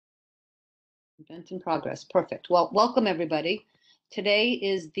Event in progress. Perfect. Well, welcome everybody. Today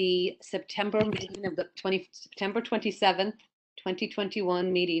is the September meeting of the September 27th,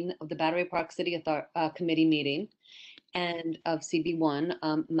 2021 meeting of the Battery Park City Committee meeting and of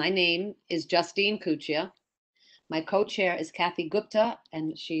CB1. My name is Justine Cuccia. My co-chair is Kathy Gupta,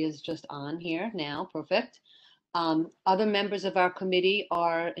 and she is just on here now. Perfect. Other members of our committee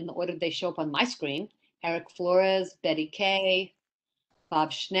are in the order they show up on my screen: Eric Flores, Betty Kay, Bob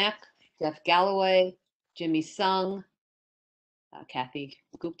Schneck, Jeff Galloway, Jimmy Sung, Kathy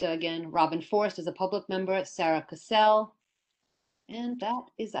Gupta again, Robin Forrest is a public member, Sarah Cassell, and that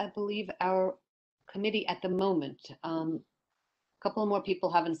is, I believe, our committee at the moment. A couple more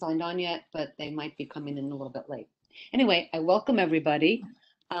people haven't signed on yet, but they might be coming in a little bit late. Anyway, I welcome everybody.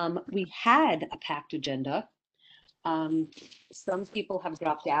 We had a packed agenda. Some people have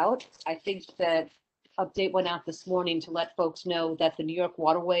dropped out. I think that update went out this morning to let folks know that the New York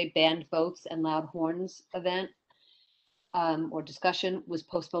Waterway banned boats and loud horns event or discussion was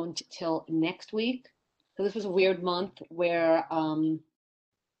postponed till next week. So this was a weird month where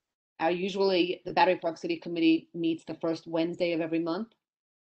usually the Battery Park City Committee meets the first Wednesday of every month.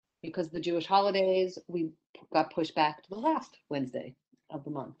 Because of the Jewish holidays, we got pushed back to the last Wednesday of the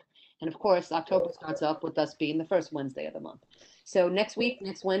month. And of course, October starts up with us being the first Wednesday of the month. So next week,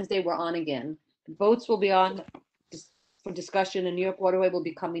 next Wednesday, we're on again. Votes will be on for discussion, and New York Waterway will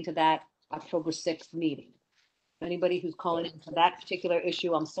be coming to that October 6th meeting. Anybody who's calling in for that particular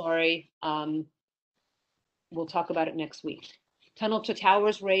issue, I'm sorry. We'll talk about it next week. Tunnel to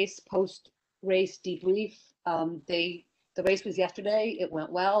Towers race, post-race debrief. The race was yesterday. It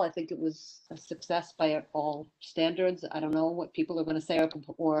went well. I think it was a success by all standards. I don't know what people are going to say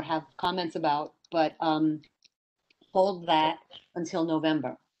or have comments about, but hold that until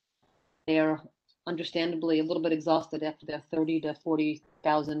November. They are understandably a little bit exhausted after their $30,000 to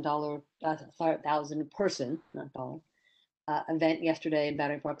 $40,000 person, not dollar, event yesterday in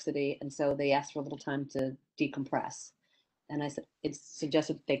Battery Park City, and so they asked for a little time to decompress. And I said it's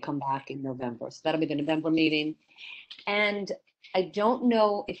suggested they come back in November, so that'll be the November meeting. And I don't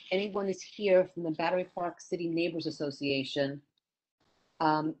know if anyone is here from the Battery Park City Neighbors Association.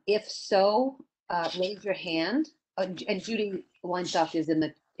 If so, raise your hand. And Judy Weinstock is in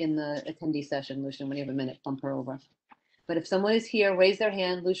the attendee session. Lucian, when you have a minute, bump her over. But if someone is here, raise their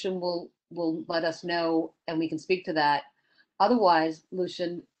hand. Lucian will let us know, and we can speak to that. Otherwise,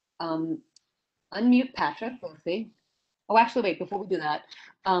 Lucian, unmute Patrick Murphy. Oh, actually, wait, before we do that,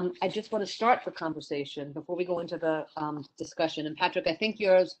 I just want to start the conversation before we go into the discussion. And Patrick, I think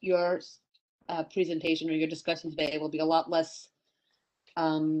your presentation or your discussion today will be a lot less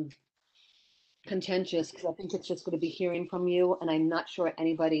contentious, because I think it's just going to be hearing from you, and I'm not sure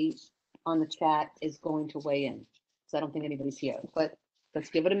anybody on the chat is going to weigh in, so I don't think anybody's here. But let's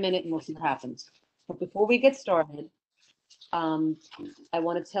give it a minute and we'll see what happens. But before we get started, I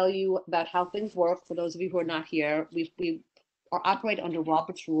want to tell you about how things work. For those of you who are not here, we are operate under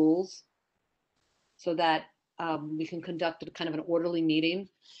Robert's rules so that we can conduct a kind of an orderly meeting.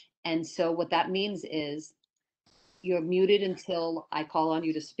 And so what that means is you're muted until I call on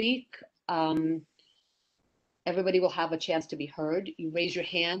you to speak. Everybody will have a chance to be heard. You raise your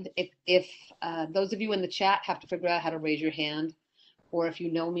hand. If those of you in the chat have to figure out how to raise your hand, or if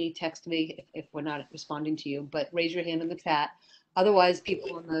you know me, text me if we're not responding to you, but raise your hand in the chat. Otherwise,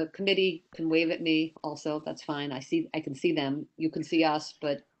 people on the committee can wave at me also. That's fine. I can see them. You can see us,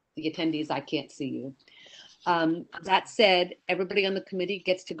 but the attendees, I can't see you. That said, everybody on the committee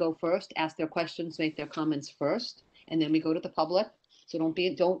gets to go first, ask their questions, make their comments first, and then we go to the public. So don't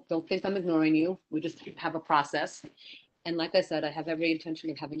think I'm ignoring you. We just have a process. And like I said, I have every intention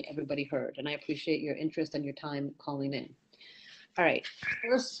of having everybody heard, and I appreciate your interest and your time calling in. All right,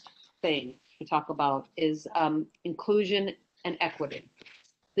 first thing to talk about is inclusion and equity.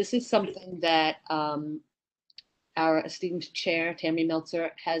 This is something that our esteemed chair, Tammy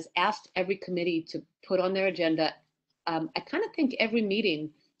Meltzer, has asked every committee to put on their agenda. I kind of think every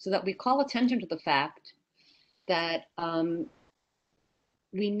meeting, so that we call attention to the fact that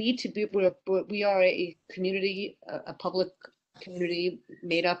we need to be, we are a community, a public community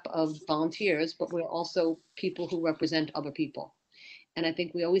made up of volunteers, but we're also people who represent other people. And I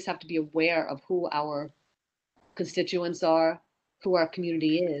think we always have to be aware of who our constituents are, who our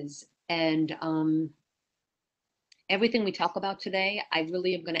community is. And everything we talk about today, I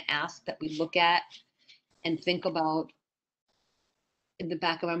really am going to ask that we look at and think about in the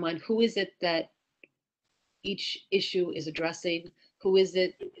back of our mind, who is it that each issue is addressing? Who is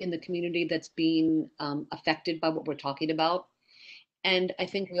it in the community that's being affected by what we're talking about? And I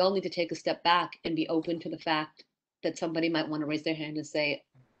think we all need to take a step back and be open to the fact that somebody might want to raise their hand and say,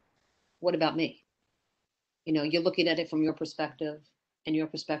 what about me? You know, you're looking at it from your perspective, and your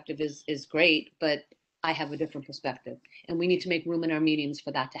perspective is great, but I have a different perspective, and we need to make room in our meetings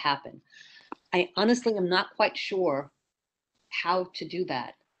for that to happen. I honestly am not quite sure how to do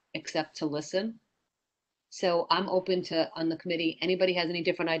that except to listen. So I'm open to, on the committee, anybody has any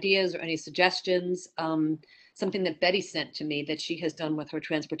different ideas or any suggestions. Something that Betty sent to me that she has done with her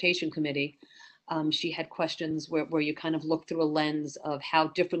transportation committee. She had questions where you kind of look through a lens of how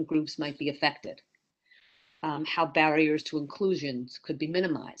different groups might be affected, how barriers to inclusions could be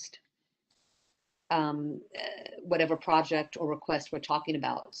minimized, whatever project or request we're talking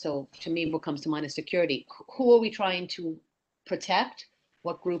about. So to me, what comes to mind is security. Who are we trying to protect?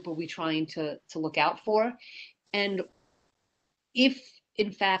 What group are we trying to look out for? And if,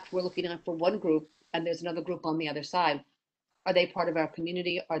 in fact, we're looking out for one group and there's another group on the other side, are they part of our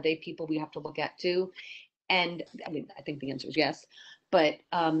community? Are they people we have to look at too? And I mean, I think the answer is yes. But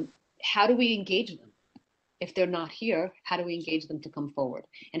how do we engage them? If they're not here, how do we engage them to come forward?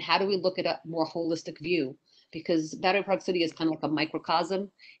 And how do we look at a more holistic view? Because Battery Park City is kind of like a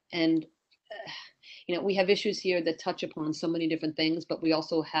microcosm. And you know, we have issues here that touch upon so many different things, but we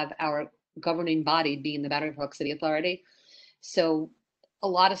also have our governing body being the Battery Park City Authority. So a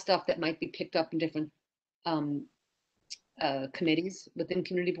lot of stuff that might be picked up in different committees within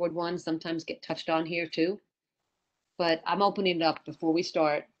Community Board 1 sometimes get touched on here too. But I'm opening it up before we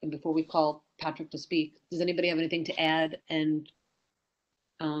start and before we call Patrick to speak. Does anybody have anything to add, and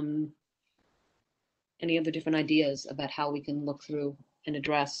any other different ideas about how we can look through and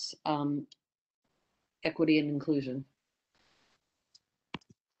address equity and inclusion?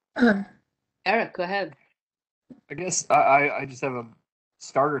 Eric, go ahead. I guess I just have a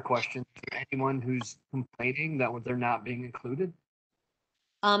starter question for anyone who's complaining that they're not being included.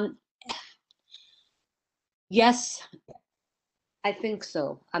 Yes, I think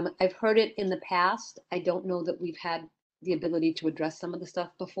so. I've heard it in the past. I don't know that we've had the ability to address some of the stuff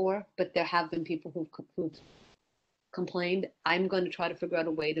before, but there have been people who've complained. I'm going to try to figure out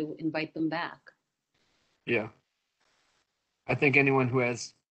a way to invite them back. Yeah. I think anyone who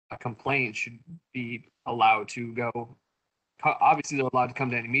has a complaint should be allowed to go. Obviously, they're allowed to come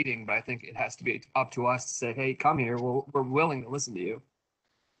to any meeting, but I think it has to be up to us to say, hey, come here. We're willing to listen to you.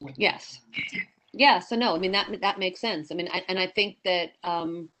 Yes. Yeah. So no, I mean, that makes sense. I mean, I think that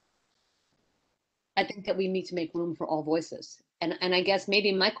we need to make room for all voices. And I guess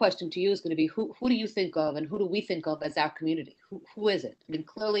maybe my question to you is going to be, who do you think of, and who do we think of as our community? Who is it? I mean,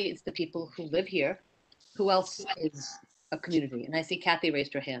 clearly it's the people who live here. Who else is a community? And I see Kathy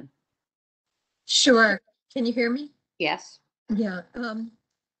raised her hand. Sure. Can you hear me? Yes. Yeah. One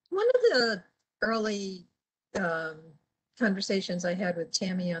of the early conversations I had with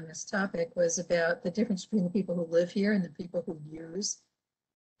Tammy on this topic was about the difference between the people who live here and the people who use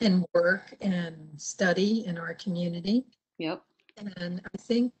and work and study in our community. Yep. And I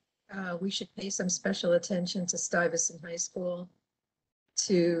think we should pay some special attention to Stuyvesant High School,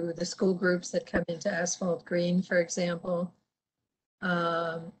 to the school groups that come into Asphalt Green, for example.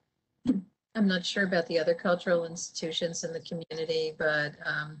 I'm not sure about the other cultural institutions in the community, but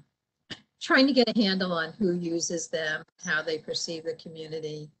trying to get a handle on who uses them, how they perceive the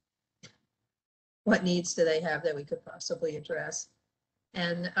community, what needs do they have that we could possibly address.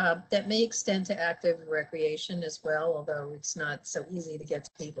 And that may extend to active recreation as well, although it's not so easy to get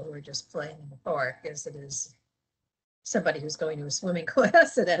to people who are just playing in the park as it is somebody who's going to a swimming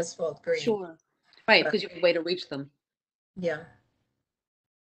class at Asphalt Green. Sure. Right, because you have a way to reach them. Yeah.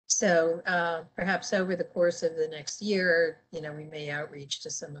 So perhaps over the course of the next year, you know, we may outreach to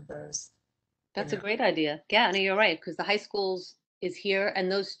some of those. That's a great idea. Yeah, no, you're right, because the high schools is here,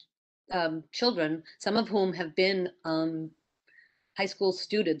 and those children, some of whom have been high school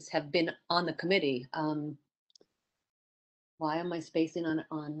students, have been on the committee. Why am I spacing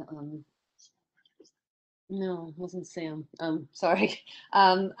on no, it wasn't Sam. Sorry.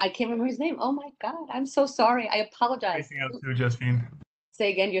 I can't remember his name. Oh my God, I'm so sorry. I apologize. Spacing out too, Josephine.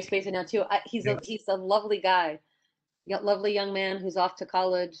 Say again, you're spacing out too. He's a lovely guy. Lovely young man who's off to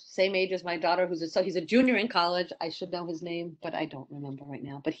college, same age as my daughter, he's a junior in college. I should know his name, but I don't remember right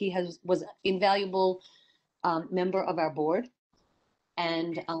now. But he was invaluable member of our board,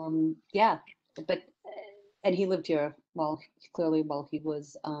 and yeah, but and he lived here while he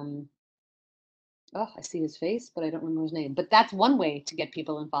was oh, I see his face, but I don't remember his name. But that's one way to get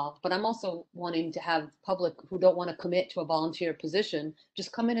people involved. But I'm also wanting to have public who don't want to commit to a volunteer position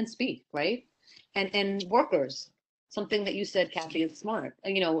just come in and speak, right? And workers. Something that you said, Kathy, is smart.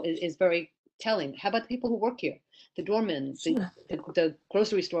 You know, is very telling. How about the people who work here? the doormen, Sure. the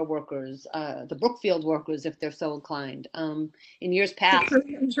grocery store workers, the Brookfield workers, if they're so inclined. In years past,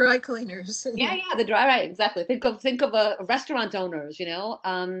 Dry cleaners. yeah, the dry, right, exactly. Think of a restaurant owners,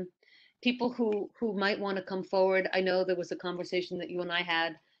 people who might want to come forward. I know there was a conversation that you and I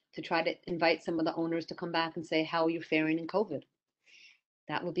had to try to invite some of the owners to come back and say, how are you faring in COVID?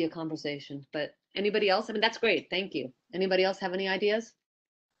 That would be a conversation. But anybody else? I mean, that's great. Thank you. Anybody else have any ideas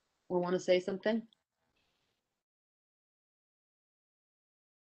or want to say something?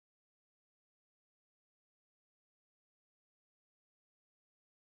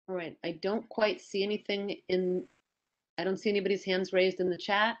 All right. I don't quite see anything I don't see anybody's hands raised in the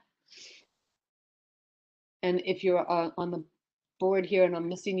chat. And if you're on the board here and I'm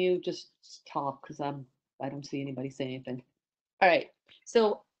missing you, just talk because I don't see anybody say anything. All right.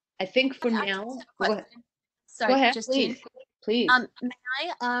 So I think for I now, just have a go ahead. question. Sorry, Go ahead, Justine. please.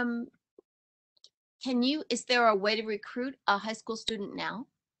 May I, is there a way to recruit a high school student now?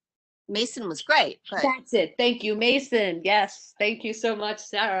 Mason was great, but That's it. Thank you, Mason. Yes. Thank you so much,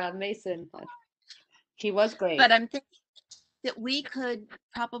 Sarah. Mason. He was great. I'm thinking that we could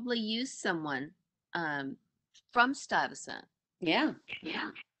probably use someone from Stuyvesant, Yeah.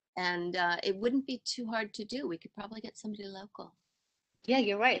 and it wouldn't be too hard to do. We could probably get somebody local. Yeah,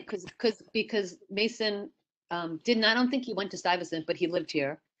 you're right. Because Mason I don't think he went to Stuyvesant, but he lived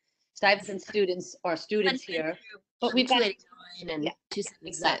here. Stuyvesant students are students here. But we've got 289 and Yeah,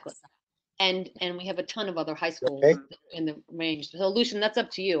 276. exactly. And we have a ton of other high schools Okay. in the range. So Lucian, that's up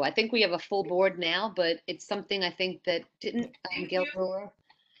to you. I think we have a full board now, but it's something I think that didn't Gail Brewer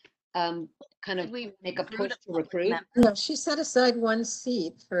kind of Could we make a recruit push to public recruit? member? No, she set aside one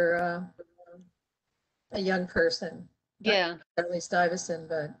seat for a young person. Not Yeah, At least Stuyvesant,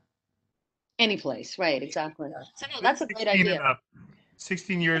 but any place, right? Exactly. Yeah. So no, that's a great 16 and idea. up.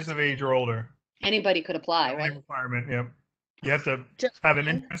 16 years of age or older. Anybody could apply, Only right? requirement, yep. You have to have an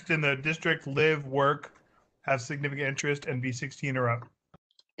interest in the district, live, work, have significant interest, and be 16 or up.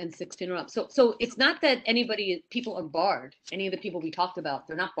 And 16 or up. So it's not that people are barred. Any of the people we talked about,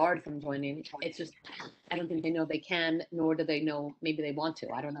 they're not barred from joining. It's just, I don't think they know they can, nor do they know, maybe they want to.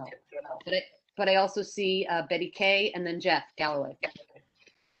 I don't know. But I also see Betty Kay and then Jeff Galloway.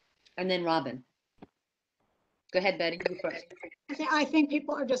 And then Robin. Go ahead, Betty. You first. I think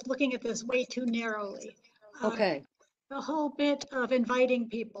people are just looking at this way too narrowly. Okay. The whole bit of inviting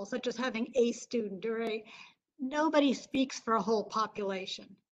people, such as having a student nobody speaks for a whole population.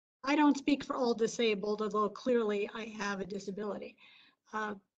 I don't speak for all disabled, although clearly I have a disability.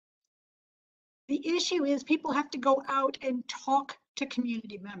 The issue is people have to go out and talk to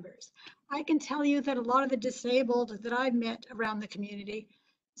community members. I can tell you that a lot of the disabled that I've met around the community,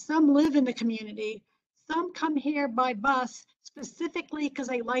 some live in the community, some come here by bus specifically because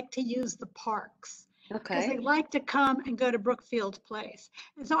they like to use the parks. Because Okay. they like to come and go to Brookfield Place.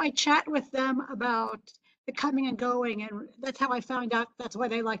 And so I chat with them about the coming and going, and that's how I found out that's why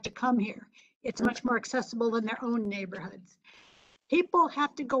they like to come here. It's much more accessible in their own neighborhoods. People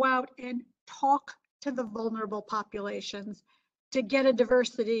have to go out and talk to the vulnerable populations to get a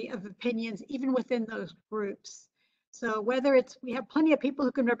diversity of opinions, even within those groups. So whether we have plenty of people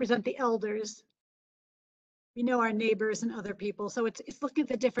who can represent the elders, we know our neighbors and other people. So it's looking at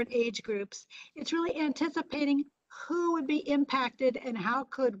the different age groups. It's really anticipating who would be impacted and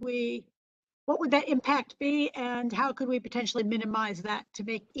what would that impact be and how could we potentially minimize that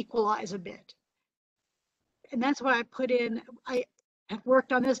to equalize a bit. And that's why I have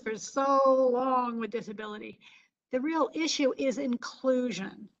worked on this for so long with disability. The real issue is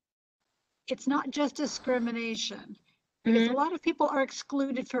inclusion. It's not just discrimination. Because a lot of people are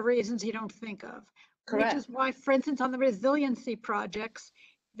excluded for reasons you don't think of. Correct. Which is why, for instance, on the resiliency projects,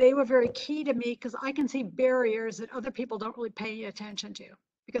 they were very key to me because I can see barriers that other people don't really pay attention to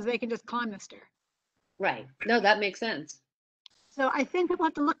because they can just climb the stair. Right. No, that makes sense. So I think people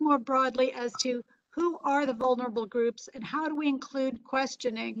have to look more broadly as to who are the vulnerable groups and how do we include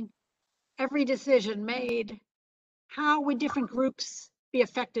questioning every decision made? How would different groups be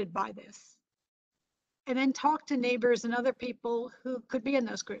affected by this? And then talk to neighbors and other people who could be in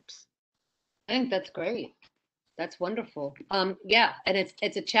those groups. I think that's great. That's wonderful. Yeah, and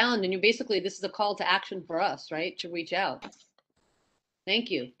it's a challenge, and this is a call to action for us, right? To reach out. Thank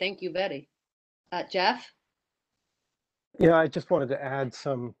you, Betty. Jeff. Yeah, I just wanted to add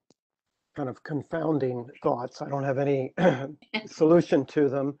some kind of confounding thoughts. I don't have any solution to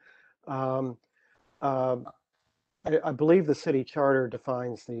them. I believe the city charter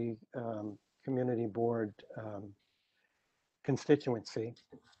defines the community board constituency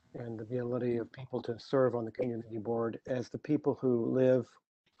and the ability of people to serve on the community board as the people who live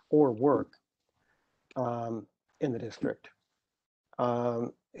or work in the district.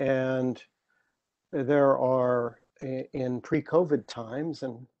 And there are, in pre-COVID times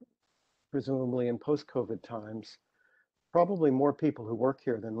and presumably in post-COVID times, probably more people who work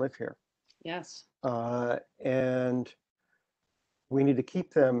here than live here. Yes. And we need to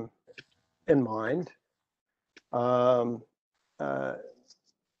keep them in mind.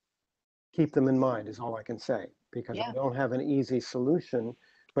 Keep them in mind is all I can say, because Yeah. I don't have an easy solution.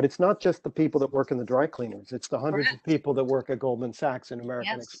 But it's not just the people that work in the dry cleaners. It's the hundreds of Correct. people that work at Goldman Sachs and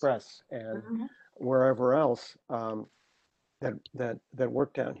American Yes. Express and Mhm. wherever else that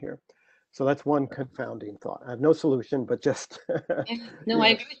work down here. So that's one confounding thought. I have no solution, but just No, I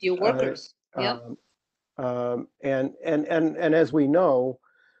agree with you. Workers. Yep. And as we know,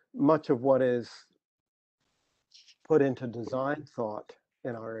 much of what is put into design thought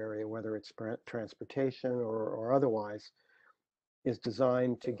in our area, whether it's transportation or otherwise, is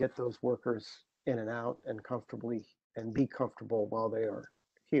designed to get those workers in and out and comfortably and be comfortable while they are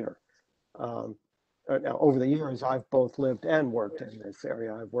here. Now, over the years, I've both lived and worked in this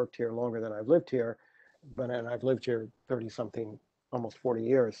area. I've worked here longer than I've lived here, and I've lived here 30 something, almost 40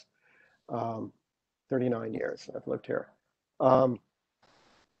 years, 39 years I've lived here.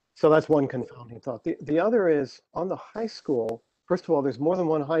 So that's one confounding thought. The other is on the high school. First of all, there's more than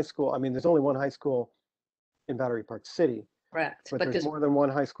one high school. I mean, there's only one high school in Battery Park City, Correct. but But there's more than one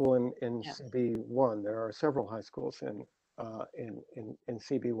high school in Yeah. CB1. There are several high schools in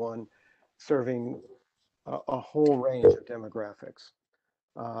CB1 serving a whole range of demographics.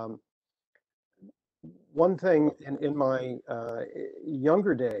 One thing in my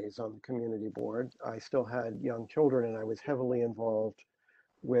younger days on the community board, I still had young children, and I was heavily involved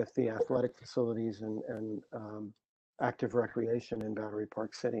with the athletic facilities and active recreation in Battery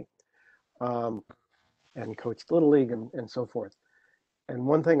Park City, and coached Little League and so forth. And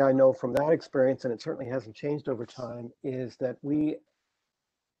one thing I know from that experience, and it certainly hasn't changed over time, is that we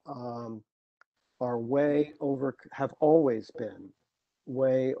are way over, have always been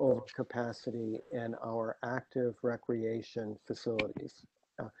way over capacity in our active recreation facilities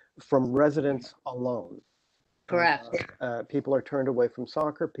from residents alone. correct. People are turned away from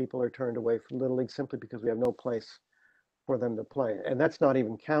soccer. People are turned away from Little League simply because we have no place for them to play. And that's not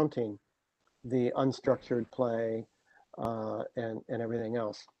even counting the unstructured play and everything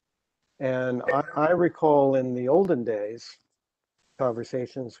else. And I recall in the olden days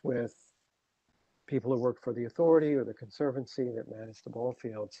conversations with people who worked for the authority or the conservancy that managed the ball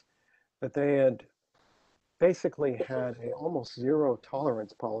fields, that they had basically had a almost zero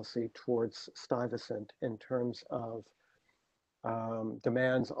tolerance policy towards Stuyvesant in terms of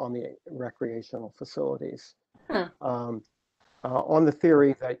demands on the recreational facilities. Huh. On the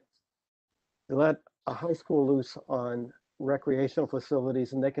theory that you let a high school loose on recreational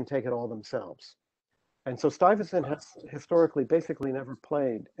facilities and they can take it all themselves. And so Stuyvesant has historically basically never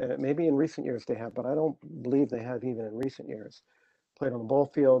played. Maybe in recent years they have, but I don't believe they have even in recent years played on the ball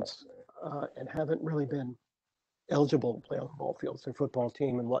fields and haven't really been eligible to play on the ball fields. Their football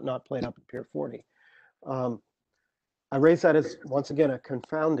team and whatnot played up at Pier 40. I raise that as, once again, a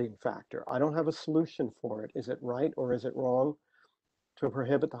confounding factor. I don't have a solution for it. Is it right or is it wrong to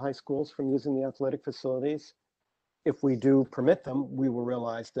prohibit the high schools from using the athletic facilities? If we do permit them, we will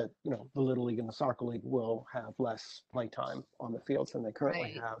realize that, you know, the Little League and the Soccer League will have less playtime on the fields than they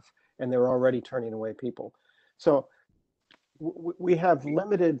currently Right. have, and they're already turning away people. So we have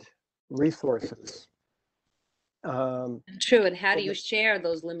limited resources. True. And how do you share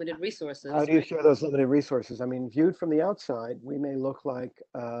those limited resources? How do you share those limited resources? I mean, viewed from the outside, we may look like,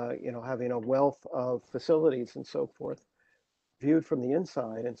 you know, having a wealth of facilities and so forth. Viewed from the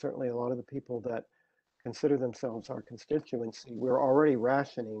inside, and certainly a lot of the people that consider themselves our constituency, we're already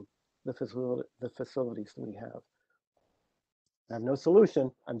rationing the facilities that we have. I have no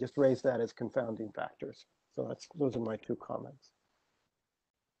solution. I'm just raised that as confounding factors. So those are my two comments.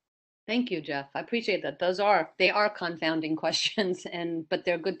 Thank you, Jeff. I appreciate that. They are confounding questions, but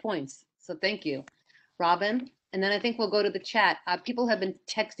they're good points. So thank you, Robin. And then I think we'll go to the chat. People have been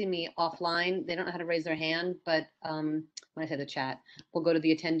texting me offline. They don't know how to raise their hand, but when I say the chat, we'll go to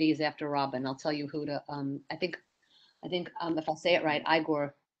the attendees after Robin. I'll tell you who to. I think if I say it right,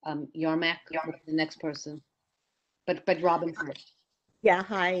 Igor Yarmak, the next person. But Robin first. Yeah,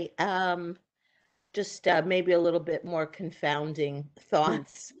 hi. Just maybe a little bit more confounding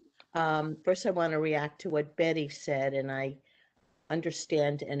thoughts. First, I want to react to what Betty said, and I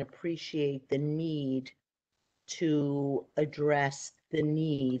understand and appreciate the need to address the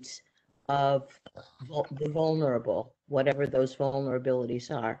needs of the vulnerable, whatever those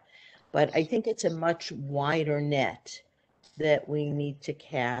vulnerabilities are. But I think it's a much wider net that we need to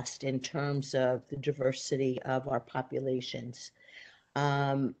cast in terms of the diversity of our populations.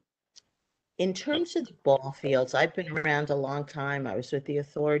 In terms of the ball fields, I've been around a long time. I was with the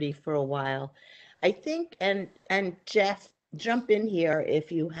authority for a while. I think, and Jeff, jump in here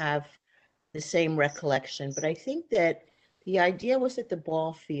if you have the same recollection, but I think that the idea was that the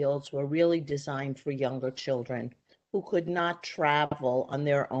ball fields were really designed for younger children who could not travel on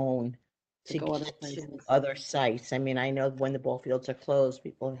their own To to go other get to places. other sites. I mean, I know when the ball fields are closed,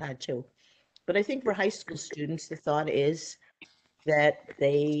 people have had to. But I think for high school students, the thought is that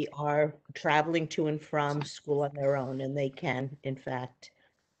they are traveling to and from school on their own, and they can, in fact,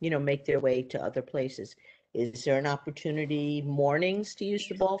 make their way to other places. Is there an opportunity mornings to use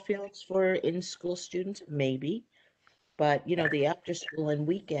the ball fields for in-school students? Maybe. But, the after school and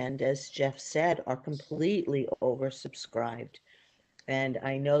weekend, as Jeff said, are completely oversubscribed. And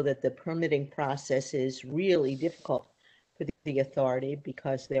I know that the permitting process is really difficult for the authority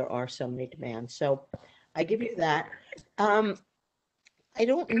because there are so many demands. So I give you that. I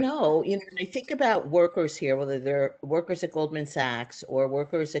don't know, when I think about workers here, whether they're workers at Goldman Sachs or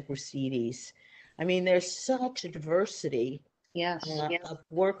workers at Mercedes, I mean, there's such a diversity Yes. of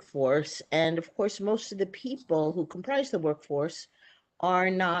workforce. And of course, most of the people who comprise the workforce are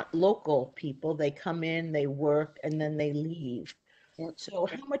not local people. They come in, they work, and then they leave. Yep. So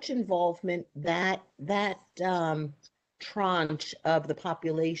how much involvement that tranche of the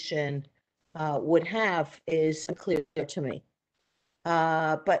population would have is unclear to me.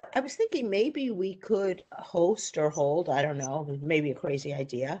 But I was thinking maybe we could host or hold, I don't know, maybe a crazy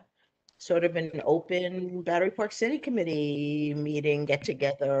idea, sort of an open Battery Park City Committee meeting, get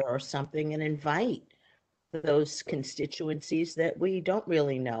together or something, and invite those constituencies that we don't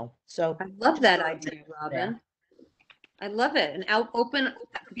really know. So I love that just idea, Robin. I love it. An open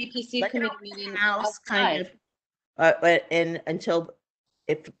BPC like an committee open meeting house kind outside. of, but until,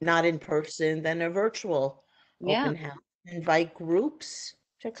 if not in person, then a virtual Yeah. open house. Invite groups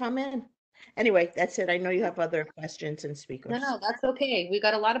to come in. Anyway, that's it. I know you have other questions and speakers. No, that's okay. We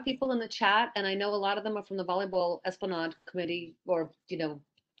got a lot of people in the chat, and I know a lot of them are from the Volleyball Esplanade Committee or,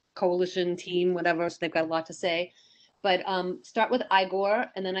 coalition team, whatever, so they've got a lot to say. But start with Igor,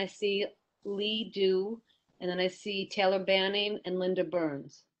 and then I see Lee Dew, and then I see Taylor Banning and Linda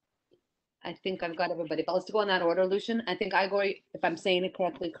Burns. I think I've got everybody, but let's go in that order, Lucian. I think Igor, if I'm saying it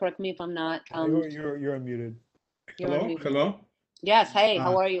correctly, correct me if I'm not. You're unmuted. You're Hello, unmuted. hello. Yes, hey,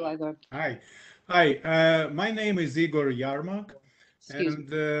 how are you, Igor? Hi. My name is Igor Yarmak, Excuse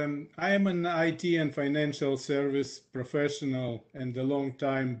me. and I am an IT and financial service professional and a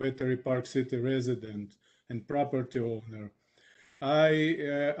long-time Battery Park City resident and property owner.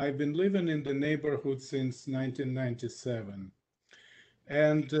 I've been living in the neighborhood since 1997,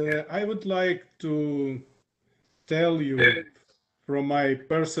 and I would like to tell you from my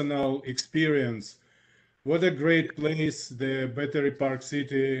personal experience what a great place the Battery Park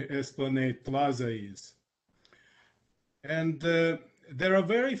City Esplanade Plaza is. And there are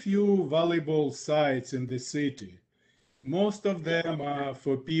very few volleyball sites in the city. Most of them are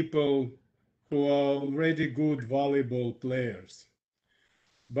for people who are already good volleyball players.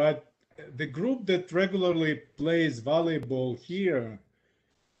 But the group that regularly plays volleyball here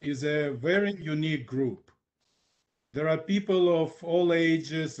is a very unique group. There are people of all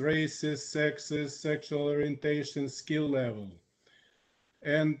ages, races, sexes, sexual orientation, skill level.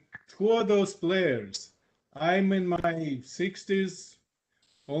 And who are those players? I'm in my 60s,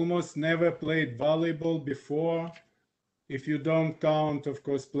 almost never played volleyball before. If you don't count, of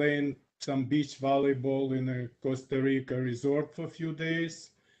course, playing some beach volleyball in a Costa Rica resort for a few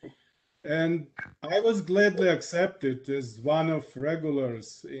days. And I was gladly accepted as one of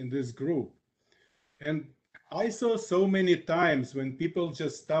regulars in this group. And I saw so many times when people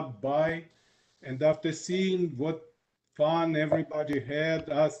just stopped by and after seeing what fun everybody had,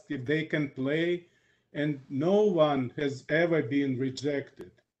 asked if they can play, and no one has ever been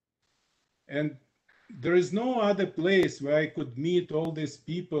rejected. And there is no other place where I could meet all these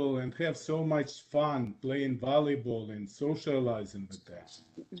people and have so much fun playing volleyball and socializing with them.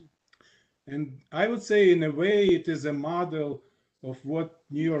 And I would say in a way it is a model of what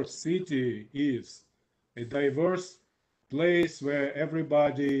New York City is. A diverse place where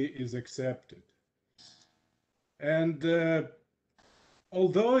everybody is accepted. And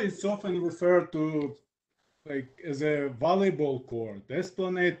although it's often referred to as a volleyball court,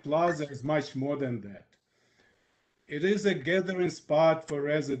 Esplanade Plaza is much more than that. It is a gathering spot for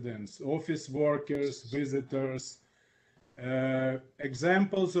residents, office workers, visitors.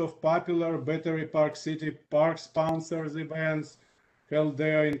 Examples of popular Battery Park City Park sponsors events held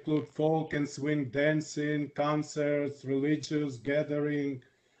there include folk and swing dancing, concerts, religious gathering,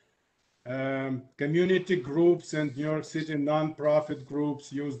 community groups and New York City nonprofit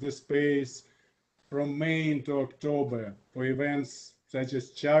groups use the space from May into October for events such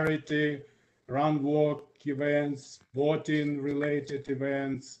as charity, run walk events, voting related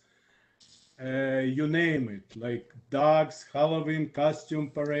events, you name it, like dogs, Halloween costume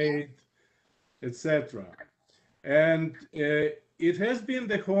parade, etc. And it has been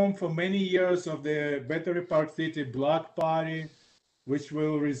the home for many years of the Battery Park City Block Party, which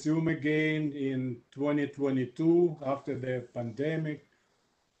will resume again in 2022 after the pandemic.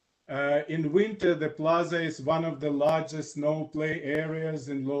 In winter, the plaza is one of the largest snow play areas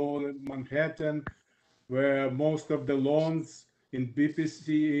in Lower Manhattan, where most of the lawns in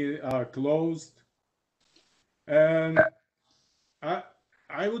BPC are closed. And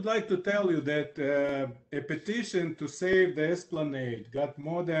I would like to tell you that a petition to save the Esplanade got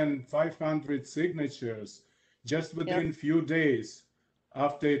more than 500 signatures just within few days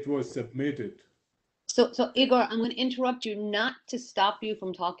after it was submitted. So Igor, I'm going to interrupt you, not to stop you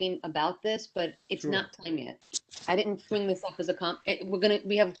from talking about this, but it's Sure. not time yet. I didn't bring this up as a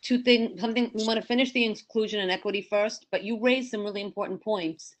we have something, we want to finish the inclusion and equity first, but you raised some really important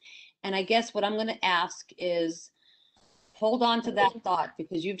points. And I guess what I'm going to ask is hold on to that thought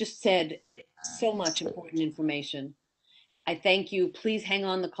because you've just said so much important information. I thank you. Please hang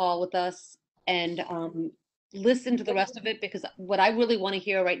on the call with us and listen to the rest of it because what I really want to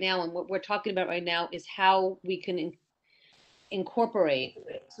hear right now and what we're talking about right now is how we can incorporate.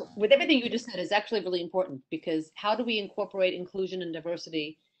 So with everything you just said is actually really important because how do we incorporate inclusion and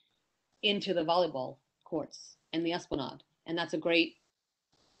diversity into the volleyball courts and the Esplanade? And that's a great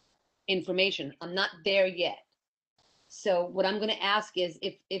information. I'm not there yet. So what I'm going to ask is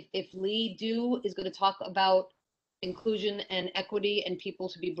if Lee Du is going to talk about inclusion and equity and people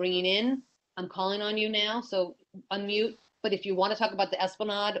to be bringing in, I'm calling on you now. So unmute. But if you want to talk about the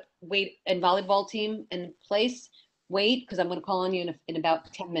Esplanade, wait, and volleyball team and place, wait, because I'm going to call on you in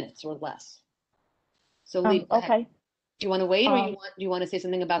about 10 minutes or less. So Lee, go ahead. Okay. Do you want to wait or do you want to say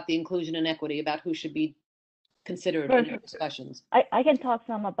something about the inclusion and equity, about who should be considered in your discussions? I can talk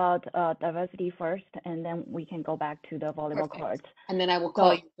some about diversity first, and then we can go back to the volleyball Perfect. court. And then I will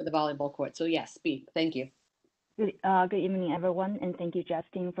call you for the volleyball court. So yes, speak. Thank you. Good evening, everyone, and thank you,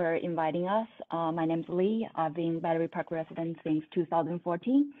 Justin, for inviting us. My name's Lee. I've been Battery Park resident since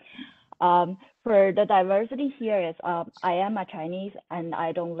 2014. For the diversity here is, I am a Chinese, and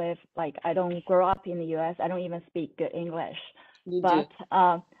I don't grow up in the U.S. I don't even speak good English. But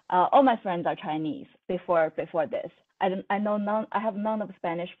all my friends are Chinese before this. I have none of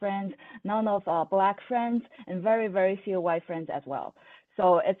Spanish friends, none of Black friends, and very, very few white friends as well.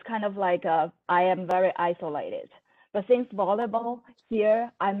 So it's kind of like I am very isolated. But since volleyball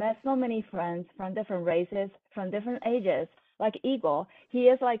here, I met so many friends from different races, from different ages. Like Igor, he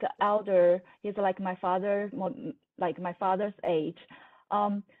is like an elder. He's like my father, like my father's age.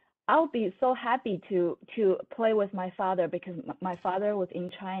 I'll be so happy to play with my father because my father was in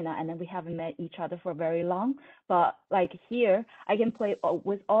China and then we haven't met each other for very long. But like here, I can play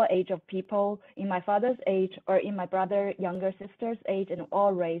with all age of people in my father's age or in my brother, younger sister's age and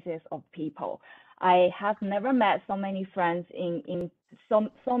all races of people. I have never met so many friends in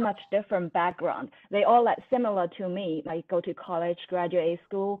so much different background. They all like similar to me, like go to college, graduate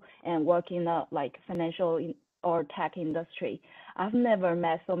school, and work in the like financial or tech industry. I've never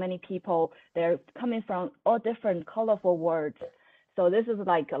met so many people. They're coming from all different colorful worlds. So this is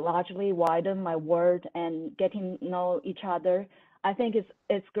like largely widen my world and getting to know each other. I think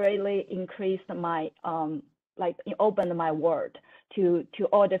it's greatly increased my like it opened my world to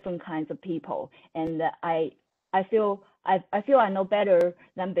all different kinds of people. And I feel I know better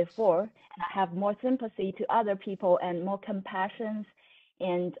than before. And I have more sympathy to other people and more compassion.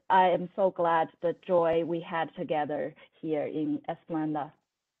 And I am so glad the joy we had together here in Esplanade.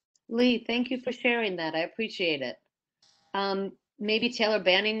 Lee, thank you for sharing that. I appreciate it. Maybe Taylor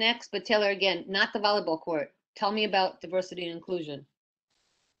Banning next, but Taylor, again, not the volleyball court. Tell me about diversity and inclusion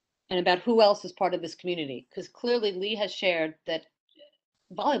and about who else is part of this community. Because clearly Lee has shared that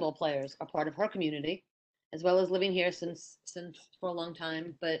volleyball players are part of her community, as well as living here since for a long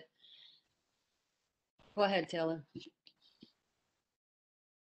time. But go ahead, Taylor.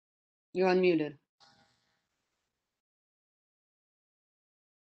 You're unmuted.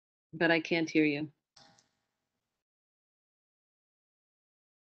 But I can't hear you.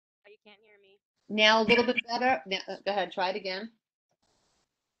 Oh, you can't hear me. Now a little bit better. Now, go ahead, try it again.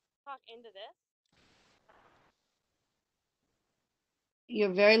 Talk into this. You're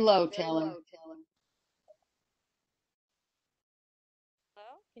very low, Taylor.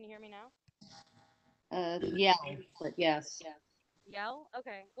 Can you hear me now? Yeah, but yes. Yell?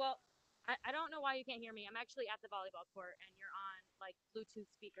 Okay. Well, I don't know why you can't hear me. I'm actually at the volleyball court and you're on like Bluetooth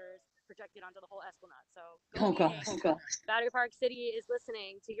speakers projected onto the whole Esplanade. So Oh, go God. meeting. Battery Park City is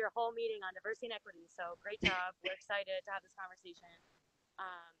listening to your whole meeting on diversity and equity. So great job. We're excited to have this conversation.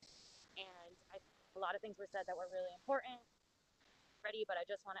 And a lot of things were said that were really important already, but I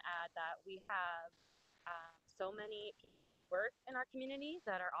just want to add that we have so many people who work in our community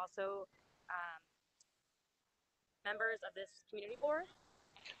that are also members of this community board.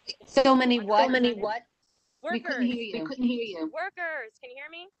 So many what? We Workers. couldn't hear you. Workers. Can you hear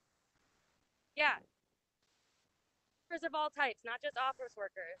me? Yeah. Workers of all types, not just office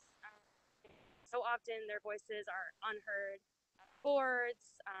workers. So often their voices are unheard at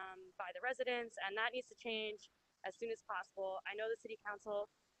boards, by the residents, and that needs to change as soon as possible. I know the city council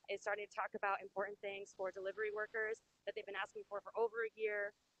is starting to talk about important things for delivery workers that they've been asking for over a year,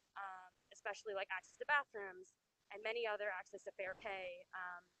 especially like access to bathrooms and many other access to fair pay,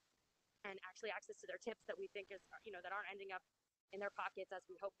 and actually access to their tips that we think is, that aren't ending up in their pockets as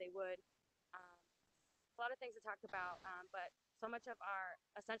we hope they would. A lot of things to talk about, but so much of our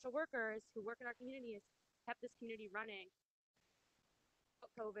essential workers who work in our community has kept this community running.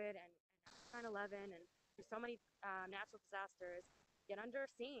 COVID and 9/11 and there's so many natural disasters get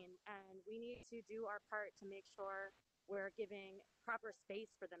underseen, and we need to do our part to make sure we're giving proper space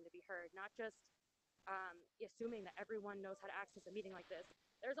for them to be heard, not just assuming that everyone knows how to access a meeting like this.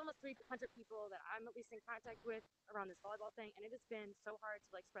 There's almost 300 people that I'm at least in contact with around this volleyball thing, and it has been so hard to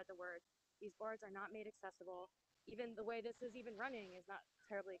like spread the word. These boards are not made accessible. Even the way this is even running is not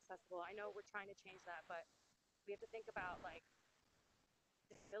terribly accessible. I know we're trying to change that, but we have to think about like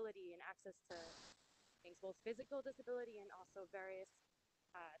disability and access to things, both physical disability and also various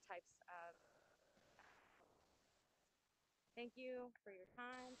types of. Thank you for your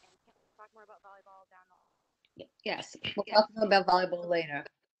time, and can't talk more about volleyball down the. Yes, we'll talk more about volleyball later.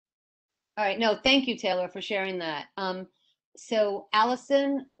 All right, no, thank you, Taylor, for sharing that. So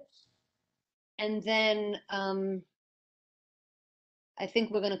Allison, and then I think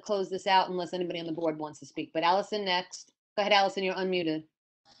we're going to close this out unless anybody on the board wants to speak. But Allison next. Go ahead, Allison, you're unmuted.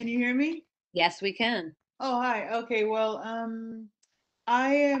 Can you hear me? Yes, we can. Oh, hi. Okay, well,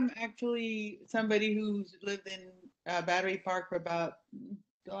 I am actually somebody who's lived in Battery Park for about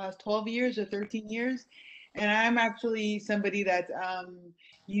the last 12 years or 13 years. And I'm actually somebody that's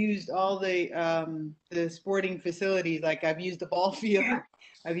used all the sporting facilities. Like I've used the ball field,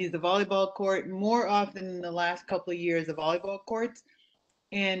 I've used the volleyball court more often in the last couple of years, the volleyball courts.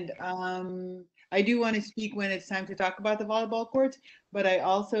 And I do want to speak when it's time to talk about the volleyball courts, but I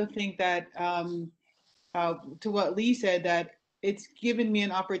also think that to what Lee said, that it's given me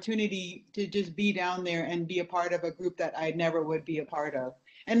an opportunity to just be down there and be a part of a group that I never would be a part of.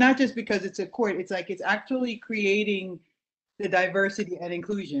 And not just because it's a court, it's like it's actually creating the diversity and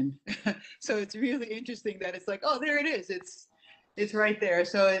inclusion. So it's really interesting that it's like, oh, there it is. It's right there.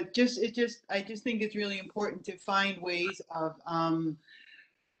 So I just think it's really important to find ways of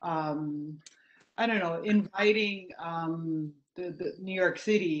I don't know, inviting the New York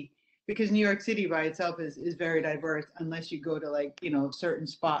City, because New York City by itself is very diverse unless you go to like, certain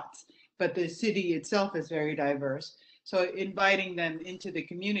spots, but the city itself is very diverse. So inviting them into the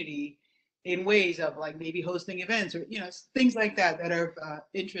community in ways of like maybe hosting events or, things like that that are of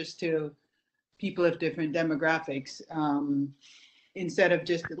interest to people of different demographics. Instead of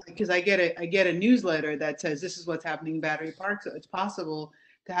just because I get a newsletter that says this is what's happening in Battery Park, so it's possible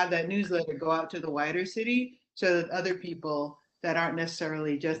to have that newsletter go out to the wider city so that other people that aren't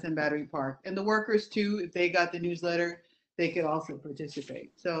necessarily just in Battery Park and the workers too, if they got the newsletter, they could also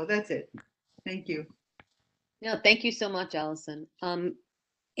participate. So that's it. Thank you. No, thank you so much, Allison.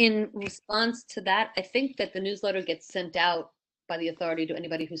 In response to that, I think that the newsletter gets sent out by the authority to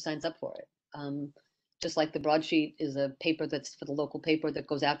anybody who signs up for it. Just like the broadsheet is a paper that's for the local paper that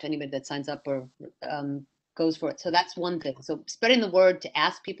goes out to anybody that signs up or goes for it. So that's one thing. So spreading the word to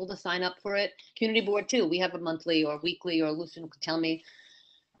ask people to sign up for it. Community board too. We have a monthly or weekly, or Lucian could tell me,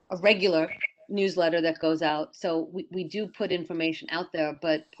 a regular newsletter that goes out. So we do put information out there,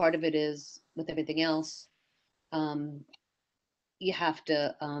 but part of it is with everything else, you have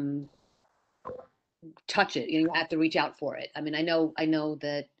to touch it. You have to reach out for it. I mean, I know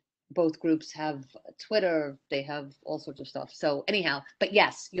that both groups have Twitter, they have all sorts of stuff. So anyhow, but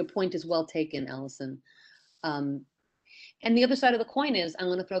yes, your point is well taken, Allison. And the other side of the coin is, I'm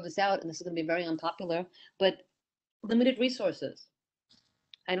going to throw this out, and this is going to be very unpopular, but limited resources.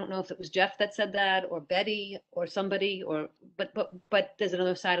 I don't know if it was Jeff that said that, or Betty, or somebody, but there's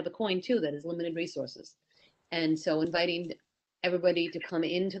another side of the coin too, that is limited resources. And so inviting everybody to come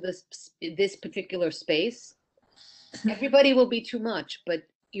into this particular space. Everybody will be too much, but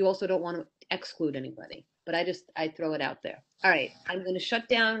you also don't want to exclude anybody. But I throw it out there. All right, I'm going to shut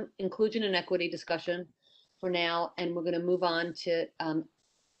down inclusion and equity discussion for now, and we're going to move on to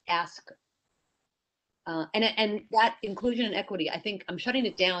ask. And that inclusion and equity, I think I'm shutting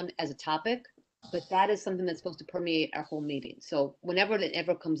it down as a topic, but that is something that's supposed to permeate our whole meeting. So whenever it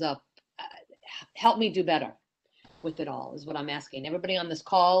ever comes up, help me do better with it all is what I'm asking. Everybody on this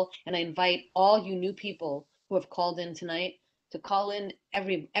call, and I invite all you new people who have called in tonight to call in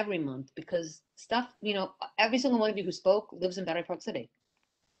every month, because stuff, every single one of you who spoke lives in Battery Park City.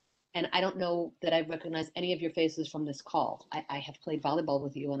 And I don't know that I've recognized any of your faces from this call. I have played volleyball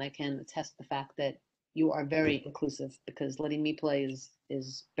with you, and I can attest the fact that you are very inclusive, because letting me play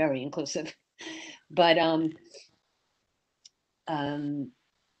is very inclusive. But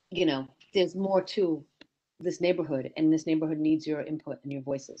there's more to this neighborhood, and this neighborhood needs your input and your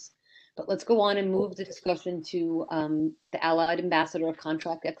voices. But let's go on and move the discussion to the Allied Ambassador of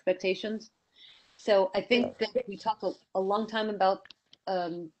Contract Expectations. So I think that we talked a long time about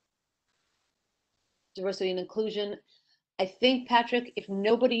diversity and inclusion. I think, Patrick, if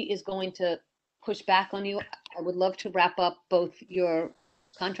nobody is going to push back on you, I would love to wrap up both your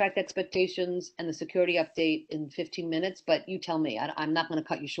contract expectations and the security update in 15 minutes, but you tell me. I'm not going to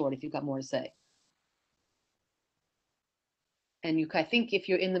cut you short if you've got more to say. And I think if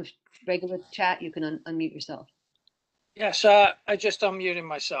you're in the regular chat, you can unmute yourself. Yes, I just unmuted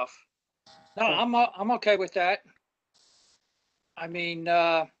myself. No, Sure. I'm okay with that. I mean,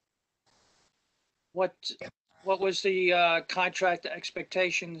 what was the contract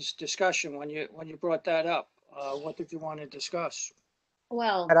expectations discussion when you brought that up? What did you want to discuss?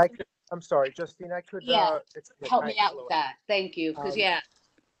 Well, And I'm sorry, Justine, I could yeah, help me out slow with it. that. Thank you, because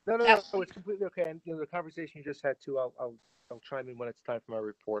No, it's completely okay. And the conversation you just had too, I'll chime in when it's time for my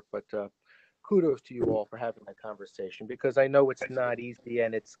report. But kudos to you all for having that conversation, because I know it's not easy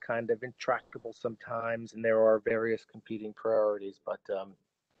and it's kind of intractable sometimes, and there are various competing priorities. But the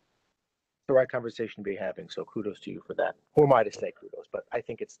right conversation to be having. So kudos to you for that. Who am I to say kudos? But I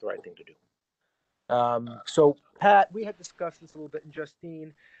think it's the right thing to do. So Pat, we had discussed this a little bit, and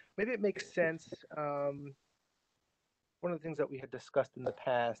Justine, maybe it makes sense. One of the things that we had discussed in the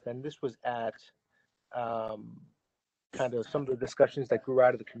past, and this was at kind of some of the discussions that grew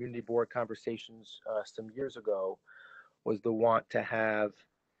out of the community board conversations some years ago, was the want to have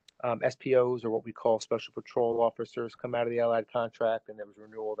SPOs, or what we call special patrol officers, come out of the Allied contract, and there was a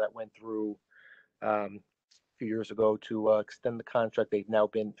renewal that went through a few years ago to extend the contract. They've now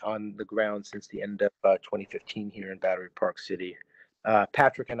been on the ground since the end of 2015 here in Battery Park City.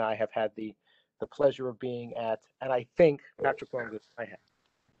 Patrick and I have had the pleasure of being at, and I think Patrick longer than I have,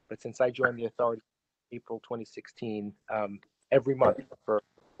 but since I joined the authority in April 2016, every month for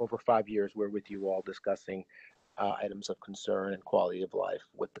over 5 years, we're with you all discussing items of concern and quality of life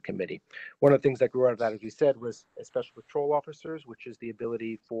with the committee. One of the things that grew out of that, as we said, was special patrol officers, which is the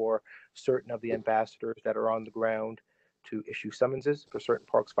ability for certain of the ambassadors that are on the ground to issue summonses for certain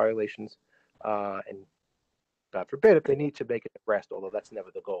parks violations, and God forbid if they need to make an arrest, although that's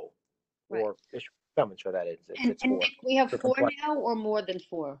never the goal. Right. Or issue summons for that is. And we have 4 now, or more than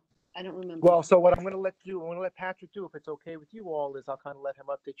 4? I don't remember. Well, so what I'm going to let Patrick do, if it's okay with you all, is I'll kind of let him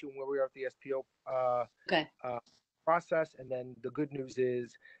update you on where we are at the SPO process. And then the good news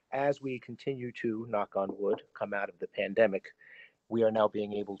is, as we continue to, knock on wood, come out of the pandemic, we are now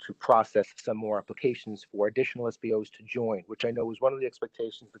being able to process some more applications for additional SPOs to join, which I know was one of the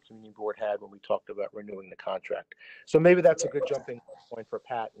expectations the community board had when we talked about renewing the contract. So maybe that's a good jumping point for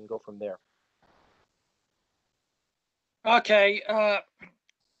Pat, and go from there. Okay,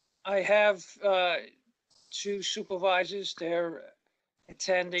 I have 2 supervisors. They're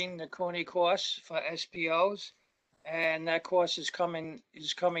attending the CONY course for SPOs, and that course is coming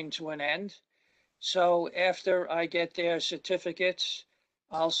to an end. So after I get their certificates,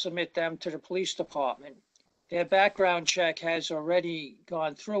 I'll submit them to the police department. Their background check has already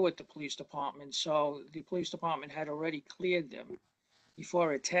gone through with the police department, so the police department had already cleared them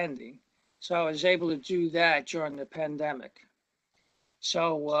before attending. So I was able to do that during the pandemic.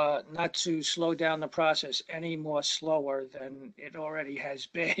 So not to slow down the process any more slower than it already has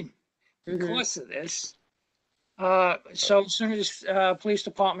been because of this. So as soon as police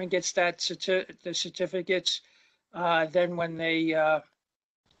department gets that the certificates, then when they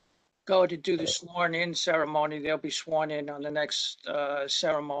go to do the sworn in ceremony, they'll be sworn in on the next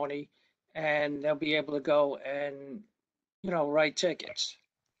ceremony, and they'll be able to go and write tickets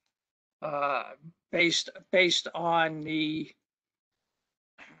based on the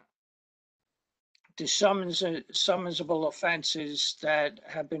the summonsable offenses that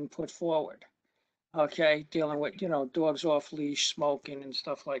have been put forward. Okay, dealing with, dogs off leash, smoking and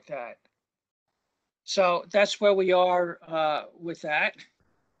stuff like that. So that's where we are with that.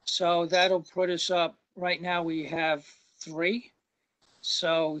 So that'll put us up, right now we have 3.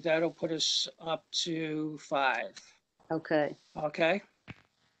 So that'll put us up to 5. Okay. Okay,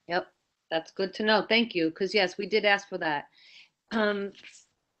 Yep. That's good to know. Thank you. Because yes, we did ask for that.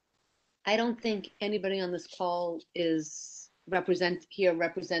 I don't think anybody on this call is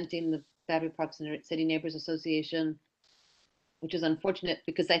representing the Battery Park City Neighbors Association, which is unfortunate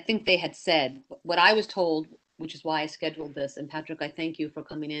because I think they had said what I was told, which is why I scheduled this. And Patrick, I thank you for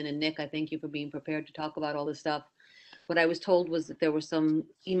coming in, and Nick, I thank you for being prepared to talk about all this stuff. What I was told was that there were some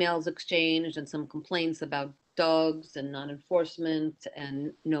emails exchanged and some complaints about dogs and non-enforcement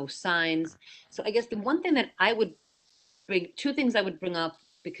and no signs. So I guess the one thing that I would two things I would bring up,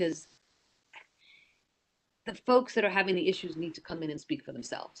 because the folks that are having the issues need to come in and speak for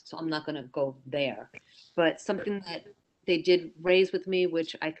themselves. So I'm not going to go there. But something that they did raise with me,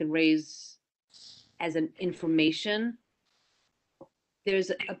 which I can raise as an information, there's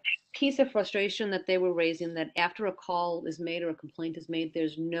a piece of frustration that they were raising that after a call is made or a complaint is made,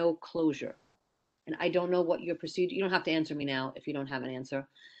 there's no closure. And I don't know what your procedure, you don't have to answer me now if you don't have an answer,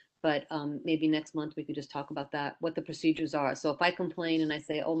 but maybe next month we could just talk about that, what the procedures are. So if I complain and I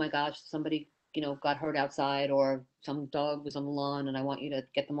say, oh my gosh, somebody got hurt outside, or some dog was on the lawn and I want you to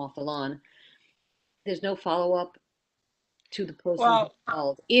get them off the lawn, there's no follow-up to the person who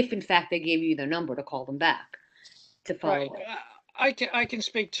called, if in fact they gave you their number to call them back to follow right. up. I can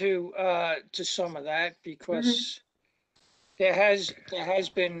speak to some of that, because there has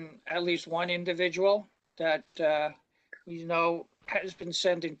been at least one individual that has been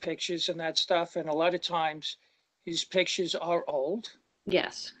sending pictures and that stuff, and a lot of times his pictures are old.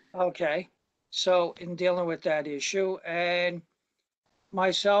 Yes. Okay. So in dealing with that issue, and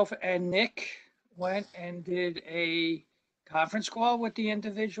myself and Nick went and did a conference call with the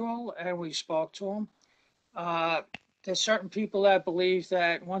individual, and we spoke to him. There's certain people that believe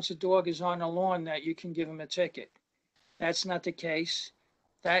that once a dog is on the lawn that you can give him a ticket. That's not the case.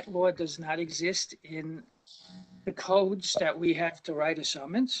 That law does not exist in the codes that we have to write a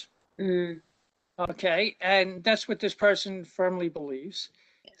summons. Okay, and that's what this person firmly believes.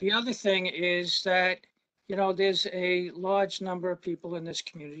 The other thing is that, there's a large number of people in this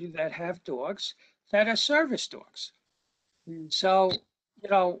community that have dogs that are service dogs. So,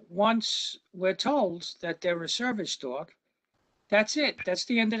 once we're told that they're a service dog, that's it. That's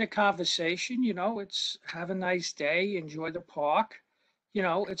the end of the conversation. It's have a nice day, enjoy the park.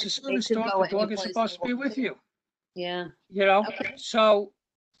 It's a service dog. The dog is supposed to be with you. Yeah. Okay. So,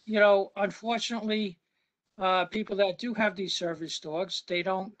 unfortunately, people that do have these service dogs, they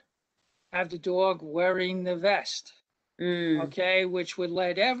don't have the dog wearing the vest. Okay, which would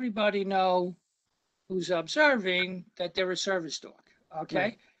let everybody know who's observing that they're a service dog. Okay.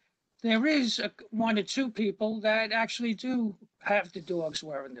 Right. There is 1 or 2 people that actually do have the dogs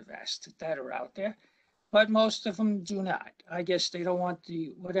wearing the vest that are out there, but most of them do not. I guess they don't want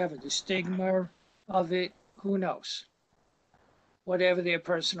the stigma of it. Who knows? Whatever their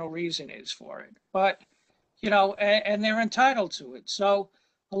personal reason is for it. But, and they're entitled to it. So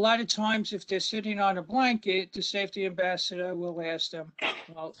a lot of times if they're sitting on a blanket, the safety ambassador will ask them,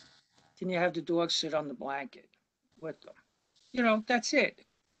 well, can you have the dog sit on the blanket with them? That's it.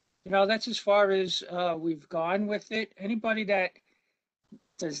 That's as far as we've gone with it. Anybody that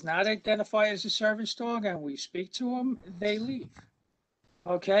does not identify as a service dog and we speak to them, they leave.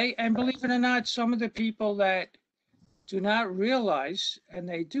 Okay, and believe it or not, some of the people that do not realize, and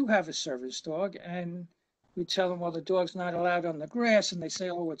they do have a service dog, and we tell them, well, the dog's not allowed on the grass, and they say,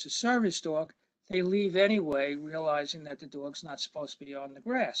 oh, it's a service dog. They leave anyway, realizing that the dog's not supposed to be on the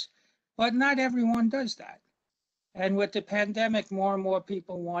grass. But not everyone does that. And with the pandemic, more and more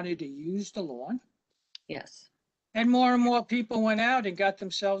people wanted to use the lawn. Yes. And more people went out and got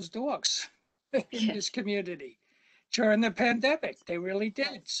themselves dogs in this community during the pandemic. They really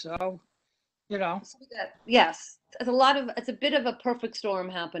did. So, Yes. It's a bit of a perfect storm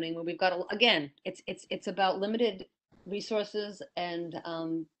happening where we've got, again, it's about limited resources and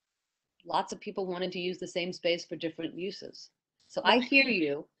lots of people wanting to use the same space for different uses. So I hear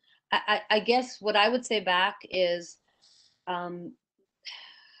you. I guess what I would say back is,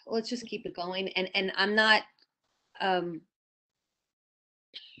 let's just keep it going. And I'm not,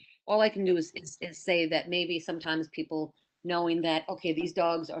 all I can do is say that maybe sometimes people knowing that, okay, these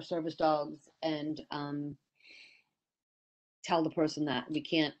dogs are service dogs, and tell the person that we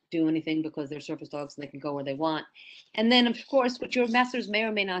can't do anything because they're service dogs and they can go where they want. And then of course, what your masters may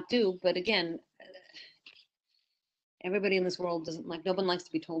or may not do, but again, everybody in this world doesn't like, no one likes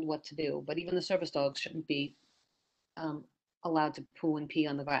to be told what to do, but even the service dogs shouldn't be allowed to poo and pee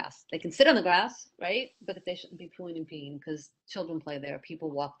on the grass. They can sit on the grass, right? But they shouldn't be pooing and peeing because children play there, people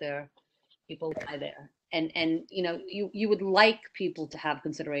walk there, people lie there. And you know, you would like people to have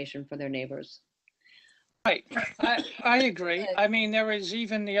consideration for their neighbors. Right, I agree. I mean, there was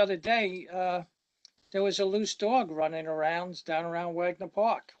even the other day, there was a loose dog running around down around Wagner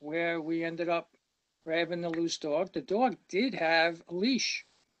Park where we ended up grabbing the loose dog. The dog did have a leash.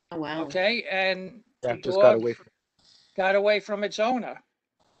 Oh, wow. Okay, and Yeah, the just dog got away from its owner.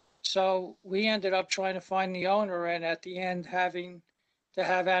 So we ended up trying to find the owner and at the end having to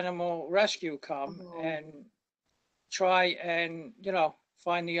have animal rescue come and try and, you know,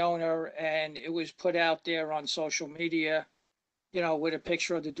 find the owner. And it was put out there on social media, you know, with a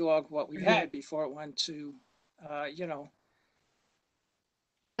picture of the dog, what we had before it went to, you know.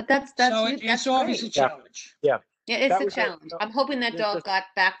 But that's So it's always a challenge. Yeah. Yeah, it's That a was challenge. I'm hoping that there's dog just- got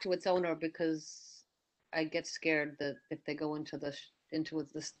back to its owner because I get scared that if they go into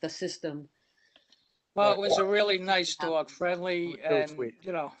the system. Well, it was a really nice dog, friendly, Really and sweet.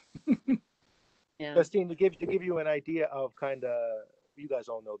 you know. Yeah. Justine, to give you an idea of kind of, you guys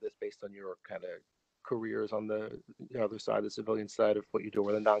all know this based on your kind of careers on the other side, the civilian side of what you do,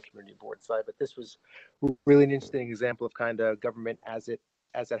 or the non-community board side. But this was really an interesting example of kind of government as it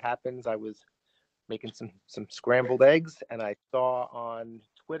happens. I was making some scrambled eggs, and I saw on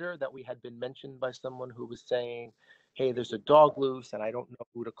Twitter that we had been mentioned by someone who was saying, "Hey, there's a dog loose, and I don't know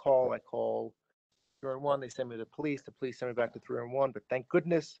who to call." I call 311. They send me to the police. The police send me back to 311. But thank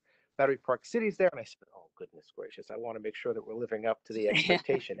goodness Battery Park City's there. And I said, "Oh, goodness gracious, I want to make sure that we're living up to the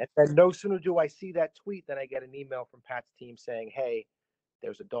expectation." And then no sooner do I see that tweet than I get an email from Pat's team saying, "Hey,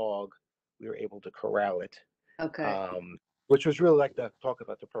 there's a dog. We were able to corral it." Okay. Which was really like the talk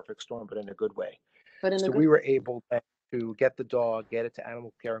about the perfect storm, but in a good way. But So we were able to get the dog, get it to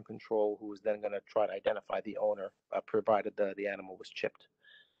Animal Care and Control, who was then going to try to identify the owner, provided the animal was chipped.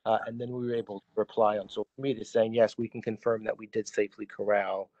 And then we were able to reply on social media saying, yes, we can confirm that we did safely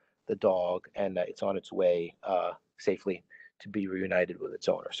corral the dog and that it's on its way safely to be reunited with its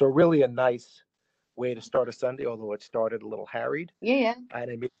owner. So really a nice way to start a Sunday, although it started a little harried. Yeah.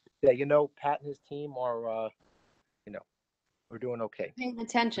 And I mean, yeah, you know, Pat and his team are, you know, we're doing okay. Paying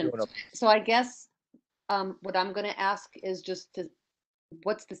attention. We're doing okay. So I guess what I'm going to ask is just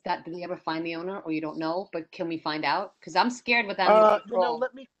what's the stat? Did we ever find the owner, or you don't know? But can we find out? Because I'm scared with animal control. You know,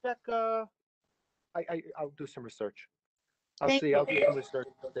 let me check. I'll do some research. I'll Thank see. you. I'll do some research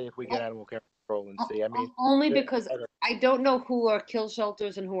and see if we get Animal Care Control and see. I mean, only because I don't know who are kill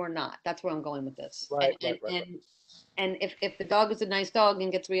shelters and who are not. That's where I'm going with this. Right. And if the dog is a nice dog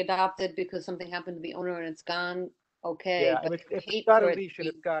and gets readopted because something happened to the owner and it's gone, okay. Yeah, but I mean, if hate it's got a for it leash to and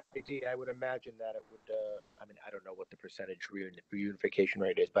it's got ID, I would imagine that it would. I mean, I don't know what the percentage reunification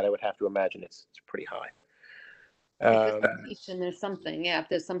rate is, but I would have to imagine it's pretty high. If there's a leash and there's something, yeah, if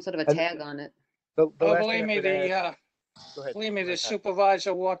there's some sort of a tag on it. Believe me, the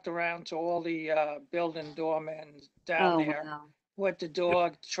supervisor walked around to all the building doormen down there with the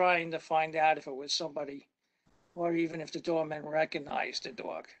dog, trying to find out if it was somebody, or even if the doorman recognized the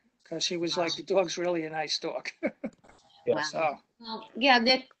dog, because he was like, the dog's really a nice dog. Wow. So, Well, yeah,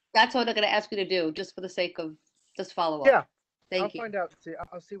 Nick, that's what I'm going to ask you to do, just for the sake of just follow up. Yeah. Thank you. I'll find out.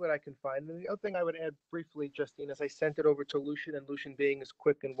 I'll see what I can find. And the other thing I would add briefly, Justine, is I sent it over to Lucian, and Lucian, being as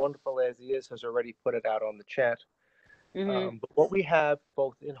quick and wonderful as he is, has already put it out on the chat. But what we have,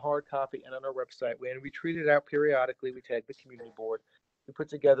 both in hard copy and on our website, when we tweet it out periodically, we tag the community board. We put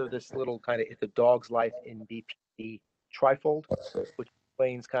together this little kind of "It's a Dog's Life in BPD" trifold, which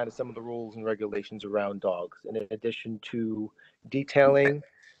explains kind of some of the rules and regulations around dogs, in addition to detailing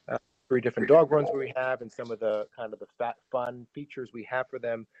 3 different dog runs we have and some of the kind of the fun features we have for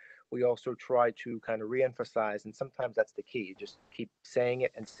them. We also try to kind of reemphasize, and sometimes that's the key. You just keep saying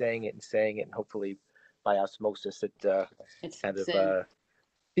it and saying it and saying it, and hopefully by osmosis it kind of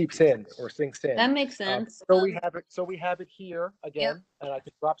seeps in or sinks in. That makes sense. So we have it. So we have it here again, and I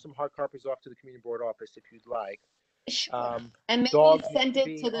could drop some hard copies off to the community board office if you'd like. Sure. And maybe dogs send need to it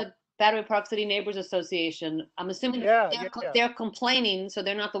be to the Battery Park City Neighbors Association. I'm assuming they're complaining, so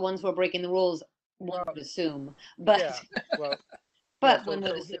they're not the ones who are breaking the rules, one would assume. But but one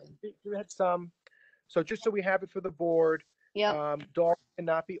would assume. We had some. So just so we have it for the board, dogs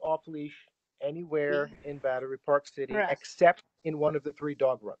cannot be off leash anywhere in Battery Park City except in one of the 3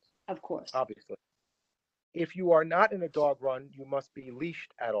 dog runs. Of course. Obviously. If you are not in a dog run, you must be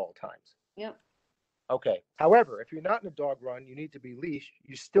leashed at all times. Yep. Okay. However, if you're not in a dog run, you need to be leashed.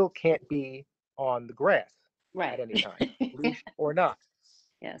 You still can't be on the grass at any time, leashed or not.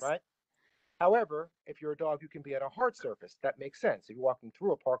 Yes. Right? However, if you're a dog, you can be at a hard surface. That makes sense. If you're walking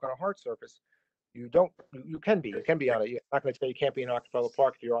through a park on a hard surface, you can be on it. I'm not going to say you can't be in Rockefeller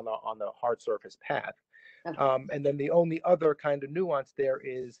Park if you're on the hard surface path. Okay. And then the only other kind of nuance there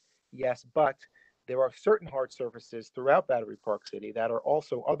is, yes, but there are certain hard surfaces throughout Battery Park City that are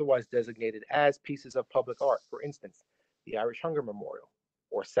also otherwise designated as pieces of public art. For instance, the Irish Hunger Memorial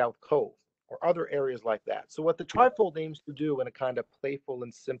or South Cove or other areas like that. So what the Trifold aims to do in a kind of playful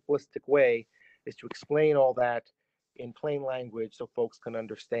and simplistic way is to explain all that in plain language so folks can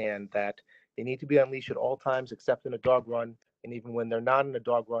understand that they need to be on leash at all times except in a dog run. And even when they're not in a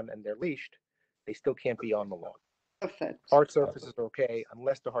dog run and they're leashed, they still can't be on the lawn. Perfect. Hard surfaces are okay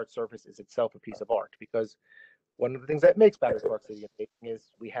unless the hard surface is itself a piece of art, because one of the things that makes Battery Park City amazing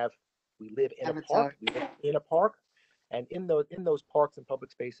is we live in a park, and in those parks and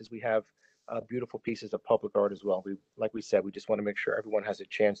public spaces we have beautiful pieces of public art as well. Like we said, we just want to make sure everyone has a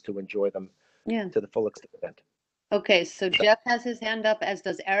chance to enjoy them to the full extent. Okay, so Jeff has his hand up, as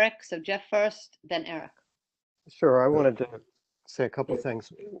does Eric. So Jeff first, then Eric. Sure, I wanted to say a couple of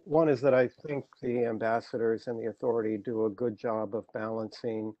things. One is that I think the ambassadors and the authority do a good job of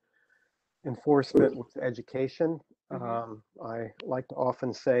balancing enforcement with education. I like to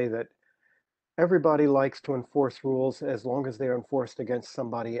often say that everybody likes to enforce rules as long as they're enforced against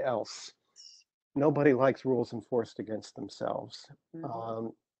somebody else. Nobody likes rules enforced against themselves.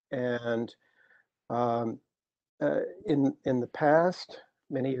 In the past,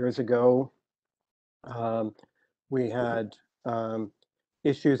 many years ago, we had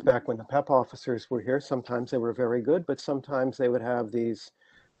issues back when the PEP officers were here. Sometimes they were very good, but sometimes they would have these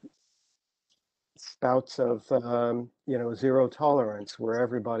spouts of zero tolerance, where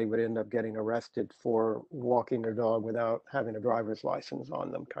everybody would end up getting arrested for walking their dog without having a driver's license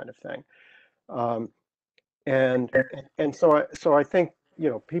on them, kind of thing. So I think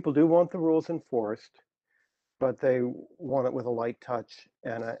people do want the rules enforced, but they want it with a light touch,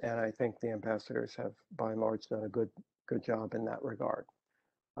 and I think the ambassadors have, by and large, done a good job in that regard.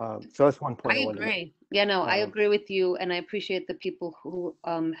 So that's one point I I wanted to make. agree. Yeah, no, I agree with you, and I appreciate the people who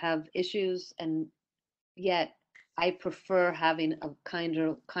have issues, and yet I prefer having a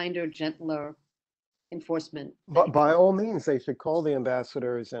kinder, gentler enforcement. But by all means, they should call the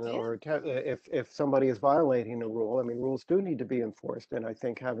ambassadors, and or if somebody is violating a rule. I mean, rules do need to be enforced, and I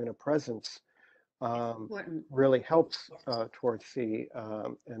think having a presence really helps towards the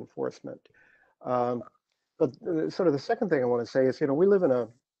enforcement. But sort of the second thing I want to say is, we live in a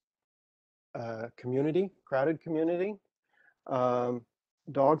crowded community.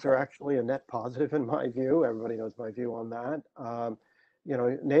 Dogs are actually a net positive in my view. Everybody knows my view on that.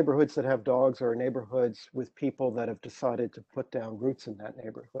 Neighborhoods that have dogs are neighborhoods with people that have decided to put down roots in that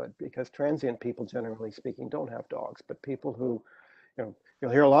neighborhood, because transient people, generally speaking, don't have dogs. But people who,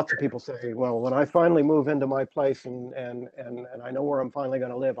 you'll hear lots of people say, well, when I finally move into my place and I know where I'm finally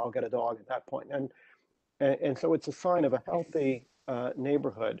going to live, I'll get a dog at that point. And so it's a sign of a healthy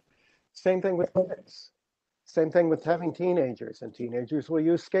neighborhood. Same thing with kids. Same thing with having teenagers, and teenagers will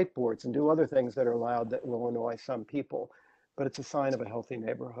use skateboards and do other things that are loud that will annoy some people, but it's a sign of a healthy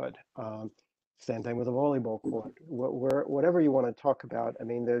neighborhood. Same thing with a volleyball court. Whatever you want to talk about, I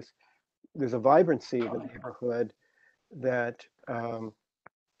mean, there's a vibrancy of a neighborhood that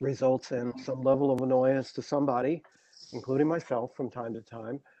results in some level of annoyance to somebody, including myself from time to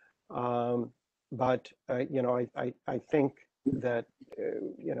time. But I think that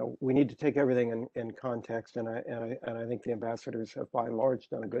we need to take everything in context, and I think the ambassadors have, by and large,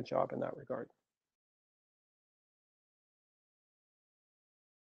 done a good job in that regard.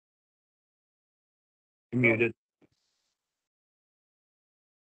 You're muted.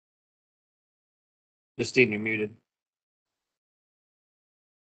 Justine, you're muted.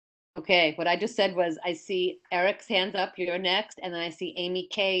 Okay, what I just said was I see Eric's hands up, you're next, and then I see Amy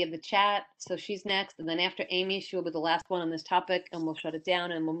K in the chat, so she's next, and then after Amy, she'll be the last one on this topic, and we'll shut it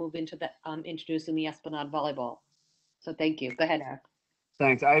down, and we'll move into the introducing the Esplanade volleyball. So thank you. Go ahead, Eric.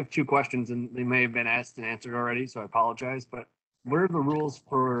 Thanks. I have two questions, and they may have been asked and answered already, so I apologize. But what are the rules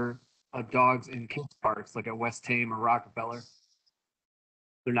for dogs in kids parks, like at West Tame or Rockefeller?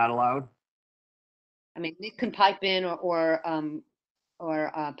 They're not allowed? I mean, Nick can pipe in, or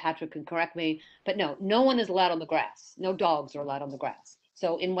Patrick can correct me, but no one is allowed on the grass. No dogs are allowed on the grass.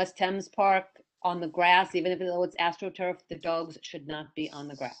 So in West Thames Park, on the grass, even though it's AstroTurf, the dogs should not be on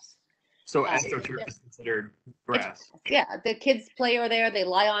the grass. So AstroTurf is considered grass? Yeah, the kids play over there, they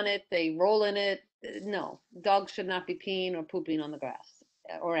lie on it, they roll in it. No, dogs should not be peeing or pooping on the grass.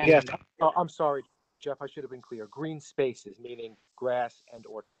 Yes, I'm sorry, Jeff, I should have been clear. Green spaces, meaning grass and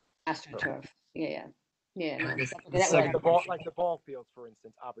or AstroTurf, yeah. Yeah, And I no, guess that the would Like second the have, ball, like the ball fields, for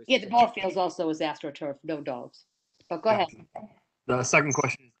instance, obviously. yeah, the ball fields also is AstroTurf, no dogs. But go ahead. The second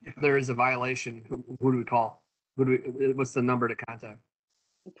question is, if there is a violation, who do we call? What's the number to contact?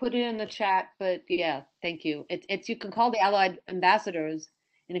 Put it in the chat, but yeah, thank you. It's you can call the Allied ambassadors,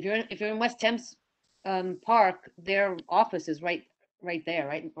 and if you're in West Thames Park, their office is right there,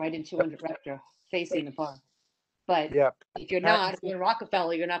 right in 200 Rector, facing the park. But Yeah. if you're not, if you're in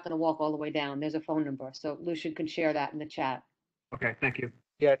Rockefeller, you're not going to walk all the way down. There's a phone number, so Lucian can share that in the chat. Okay, thank you.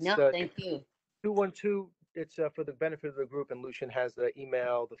 Yeah, it's No, thank you. 212. It's for the benefit of the group, and Lucian has the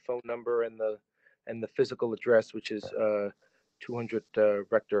email, the phone number, and the physical address, which is 200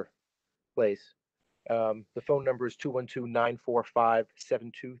 Rector Place. The phone number is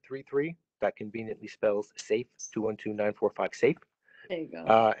 212-945-7233. That conveniently spells safe. 212-945-SAFE. There you go.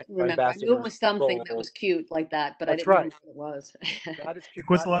 Uh, Remember, I knew it was something that was cute like that, but I That's didn't right. know what it was. Not as cute.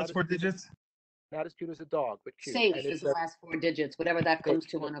 What's the not last as four cute as- digits? Not as cute as a dog, but cute. Safe And is it's the last 4 digits, whatever that comes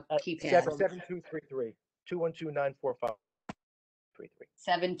to on a keypad. 7233. 212-945-33.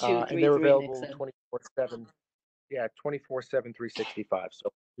 7233. And they're available Nixon. 24/7. Yeah, 24/7, 365.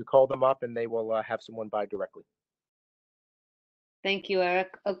 So you call them up and they will have someone by directly. Thank you,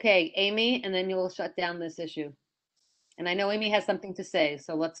 Eric. Okay, Amy, and then you'll shut down this issue. And I know Amy has something to say,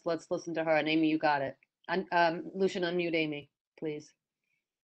 so let's listen to her. And Amy, you got it. Lucian, unmute Amy, please.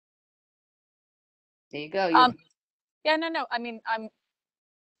 There you go. Yeah, no. I mean, I'm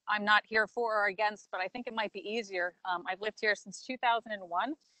not here for or against, but I think it might be easier. I've lived here since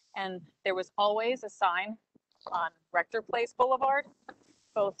 2001, and there was always a sign on Rector Place Boulevard,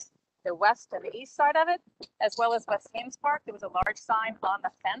 both the west and the east side of it, as well as West Thames Park. There was a large sign on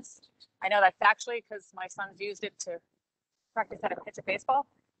the fence. I know that factually because my sons used it to practice how to pitch a baseball.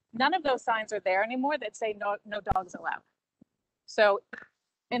 None of those signs are there anymore that say no dogs allowed. So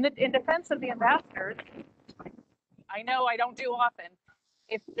in defense of the ambassadors, I know I don't do often.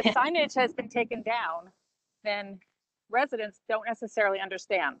 If the signage has been taken down, then residents don't necessarily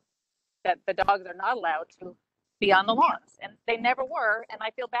understand that the dogs are not allowed to be on the lawns, and they never were. And I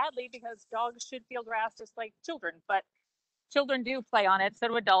feel badly because dogs should feel grass just like children, but children do play on it, so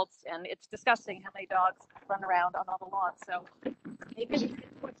do adults, and it's disgusting how many dogs run around on all the lawns. So maybe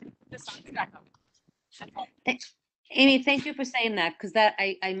put the signs back up. Amy, thank you for saying that, because that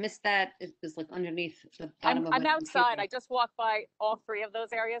I missed that. It was like underneath the bottom of I'm my outside. computer. I just walked by all three of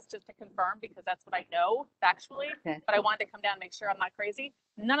those areas just to confirm because that's what I know factually. Okay. But I wanted to come down and make sure I'm not crazy.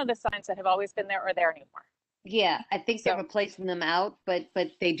 None of the signs that have always been there are there anymore. Yeah, I think they're replacing them out, but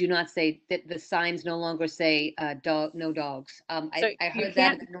they do not say that the signs no longer say no dogs. So I you heard that in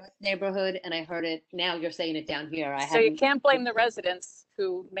can't- the North neighborhood, and I heard it now. You're saying it down here. So you can't blame the residents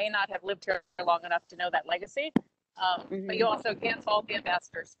who may not have lived here long enough to know that legacy. But you also can't fault the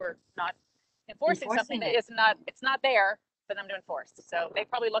ambassadors for not enforcing something that it. it's not there for them to enforce. So they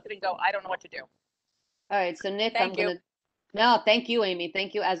probably look at it and go, I don't know what to do. All right, so Nick, Thank you. No, thank you, Amy.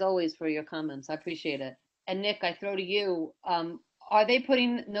 Thank you as always for your comments. I appreciate it. And Nick, I throw to you. Are they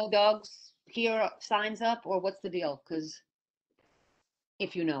putting no dogs here signs up, or what's the deal? Because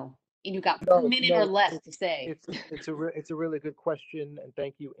if you know, and you got 1 minute or less to say. It's a really good question, and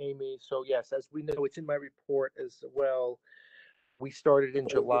thank you, Amy. So yes, as we know, it's in my report as well. We started in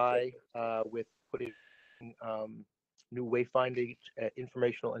July with putting new wayfinding,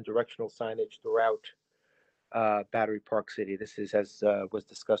 informational and directional signage throughout Battery Park City. This is as was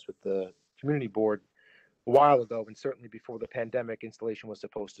discussed with the community board a while ago, and certainly before the pandemic. Installation was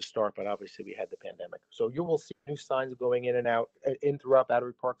supposed to start, but obviously we had the pandemic. So you will see new signs going in and out in throughout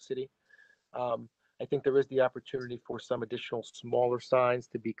Battery Park City. I think there is the opportunity for some additional smaller signs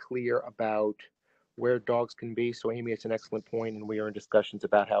to be clear about where dogs can be. So Amy, it's an excellent point, and we are in discussions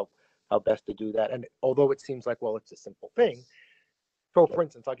about how best to do that. And although it seems like, well, it's a simple thing. So for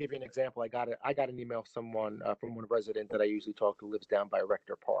instance, I'll give you an example. I got an email from one resident that I usually talk to, lives down by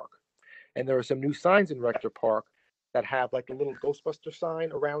Rector Park. And there are some new signs in Rector Park that have like a little Ghostbuster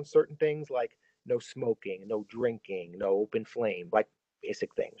sign around certain things, like no smoking, no drinking, no open flame, like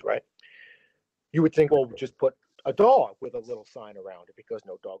basic things, right? You would think, well, just put a dog with a little sign around it because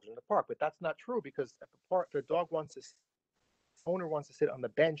no dogs are in the park. But that's not true, because at the park, if the owner wants to sit on the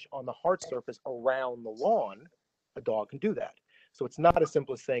bench on the hard surface around the lawn, a dog can do that. So it's not as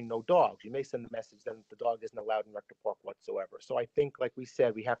simple as saying no dogs. You may send the message that the dog isn't allowed in Rector Park whatsoever. So I think, like we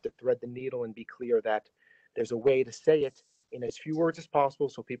said, we have to thread the needle and be clear that there's a way to say it in as few words as possible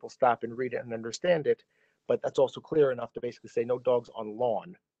so people stop and read it and understand it. But that's also clear enough to basically say no dogs on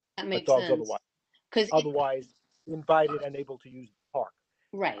lawn. That makes dogs sense. Otherwise invited and able to use the park.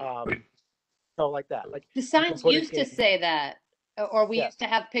 Right. So like that. Like The signs used to say that Or we Yes. used to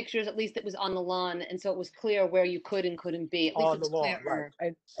have pictures, at least it was on the lawn, and so it was clear where you could and couldn't be. At least On it the was lawn, right?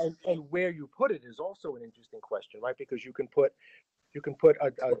 clearer. And where you put it is also an interesting question, right? Because you can put a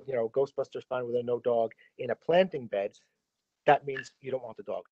Ghostbuster sign with a no dog in a planting bed. That means you don't want the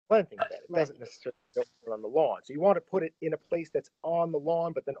dog planting bed. It Right. doesn't necessarily go on the lawn. So you want to put it in a place that's on the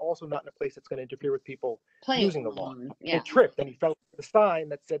lawn, but then also not in a place that's going to interfere with people Playing using the on the lawn. lawn, He yeah. tripped and he fell over the sign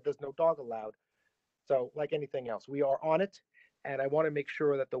that said there's no dog allowed. So like anything else, we are on it, and I want to make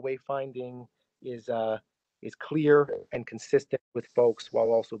sure that the wayfinding is clear and consistent with folks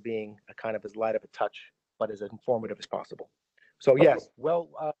while also being a kind of as light of a touch, but as informative as possible. So yes, well,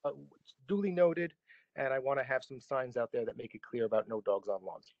 duly noted. And I want to have some signs out there that make it clear about no dogs on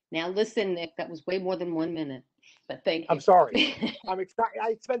lawns. Now, listen, Nick, that was way more than 1 minute, but thank you. I'm sorry. I'm excited.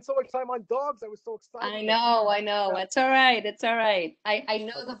 I spent so much time on dogs. I was so excited. I know. It's all right. It's all right. I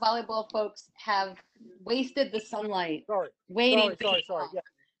know the volleyball folks have wasted the sunlight waiting. Sorry. Yeah.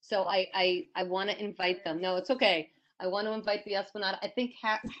 So I want to invite them. No, it's okay. I want to invite the Esplanade. I think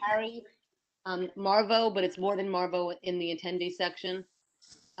Harry, Marvo, but it's more than Marvo in the attendee section.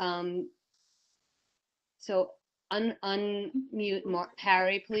 So unmute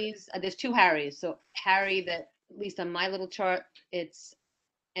Harry, please. There's two Harrys. So Harry, that at least on my little chart, it's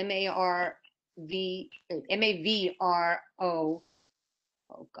MAVRO. Oh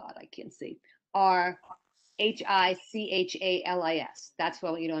God, I can't see. RHICHALIS. That's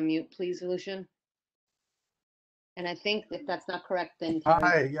what you to unmute, please, Lucian. And I think if that's not correct, then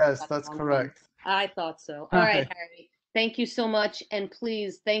Hi, yes, that's correct. I thought so. All right, Harry. Thank you so much. And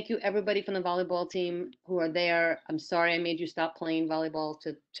please, thank you everybody from the volleyball team who are there. I'm sorry I made you stop playing volleyball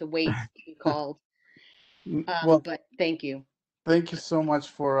to wait to be called. Well, but thank you. Thank you so much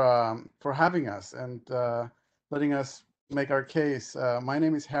for having us and letting us make our case. My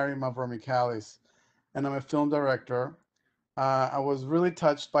name is Harry Mavromichalis, and I'm a film director. I was really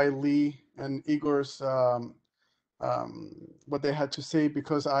touched by Lee and Igor's what they had to say,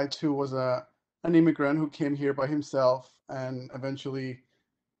 because I too was an immigrant who came here by himself and eventually,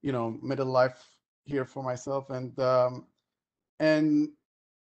 made a life here for myself. And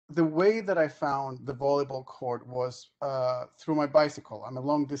the way that I found the volleyball court was through my bicycle. I'm a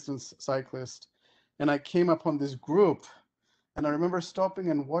long distance cyclist, and I came upon this group, and I remember stopping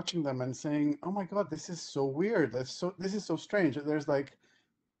and watching them and saying, "Oh my God, this is so weird. This is so strange." There's like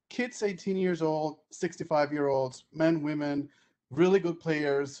kids 18 years old, 65-year-olds, men, women, really good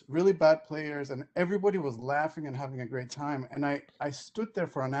players, really bad players, and everybody was laughing and having a great time. And I stood there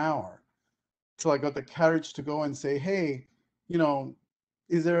for an hour till I got the courage to go and say, "Hey,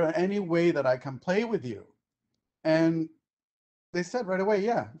 is there any way that I can play with you?" And they said right away,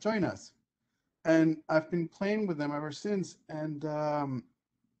 "Yeah, join us." And I've been playing with them ever since. And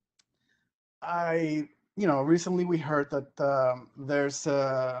recently we heard that there's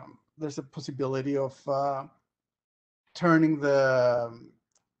a possibility of turning the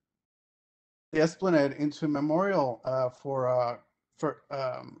Esplanade into a memorial for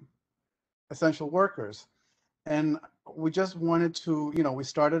essential workers. And we just wanted to, we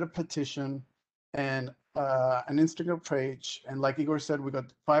started a petition and an Instagram page, and like Igor said, we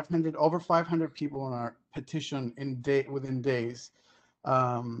got over 500 people on our petition within days.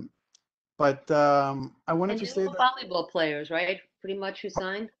 But I wanted to say that volleyball players, right? Pretty much who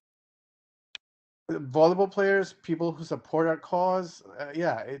signed. Volleyball players, people who support our cause.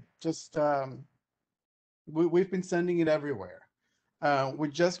 It just we've been sending it everywhere. We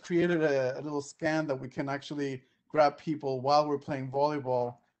just created a little scan that we can actually grab people while we're playing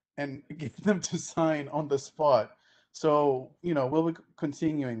volleyball and get them to sign on the spot. So, we'll be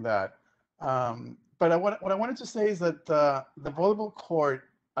continuing that. But what I wanted to say is that the volleyball court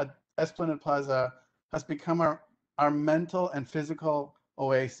at Esplanade Plaza has become our mental and physical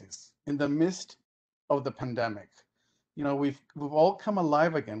oasis in the midst of the pandemic. We've all come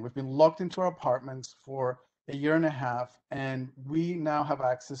alive again. We've been locked into our apartments for a year and a half, and we now have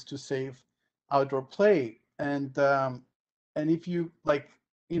access to safe outdoor play. And if you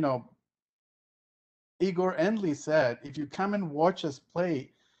Igor and Lee said, if you come and watch us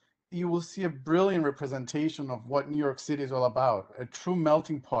play, you will see a brilliant representation of what New York City is all about, a true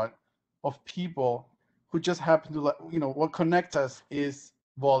melting pot of people who just happen to, what connects us is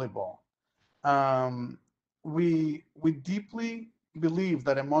volleyball. We deeply believe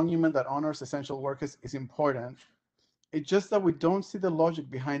that a monument that honors essential workers is important. It's just that we don't see the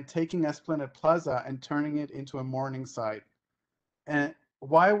logic behind taking Esplanade Plaza and turning it into a mourning site. And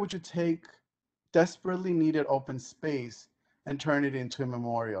why would you take desperately needed open space and turn it into a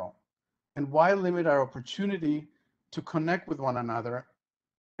memorial? And why limit our opportunity to connect with one another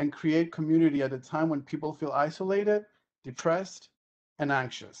and create community at a time when people feel isolated, depressed, and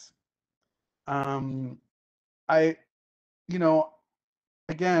anxious. I, you know,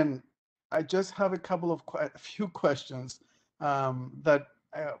 again, I just have a few questions that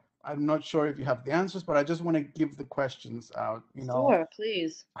I'm not sure if you have the answers, but I just want to give the questions out. Sure,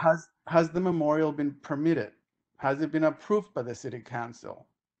 please. Has the memorial been permitted? Has it been approved by the city council?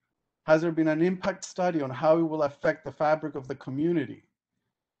 Has there been an impact study on how it will affect the fabric of the community?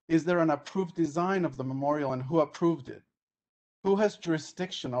 Is there an approved design of the memorial and who approved it? Who has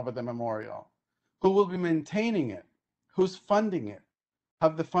jurisdiction over the memorial? Who will be maintaining it? Who's funding it?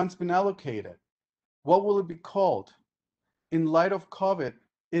 Have the funds been allocated? What will it be called? In light of COVID,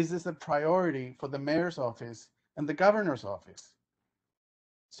 is this a priority for the mayor's office and the governor's office?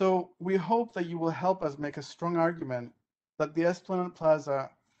 So we hope that you will help us make a strong argument that the Esplanade Plaza,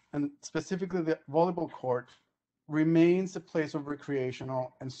 and specifically the volleyball court, remains a place of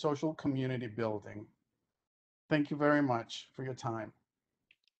recreational and social community building. Thank you very much for your time.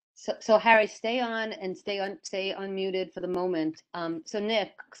 So Harry, stay on and stay unmuted for the moment. So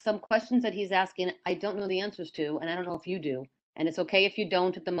Nick, some questions that he's asking, I don't know the answers to, and I don't know if you do. And it's okay if you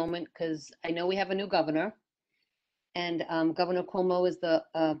don't at the moment, because I know we have a new governor. And Governor Cuomo is the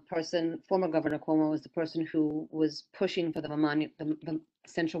former Governor Cuomo is the person who was pushing for the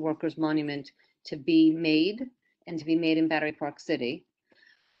Essential Workers Monument to be made, and to be made in Battery Park City.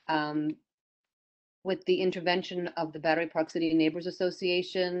 With the intervention of the Battery Park City Neighbors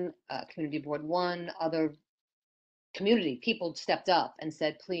Association, Community Board 1, other community people stepped up and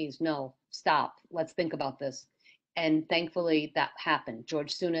said, please, no, stop, let's think about this. And thankfully that happened.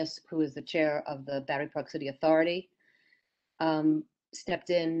 George Sunis, who is the chair of the Battery Park City Authority, stepped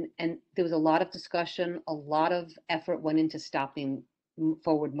in, and there was a lot of discussion, a lot of effort went into stopping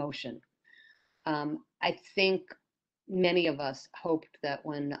forward motion. I think many of us hoped that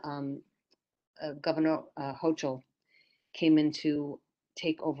when Governor Hochul came in to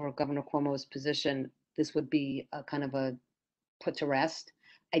take over Governor Cuomo's position, this would be a kind of a put to rest.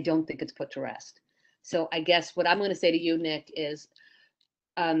 I don't think it's put to rest. So I guess what I'm going to say to you, Nick, is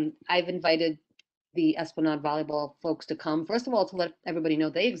I've invited the Esplanade volleyball folks to come, first of all, to let everybody know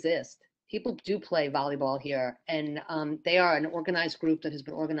they exist. People do play volleyball here, and they are an organized group that has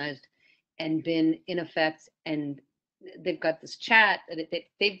been organized and been in effect, and they've got this chat that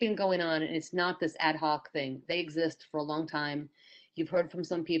they've been going on, and it's not this ad hoc thing. They exist for a long time. You've heard from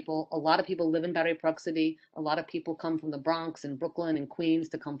some people. A lot of people live in Battery Park City. A lot of people come from the Bronx and Brooklyn and Queens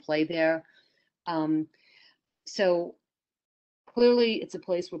to come play there. So clearly it's a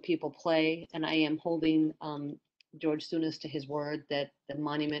place where people play, and I am holding George Sunis to his word that the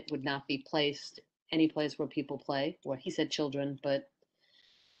monument would not be placed any place where people play. Well, he said children, but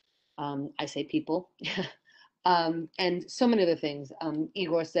I say people. And so many other things.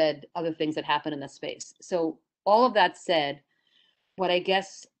 Igor said other things that happen in that space. So all of that said, what I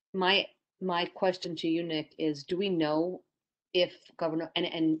guess my question to you, Nick, is do we know if Governor,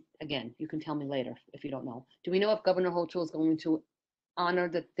 and again, you can tell me later if you don't know, do we know if Governor Hochul is going to honor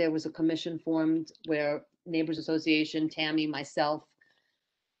that there was a commission formed where Neighbors Association, Tammy, myself,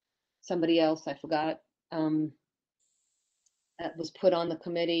 somebody else, I forgot, was put on the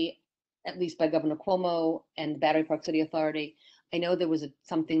committee, at least by Governor Cuomo and the Battery Park City Authority. I know there was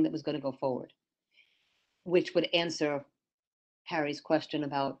something that was going to go forward, which would answer Harry's question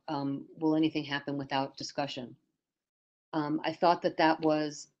about will anything happen without discussion. I thought that that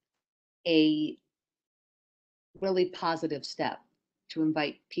was a really positive step to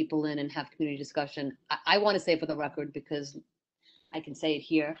invite people in and have community discussion. I want to say for the record, because I can say it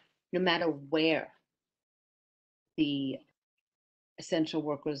here, no matter where the Essential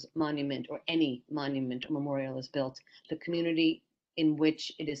Workers Monument or any monument or memorial is built, the community in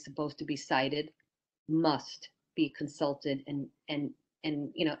which it is supposed to be sited must be consulted, and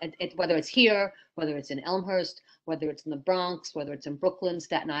you know, whether it's here, whether it's in Elmhurst, whether it's in the Bronx, whether it's in Brooklyn,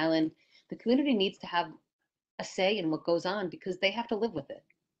 Staten Island, the community needs to have a say in what goes on because they have to live with it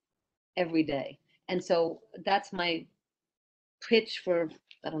every day. And so that's my pitch for,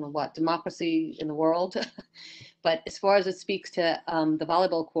 I don't know what, democracy in the world. But as far as it speaks to the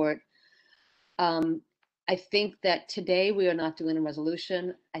volleyball court, I think that today we are not doing a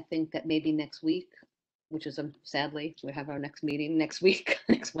resolution. I think that maybe next week, which is sadly, we have our next meeting next week,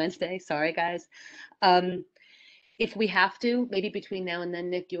 next Wednesday. Sorry, guys. If we have to, maybe between now and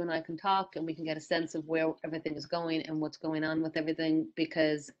then, Nick, you and I can talk and we can get a sense of where everything is going and what's going on with everything,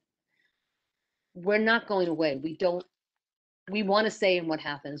 because we're not going away. We want to say in what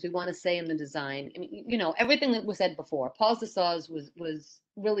happens. We want to say in the design. I mean, you know, everything that was said before. Paul's de Saws was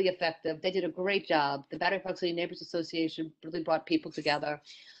really effective. They did a great job. The Battery Park City Neighbors Association really brought people together.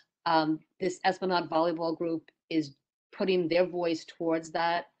 This Esplanade volleyball group is putting their voice towards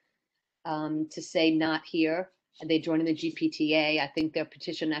that, to say not here, and they join in the GPTA. I think their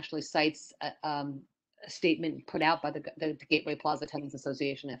petition actually cites a statement put out by the Gateway Plaza Tenants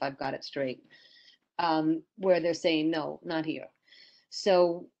Association, if I've got it straight, where they're saying, no, not here.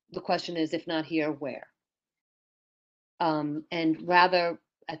 So the question is, if not here, where? And rather,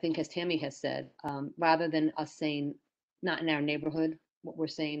 I think as Tammy has said, rather than us saying not in our neighborhood, what we're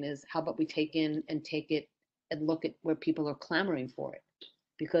saying is, how about we take it and look at where people are clamoring for it?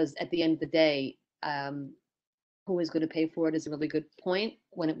 Because at the end of the day, who is going to pay for it is a really good point.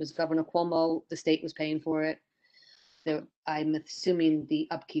 When it was Governor Cuomo, the state was paying for it. I'm assuming the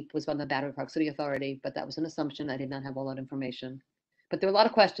upkeep was on the Battery Park City Authority, but that was an assumption. I did not have all that information. But there were a lot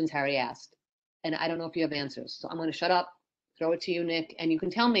of questions Harry asked, and I don't know if you have answers. So I'm going to shut up, throw it to you, Nick, and you can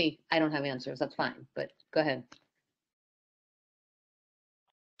tell me I don't have answers. That's fine, but go ahead.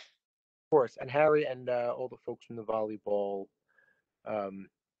 Of course, and Harry and all the folks from the volleyball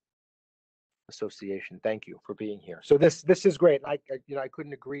association, thank you for being here. So this is great. I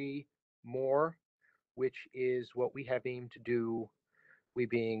couldn't agree more, which is what we have aimed to do. We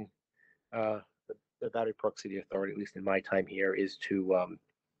being the Battery Park City Authority, at least in my time here, is to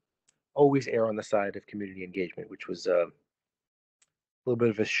always err on the side of community engagement, which was a little bit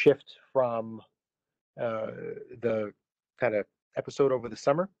of a shift from the kind of episode over the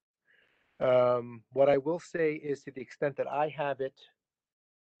summer. What I will say is, to the extent that I have it,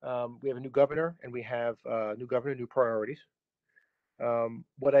 we have a new governor, and we have new priorities.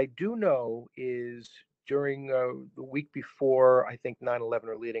 What I do know is, during the week before, I think 9/11,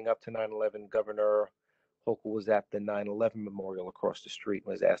 or leading up to 9/11, Governor Hochul was at the 9/11 memorial across the street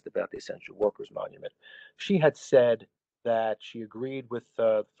and was asked about the Essential Workers Monument. She had said that she agreed with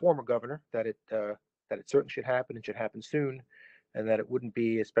the former governor that it certainly should happen, and should happen soon, and that it wouldn't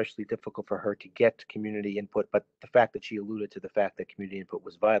be especially difficult for her to get community input. But the fact that she alluded to the fact that community input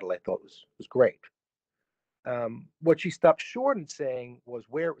was vital, I thought was great. What she stopped short in saying was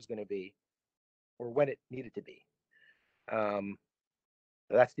where it was going to be, or when it needed to be.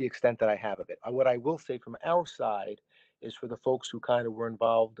 That's the extent that I have of it. What I will say from our side is, for the folks who kind of were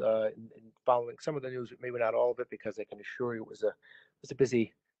involved in following some of the news, maybe not all of it, because I can assure you it was a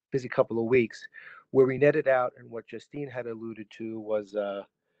busy couple of weeks, where we netted out, and what Justine had alluded to was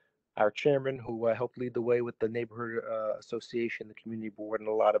our chairman, who helped lead the way with the neighborhood association, the community board, and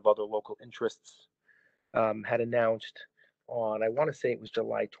a lot of other local interests, had announced on, I want to say it was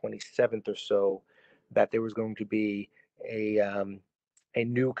July 27th or so, that there was going to be a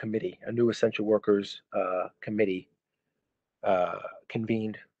new committee, a new essential workers committee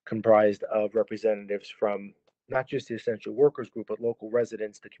convened, comprised of representatives from not just the essential workers group, but local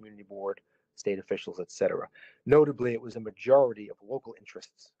residents, the community board, state officials, etc. Notably, it was a majority of local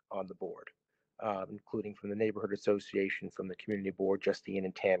interests on the board, including from the neighborhood association, from the community board, Justine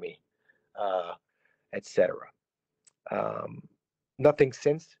and Tammy, etc. Nothing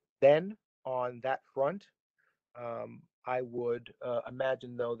since then on that front. I would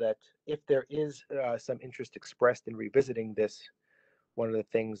imagine, though, that if there is some interest expressed in revisiting this, one of the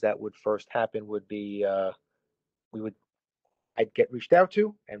things that would first happen would be I'd get reached out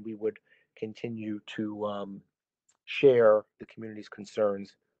to, and we would continue to share the community's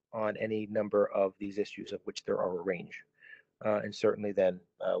concerns on any number of these issues, of which there are a range. And certainly then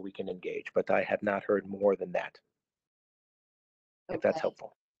we can engage, but I have not heard more than that, if that's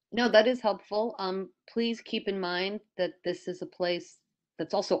helpful. No, that is helpful. Please keep in mind that this is a place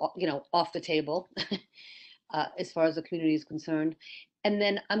that's also, off the table as far as the community is concerned. And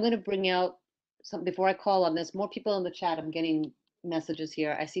then I'm going to bring out some, before I call on this, more people in the chat. I'm getting messages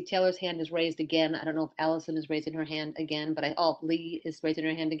here. I see Taylor's hand is raised again. I don't know if Allison is raising her hand again, but Lee is raising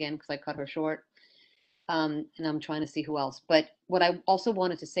her hand again because I cut her short. And I'm trying to see who else. But what I also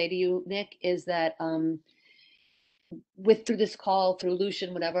wanted to say to you, Nick, is that through this call, through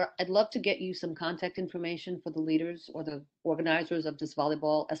Lucian, whatever, I'd love to get you some contact information for the leaders or the organizers of this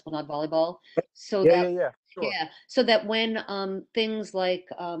volleyball, Esplanade Volleyball. So so that when things like,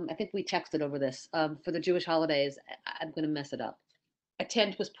 I think we texted over this, for the Jewish holidays, I'm going to mess it up. A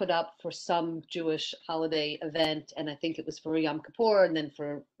tent was put up for some Jewish holiday event, and I think it was for Yom Kippur, and then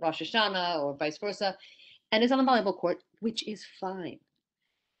for Rosh Hashanah, or vice versa. And it's on the volleyball court, which is fine.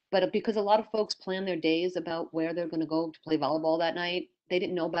 But because a lot of folks plan their days about where they're going to go to play volleyball that night, they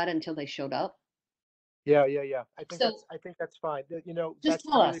didn't know about it until they showed up. Yeah. I think that's fine. Just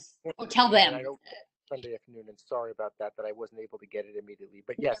tell us, or tell them. Sunday afternoon, and sorry about that, that I wasn't able to get it immediately.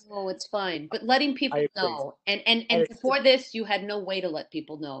 But yes, No, it's fine. But letting people I agree. know, and it's before this, you had no way to let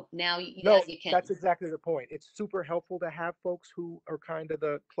people know. Now No, you can. that's exactly the point. It's super helpful to have folks who are kind of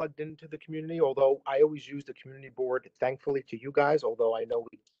the plugged into the community, although I always use the community board, thankfully, to you guys, although I know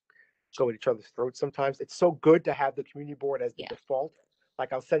we go at each other's throats sometimes. It's so good to have the community board as the default.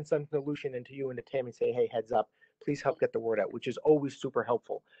 Like I'll send something to Lucian and to you and to Tammy, say, hey, heads up, please help get the word out, which is always super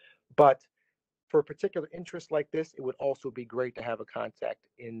helpful. But for a particular interest like this, it would also be great to have a contact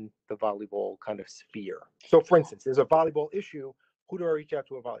in the volleyball kind of sphere. So for instance, there's a volleyball issue. Who do I reach out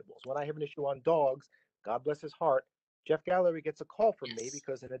to at volleyballs? When I have an issue on dogs, God bless his heart, Jeff Gallery gets a call from me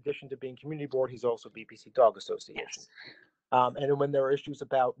because in addition to being community board, he's also BPC Dog Association. And then when there are issues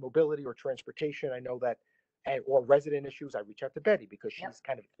about mobility or transportation, I know that, or resident issues, I reach out to Betty because she's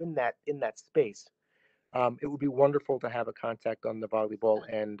kind of in that space. It would be wonderful to have a contact on the volleyball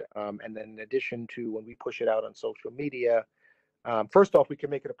end. And then in addition to when we push it out on social media, first off, we can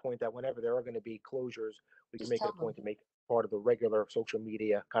make it a point that whenever there are going to be closures, we can make it a point to make it part of the regular social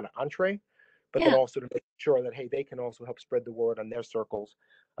media kind of entree, but then also to make sure that, hey, they can also help spread the word on their circles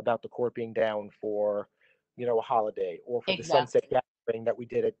about the court being down for, you know, a holiday or for the sunset gathering that we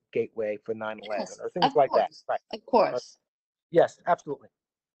did at Gateway for 9/11 or things like that. Right. Of course. Yes, absolutely.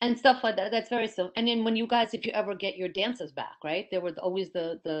 And stuff like that. That's very simple. And then when you guys, if you ever get your dances back, right? There were always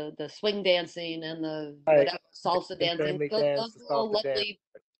the swing dancing and the whatever, salsa dancing. Those were all lovely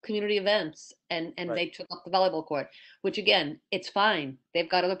community events, and they took up the volleyball court, which again, it's fine. They've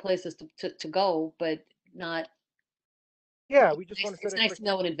got other places to go, but not. Yeah, we just want to set. It's nice to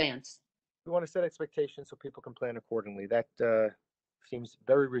know in advance. We want to set expectations so people can plan accordingly. That seems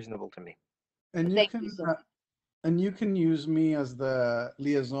very reasonable to me. And you can. And you can use me as the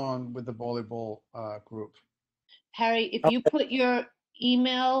liaison with the volleyball group. Harry, if you put your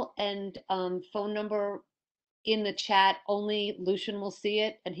email and phone number in the chat, only Lucian will see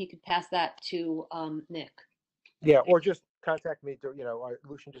it, and he could pass that to Nick. Yeah, or just contact me, you know, or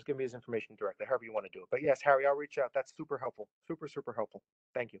Lucian, just give me his information directly, however you want to do it. But yes, Harry, I'll reach out. That's super helpful. Super, super helpful.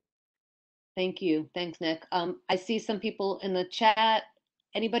 Thank you. Thank you. Thanks, Nick. I see some people in the chat.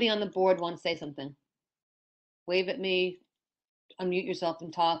 Anybody on the board want to say something? Wave at me, unmute yourself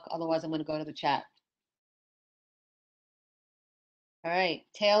and talk. Otherwise, I'm going to go to the chat. All right.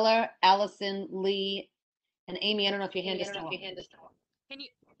 Taylor, Allison, Lee, and Amy. I don't know if your hand is still up. Can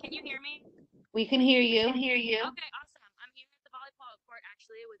you hear me? We can hear you. Okay, awesome. I'm here at the volleyball court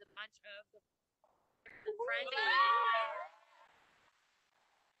actually with a bunch of friends.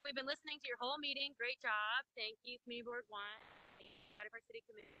 We've been listening to your whole meeting. Great job. Thank you, Community Board 1, Battery Park City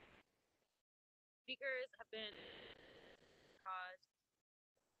Committee. Speakers have been caused.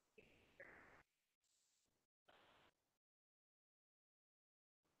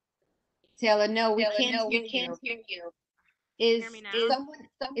 Taylor, no, we can't hear you. Is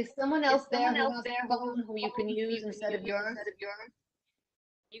someone else there who has a phone who you can use instead of yours?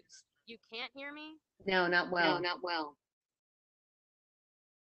 You can't hear me? No, not well.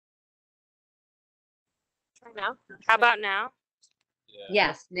 Now? How about now?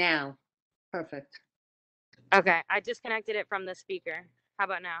 Yes, now. Perfect. Okay, I disconnected it from the speaker. How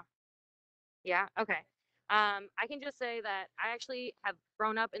about now? Yeah, okay. I can just say that I actually have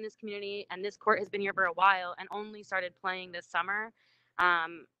grown up in this community and this court has been here for a while and only started playing this summer.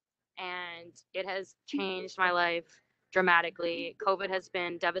 And it has changed my life dramatically. COVID has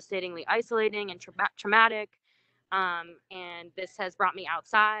been devastatingly isolating and traumatic. And this has brought me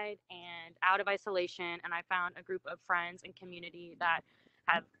outside and out of isolation. And I found a group of friends and community that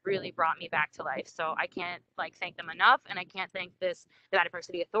have really brought me back to life. So I can't thank them enough. And I can't thank the Battery Park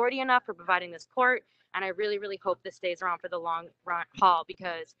City Authority enough for providing this court. And I really, really hope this stays around for the long run haul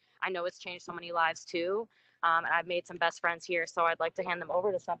because I know it's changed so many lives too. And I've made some best friends here. So I'd like to hand them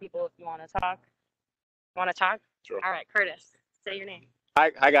over to some people if you want to talk. Sure. All right, Curtis, say your name.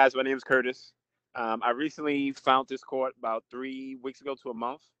 Hi guys, my name is Curtis. I recently found this court about 3 weeks ago to a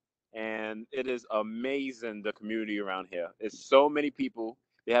month, and it is amazing, the community around here. It's so many people.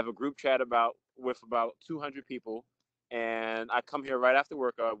 They have a group chat with about 200 people, and I come here right after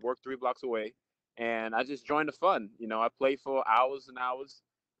work. I work 3 blocks away, and I just join the fun. You know, I play for hours and hours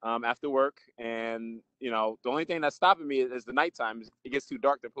after work, and you know, the only thing that's stopping me is the nighttime. It gets too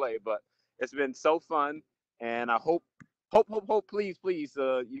dark to play, but it's been so fun, and I hope, please,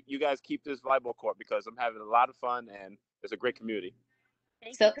 you guys keep this volleyball court because I'm having a lot of fun and it's a great community.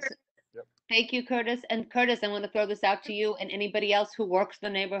 Thank you, Curtis. And Curtis, I want to throw this out to you and anybody else who works in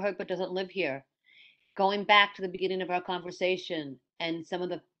the neighborhood but doesn't live here. Going back to the beginning of our conversation and some of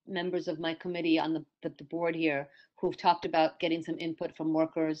the members of my committee on the board here who've talked about getting some input from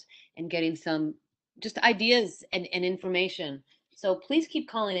workers and getting some just ideas and information. So please keep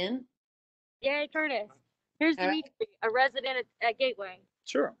calling in. Yay, Curtis. Here's All right. Dimitri, a resident at Gateway.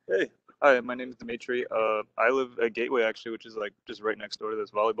 Sure. Hey. Hi, my name is Dimitri. I live at Gateway actually, which is like just right next door to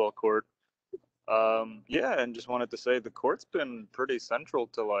this volleyball court. Yeah, and just wanted to say the court's been pretty central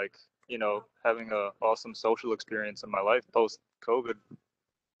to like, having a awesome social experience in my life post COVID.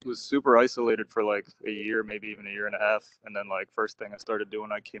 Was super isolated for like a year, maybe even a year and a half. And then like first thing I started doing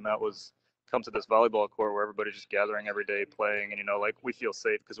when I came out was come to this volleyball court where everybody's just gathering every day playing, and like we feel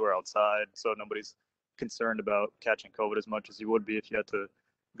safe because we're outside, so nobody's concerned about catching COVID as much as you would be if you had to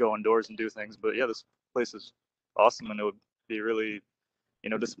go indoors and do things. But yeah, this place is awesome, and it would be really,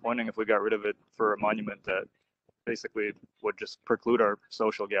 disappointing if we got rid of it for a monument that basically would just preclude our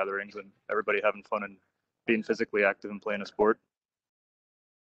social gatherings and everybody having fun and being physically active and playing a sport.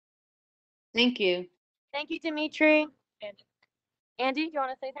 Thank you. Thank you, Dimitri. Andy, do you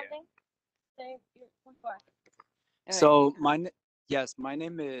want to say something? Say your one more. So yes, my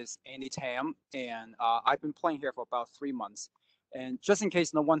name is Andy Tam, and I've been playing here for about 3 months. And just in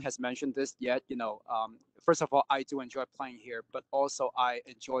case no one has mentioned this yet, first of all, I do enjoy playing here, but also I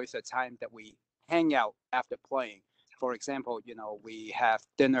enjoy the time that we hang out after playing. For example, we have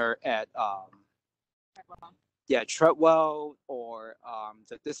dinner at Treadwell or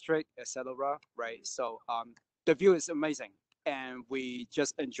the district, etc. Right? So the view is amazing, and we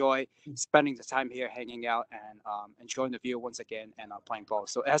just enjoy spending the time here, hanging out, and enjoying the view once again, and playing ball.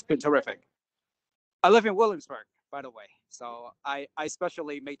 So it has been terrific. I live in Williamsburg, by the way, so I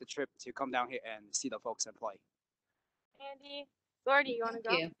especially made the trip to come down here and see the folks and play. Andy, Gordy, you want to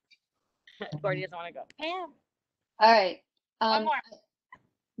go? you. Gordy doesn't want to go. Pam. All right. One more.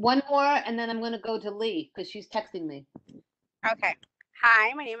 One more, and then I'm going to go to Lee because she's texting me. Okay.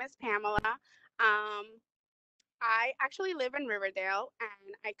 Hi, my name is Pamela. I actually live in Riverdale,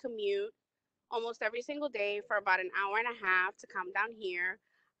 and I commute almost every single day for about an hour and a half to come down here.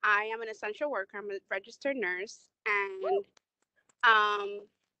 I am an essential worker. I'm a registered nurse, and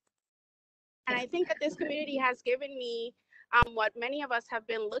I think that this community has given me what many of us have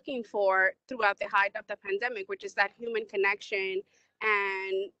been looking for throughout the height of the pandemic, which is that human connection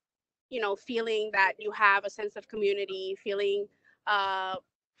and feeling that you have a sense of community, feeling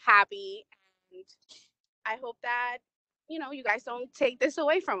happy. And I hope that you guys don't take this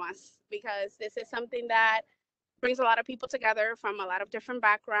away from us, because this is something that brings a lot of people together from a lot of different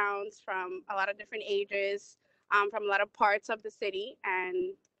backgrounds, from a lot of different ages, from a lot of parts of the city.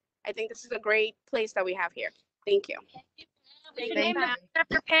 And I think this is a great place that we have here. Thank you. We should name it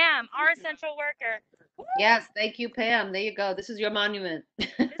after Pam, our essential worker. Yes, thank you, Pam. There you go. This is your monument. This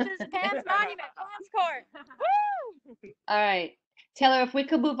is Pam's monument, Pam's court. Woo! All right. Taylor, if we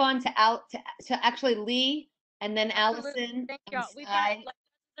could move on to actually Lee and then Allison. Thank y'all. We've got like,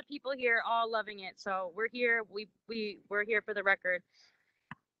 the people here all loving it. So we're here. We're here for the record.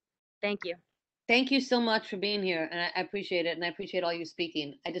 Thank you. Thank you so much for being here, and I appreciate it, and I appreciate all you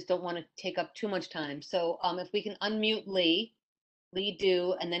speaking. I just don't want to take up too much time. So if we can unmute Lee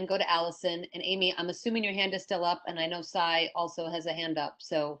do, and then go to Allison and Amy. I'm assuming your hand is still up, and I know Sai also has a hand up.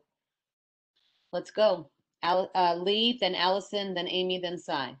 So let's go. Lee, then Allison, then Amy, then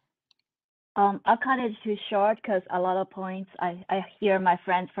Sai. I'll cut it too short because a lot of points I hear my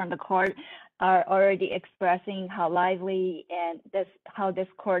friends from the court are already expressing how lively and how this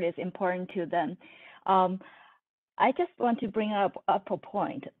court is important to them. I just want to bring up a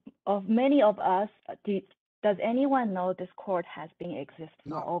point of many of us. Does anyone know this court has been existing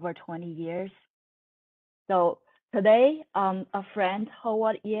for over 20 years? So today, a friend,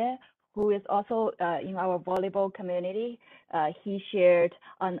 Howard Ye, who is also in our volleyball community, he shared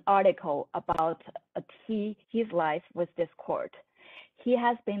an article about his life with this court. He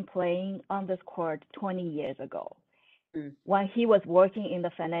has been playing on this court 20 years ago when he was working in the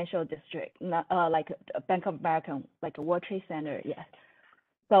financial district, like Bank of America, like a World Trade Center, yes.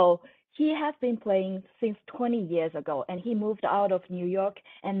 So he has been playing since 20 years ago, and he moved out of New York,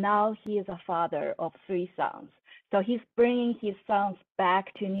 and now he is a father of 3 sons. So he's bringing his sons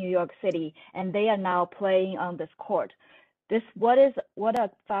back to New York City, and they are now playing on this court. What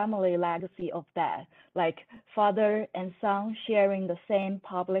a family legacy of that, like father and son sharing the same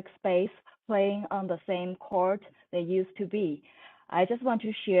public space, playing on the same court they used to be. I just want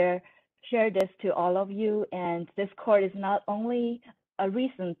to share this to all of you, and this court is not only a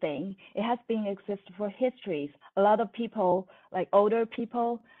recent thing, it has been existed for histories. A lot of people, like older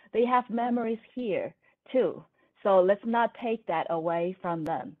people, they have memories here too. So let's not take that away from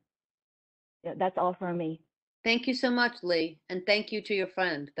them. Yeah, that's all for me. Thank you so much, Lee, and thank you to your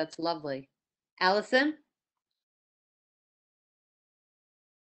friend. That's lovely. Allison?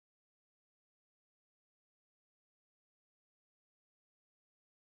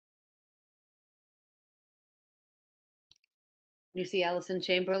 You see Allison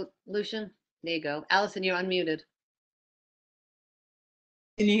Chamber, Lucian? There you go. Allison, you're unmuted.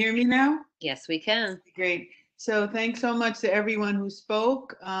 Can you hear me now? Yes, we can. Great. So thanks so much to everyone who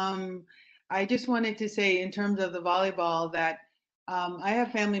spoke. I just wanted to say in terms of the volleyball that I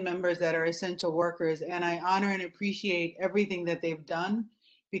have family members that are essential workers, and I honor and appreciate everything that they've done,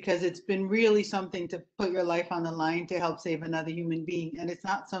 because it's been really something to put your life on the line to help save another human being. And it's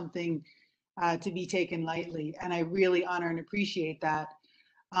not something to be taken lightly. And I really honor and appreciate that.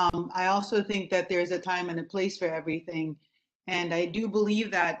 I also think that there's a time and a place for everything. And I do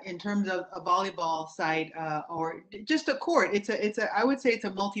believe that in terms of a volleyball side or just a court, I would say it's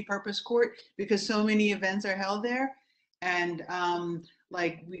a multi-purpose court, because so many events are held there. And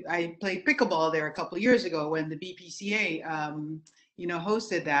I played pickleball there a couple of years ago when the BPCA,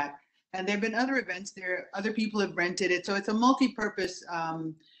 hosted that. And there've been other events there. Other people have rented it. So it's a multi-purpose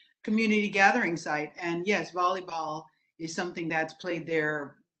community gathering site. And yes, volleyball is something that's played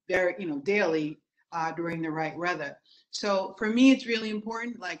there daily during the right weather. So for me, it's really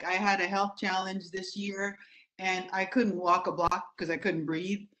important. Like, I had a health challenge this year and I couldn't walk a block because I couldn't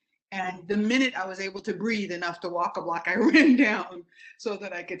breathe. And the minute I was able to breathe enough to walk a block, I ran down so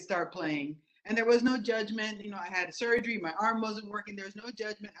that I could start playing. And there was no judgment. I had a surgery, my arm wasn't working. There was no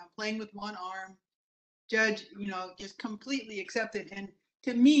judgment. I'm playing with one arm. Judge, just completely accepted. And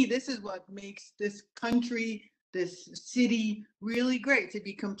to me, this is what makes this country, this city really great, to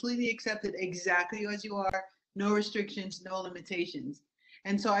be completely accepted exactly as you are, no restrictions, no limitations.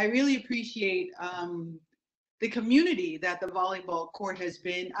 And so I really appreciate the community that the volleyball court has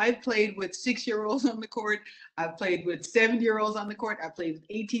been. I've played with 6-year-olds on the court. I've played with 7-year-olds on the court. I've played with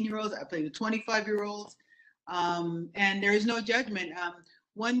 18-year-olds. I've played with 25-year-olds. And there is no judgment.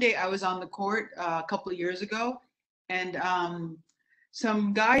 One day I was on the court a couple of years ago, and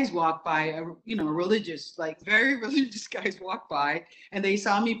some guys walked by, religious, very religious guys walked by, and they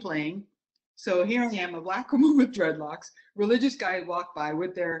saw me playing. So here I am, a Black woman with dreadlocks. Religious guys walked by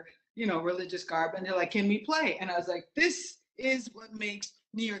with their, religious garb, and they're like, "Can we play?" And I was like, "This is what makes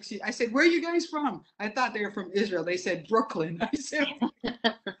New York City." I said, "Where are you guys from?" I thought they were from Israel. They said, "Brooklyn." I said,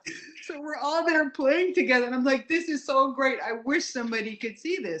 so we're all there playing together. And I'm like, this is so great. I wish somebody could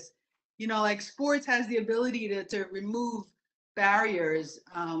see this. Sports has the ability to remove barriers,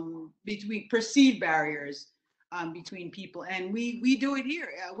 between perceived barriers between people. And we do it here.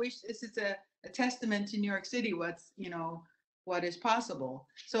 I wish this is a testament to New York City, what is possible.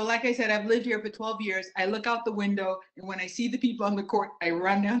 So like I said, I've lived here for 12 years. I look out the window, and when I see the people on the court, I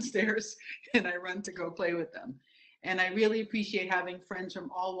run downstairs and I run to go play with them. And I really appreciate having friends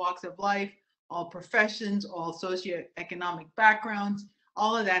from all walks of life, all professions, all socioeconomic backgrounds.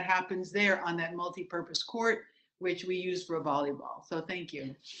 All of that happens there on that multi-purpose court, which we use for volleyball. So thank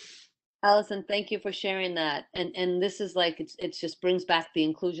you. Allison, thank you for sharing that. And this is it just brings back the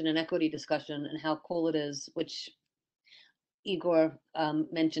inclusion and equity discussion and how cool it is, which Igor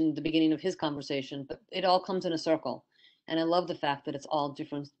mentioned at the beginning of his conversation, but it all comes in a circle. And I love the fact that it's all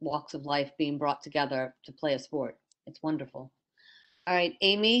different walks of life being brought together to play a sport. It's wonderful. All right,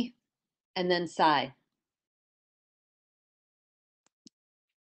 Amy, and then Sai.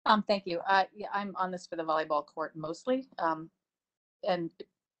 Thank you. Yeah, I'm on this for the volleyball court mostly. And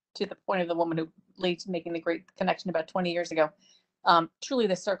to the point of the woman who leads making the great connection about 20 years ago, truly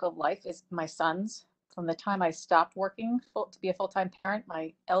the circle of life is my sons. From the time I stopped working to be a full-time parent,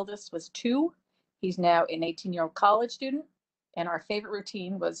 my eldest was 2. He's now an 18-year-old college student. And our favorite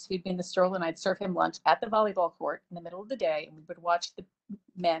routine was he'd be in the stroller and I'd serve him lunch at the volleyball court in the middle of the day. And we would watch the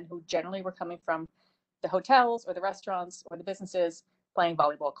men who generally were coming from the hotels or the restaurants or the businesses playing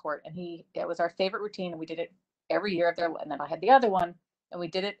volleyball court. And it was our favorite routine. And we did it every year of their, and then I had the other one. And we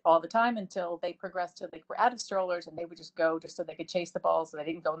did it all the time until they progressed to, they were out of strollers and they would just go just so they could chase the ball so they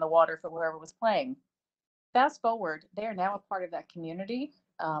didn't go in the water for whoever was playing. Fast forward, they are now a part of that community.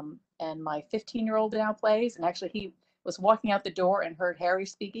 And my 15-year-old now plays. And actually he was walking out the door and heard Harry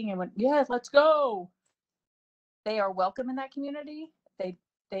speaking and went, "Yes, let's go." They are welcome in that community.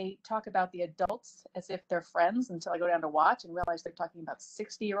 They talk about the adults as if they're friends until I go down to watch and realize they're talking about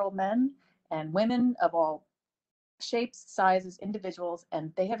 60-year-old men and women of all shapes, sizes, individuals,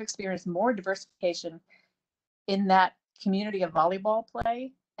 and they have experienced more diversification in that community of volleyball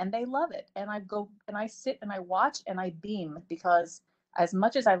play, and they love it. And I go and I sit and I watch and I beam, because as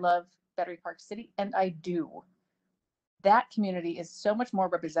much as I love Battery Park City, and I do, that community is so much more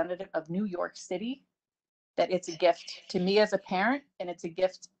representative of New York City that it's a gift to me as a parent, and it's a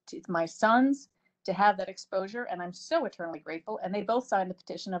gift to my sons to have that exposure. And I'm so eternally grateful. And they both signed the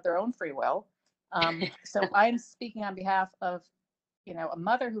petition of their own free will. So I'm speaking on behalf of, a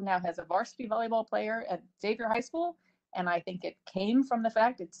mother who now has a varsity volleyball player at Xavier High School And I think it came from the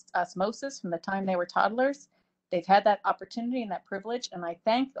fact it's osmosis from the time they were toddlers. They've had that opportunity and that privilege. And I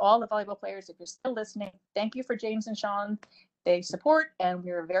thank all the volleyball players. If you're still listening, thank you for James and Sean. They support, and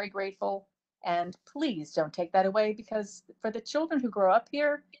we're very grateful. And please don't take that away, because for the children who grow up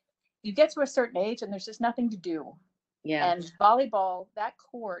here, you get to a certain age and there's just nothing to do. Yeah. And volleyball, that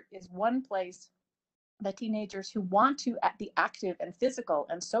court is one place that teenagers who want to be active and physical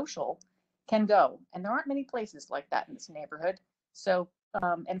and social can go. And there aren't many places like that in this neighborhood. So,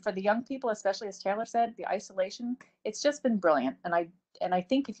 and for the young people, especially as Taylor said, the isolation, it's just been brilliant. And I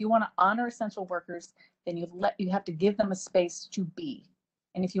think if you want to honor essential workers, then you have to give them a space to be.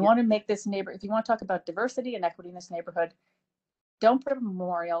 And if you want to make this if you want to talk about diversity and equity in this neighborhood, don't put a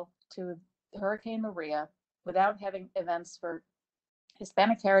memorial to Hurricane Maria without having events for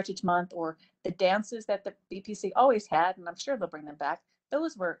Hispanic Heritage Month or the dances that the BPC always had, and I'm sure they'll bring them back.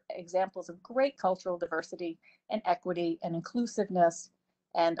 Those were examples of great cultural diversity and equity and inclusiveness.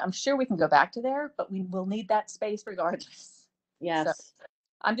 And I'm sure we can go back to there, but we will need that space regardless. Yes. So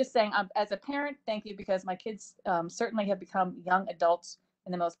I'm just saying, as a parent, thank you, because my kids certainly have become young adults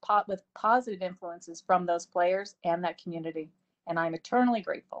and the most with positive influences from those players and that community. And I'm eternally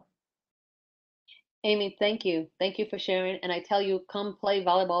grateful. Amy, thank you. Thank you for sharing. And I tell you, come play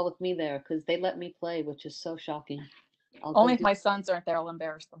volleyball with me there, because they let me play, which is so shocking. Only if my sons aren't there, I'll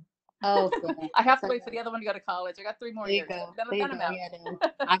embarrass them. Oh, I have to wait for the other one to go to college. I got 3 more years. Then I'm out. Yeah, no.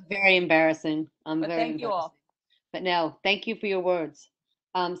 I'm very embarrassing. But thank you all. But no, thank you for your words.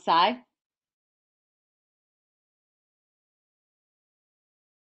 Sai?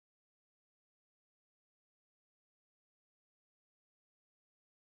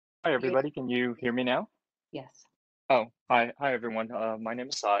 Hi, everybody. Can you hear me now? Yes. Oh, hi everyone. My name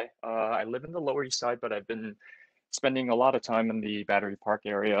is Sai. I live in the Lower East Side, but I've been spending a lot of time in the Battery Park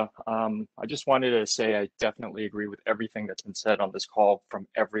area. I just wanted to say I definitely agree with everything that's been said on this call from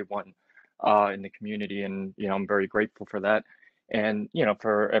everyone in the community, and I'm very grateful for that, and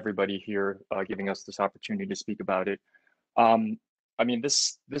for everybody here giving us this opportunity to speak about it. I mean,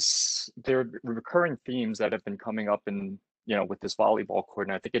 there are recurring themes that have been coming up in with this volleyball court,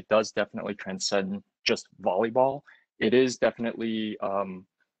 and I think it does definitely transcend just volleyball. It is definitely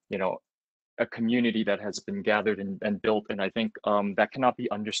a community that has been gathered and built, and I think that cannot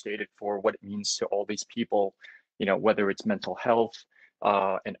be understated for what it means to all these people, whether it's mental health,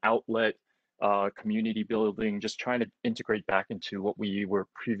 an outlet, community building, just trying to integrate back into what we were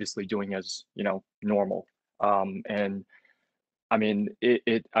previously doing as normal. And I mean,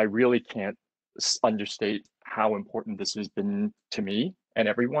 I really can't understate how important this has been to me and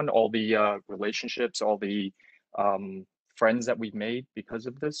everyone, all the relationships, all the friends that we've made because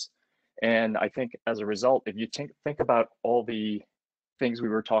of this. And I think as a result, if you think about all the things we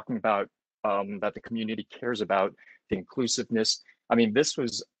were talking about that the community cares about, the inclusiveness, I mean, this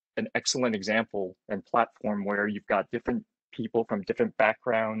was an excellent example and platform where you've got different people from different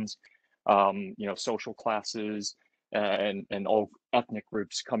backgrounds, social classes, and all ethnic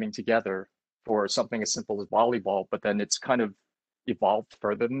groups coming together for something as simple as volleyball, but then it's kind of evolved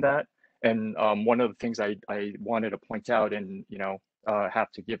further than that. And one of the things I wanted to point out and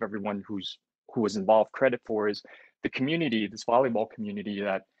have to give everyone who was involved credit for is the community, this volleyball community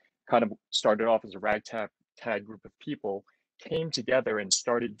that kind of started off as a ragtag group of people, came together and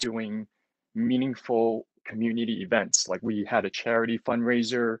started doing meaningful community events. Like we had a charity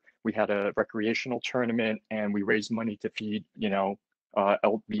fundraiser, we had a recreational tournament, and we raised money to feed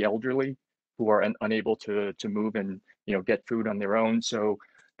the elderly who are unable to move and get food on their own. So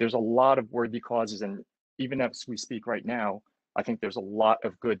there's a lot of worthy causes, and even as we speak right now, I think there's a lot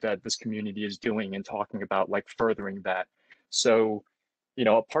of good that this community is doing and talking about, like furthering that. So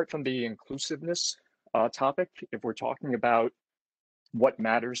apart from the inclusiveness topic, if we're talking about what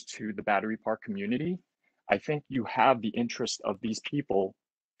matters to the Battery Park community, I think you have the interest of these people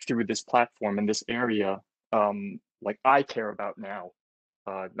through this platform in this area, like I care about now.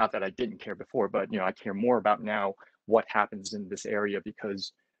 Not that I didn't care before, but I care more about now what happens in this area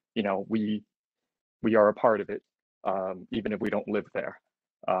because we are a part of it, even if we don't live there.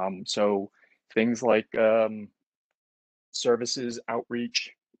 So things like services,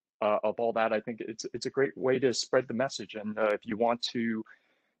 outreach, of all that, I think it's a great way to spread the message. And if you want to,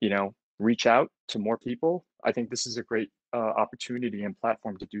 reach out to more people, I think this is a great opportunity and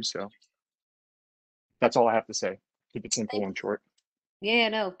platform to do so. That's all I have to say. Keep it simple and short. Yeah,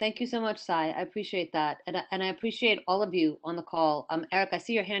 no, thank you so much, Sai. I appreciate that. And I appreciate all of you on the call. Eric, I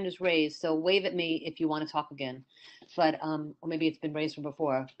see your hand is raised, so wave at me if you want to talk again. But or maybe it's been raised from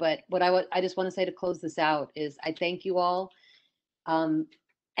before. But what I just want to say to close this out is I thank you all.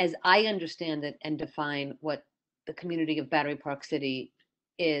 As I understand it and define what the community of Battery Park City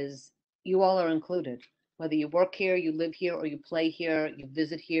is you all are included. Whether you work here, you live here, or you play here, you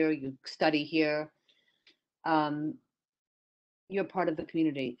visit here, you study here, you're part of the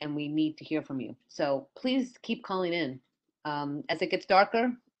community and we need to hear from you. So please keep calling in. As it gets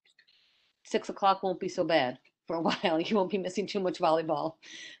darker, 6 o'clock won't be so bad for a while. You won't be missing too much volleyball.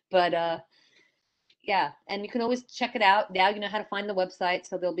 But yeah, and you can always check it out. Now you know how to find the website,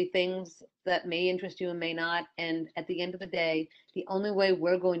 so there'll be things that may interest you and may not. And at the end of the day, the only way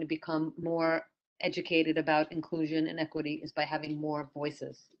we're going to become more educated about inclusion and equity is by having more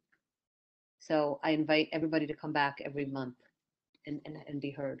voices. So I invite everybody to come back every month and be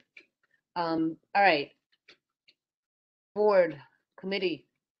heard. All right. Board, committee,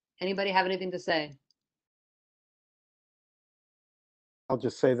 anybody have anything to say? I'll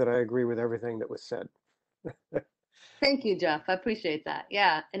just say that I agree with everything that was said. Thank you, Jeff. I appreciate that.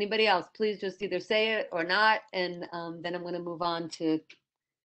 Yeah. Anybody else? Please just either say it or not, and then I'm going to move on to.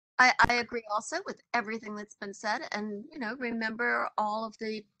 I agree also with everything that's been said, and remember all of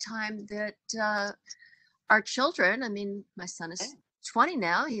the time that our children. I mean, my son is 20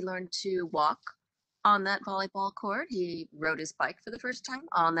 now. He learned to walk on that volleyball court. He rode his bike for the first time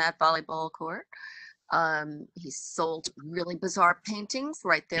on that volleyball court. He sold really bizarre paintings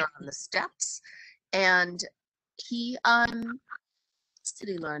right there on the steps. And he, what did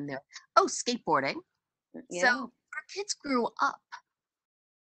he learn there? Oh, skateboarding. Yeah. So our kids grew up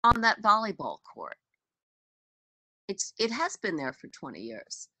on that volleyball court. It has been there for 20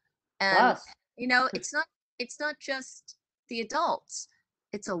 years. And, Plus. It's not just the adults.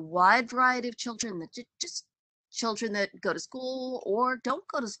 It's a wide variety of children that just children that go to school or don't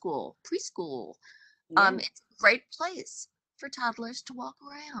go to school, preschool. Yeah. It's a great place for toddlers to walk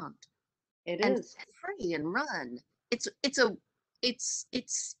around. It and is. free and run. It's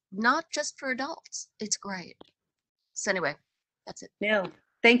not just for adults. It's great. So anyway, that's it. No,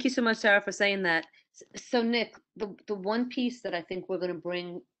 thank you so much, Sarah, for saying that. So Nick, the one piece that I think we're going to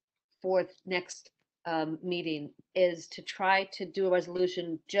bring forth next meeting is to try to do a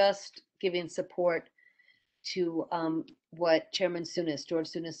resolution just giving support to what Chairman George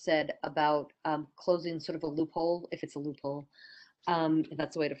Sunis said about closing sort of a loophole, if it's a loophole, if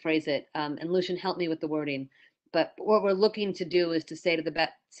that's the way to phrase it. And Lucian, help me with the wording. But what we're looking to do is to say that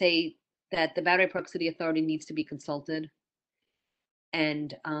the Battery Park City Authority needs to be consulted.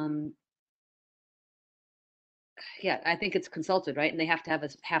 And yeah, I think it's consulted, right? And they have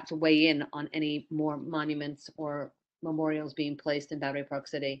to weigh in on any more monuments or memorials being placed in Battery Park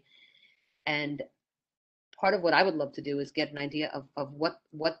City. And part of what I would love to do is get an idea of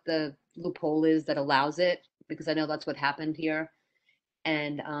what the loophole is that allows it, because I know that's what happened here.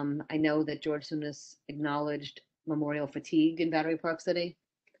 And I know that George Sunis acknowledged memorial fatigue in Battery Park City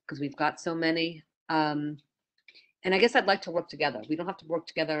because we've got so many. And I guess I'd like to work together. We don't have to work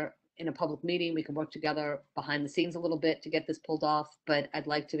together in a public meeting. We can work together behind the scenes a little bit to get this pulled off. But I'd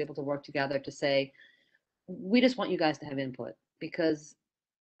like to be able to work together to say, we just want you guys to have input, because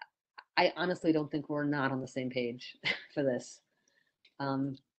I honestly don't think we're not on the same page for this.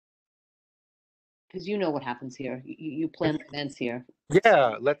 Because you know what happens here. You plan events here.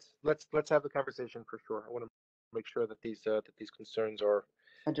 Yeah, let's have the conversation for sure. I want to make sure that these concerns are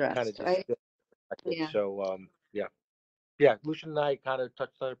addressed, kind of just right? Yeah. So yeah, Lucian and I kind of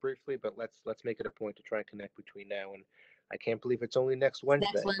touched on it briefly, but let's make it a point to try and connect between now and I can't believe it's only next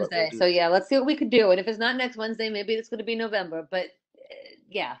Wednesday. Next Wednesday. So yeah, let's see what we could do. And if it's not next Wednesday, maybe it's going to be November. But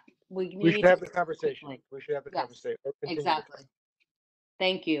yeah, we should have the conversation. We should have the conversation. Exactly.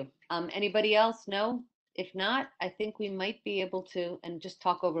 Thank you. Anybody else? No? If not, I think we might be able to, and just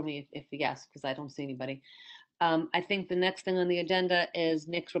talk over me if yes, because I don't see anybody. I think the next thing on the agenda is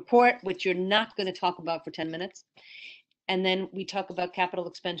Nick's report, which you're not going to talk about for 10 minutes. And then we talk about capital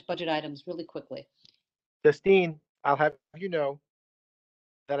expense budget items really quickly. Justine, I'll have you know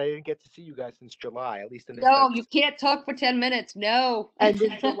that I didn't get to see you guys since July, at least in this No, you can't talk for 10 minutes. No. And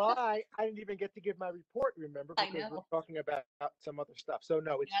in July, I didn't even get to give my report, remember, I because know. we're talking about some other stuff. So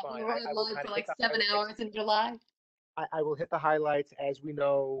no, it's Yeah, fine. we were I will on kind for of like hit 7 hours in July. I will hit the highlights. As we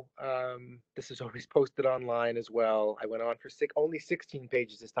know, this is always posted online as well. I went on for only 16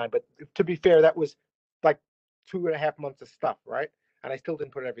 pages this time, but to be fair, that was like 2.5 months of stuff, right? And I still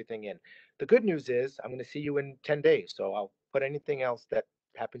didn't put everything in. The good news is I'm going to see you in 10 days. So I'll put anything else that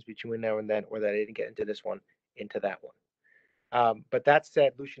happens between now and then, or that I didn't get into this one, into that one. But that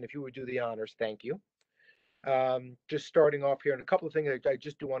said, Lucian, if you would do the honors, thank you. Just starting off here, and a couple of things I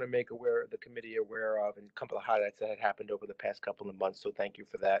just do want to make the committee aware of, and a couple of highlights that had happened over the past couple of months. So thank you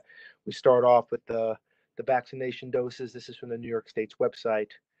for that. We start off with the vaccination doses. This is from the New York State's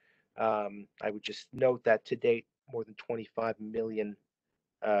website. I would just note that to date, more than 25 million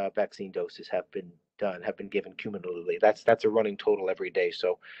vaccine doses have been given cumulatively. That's a running total every day.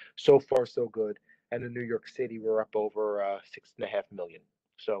 So far so good. And in New York City, we're up over 6.5 million.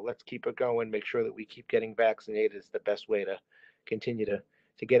 So let's keep it going. Make sure that we keep getting vaccinated. It's the best way to continue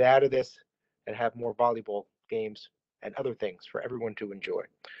to get out of this and have more volleyball games and other things for everyone to enjoy.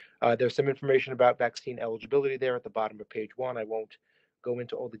 There's some information about vaccine eligibility there at the bottom of page 1. I won't go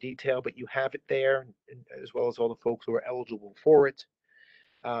into all the detail, but you have it there, as well as all the folks who are eligible for it.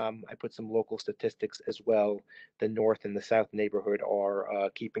 I put some local statistics as well. The North and the South neighborhood are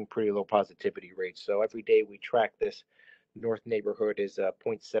keeping pretty low positivity rates. So every day we track this. North neighborhood is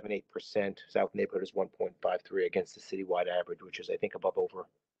 0.78%. South neighborhood is 1.53 against the citywide average, which is, I think, above over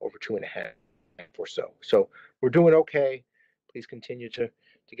 2.5 or so. So we're doing okay. Please continue to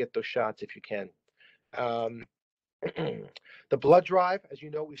get those shots if you can. The blood drive, as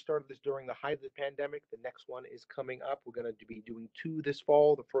you know, we started this during the height of the pandemic. The next one is coming up. We're going to be doing 2 this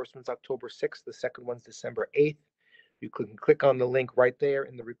fall. The first one's October 6th. The second one's December 8th. You can click on the link right there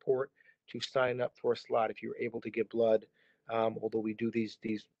in the report to sign up for a slot if you're able to give blood. Although we do these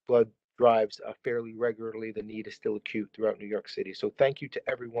blood drives fairly regularly, the need is still acute throughout New York City. So thank you to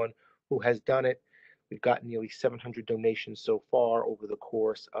everyone who has done it. We've gotten nearly 700 donations so far over the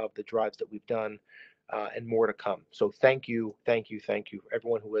course of the drives that we've done. And more to come. So thank you for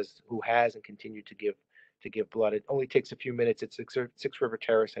everyone who has and continued to give blood. It only takes a few minutes. It's 6 River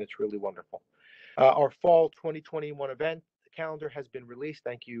Terrace, and it's really wonderful. Our fall 2021 event calendar has been released.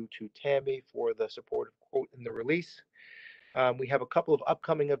 Thank you to Tammy for the supportive quote in the release. We have a couple of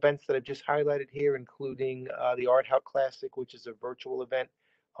upcoming events that I've just highlighted here, including the Art House Classic, which is a virtual event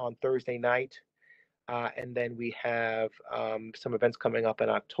on Thursday night. And then we have some events coming up in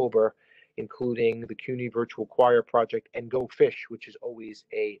October, including the CUNY Virtual Choir Project and Go Fish, which is always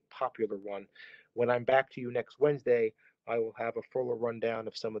a popular one. When I'm back to you next Wednesday, I will have a fuller rundown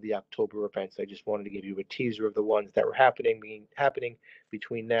of some of the October events. I just wanted to give you a teaser of the ones that were happening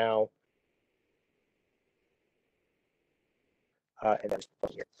between now and then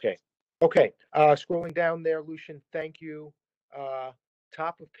here. Okay. Scrolling down there, Lucian, thank you.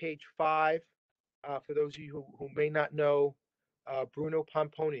 Top of page 5, for those of you who may not know, Bruno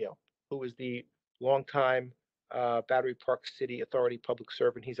Pomponio, who is the longtime Battery Park City Authority public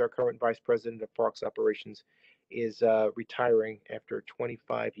servant. He's our current vice president of Parks Operations, is retiring after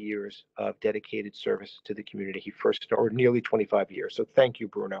 25 years of dedicated service to the community. He first started, or nearly 25 years. So thank you,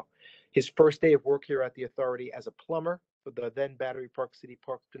 Bruno. His first day of work here at the Authority as a plumber for the then Battery Park City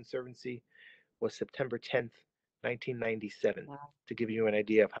Parks Conservancy was September 10th, 1997. Wow. To give you an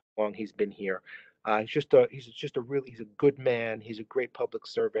idea of how long he's been here. He's a good man. He's a great public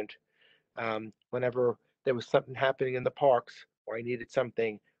servant. Whenever there was something happening in the parks or I needed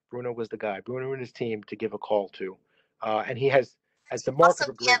something, Bruno was the guy. Bruno and his team to give a call to. And he has, as the mark of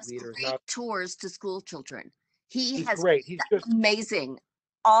a great leader, great tours to school children. He's great. He's just amazing.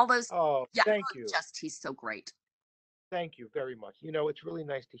 All those. Oh, yeah, thank you. He's so great. Thank you very much. You know, it's really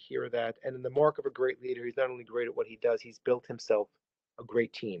nice to hear that. And in the mark of a great leader, he's not only great at what he does, he's built himself a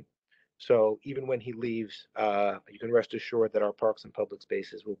great team. So even when he leaves, you can rest assured that our parks and public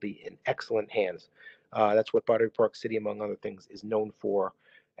spaces will be in excellent hands. That's what Battery Park City, among other things, is known for.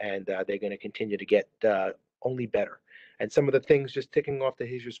 And they're going to continue to get only better. And some of the things just ticking off that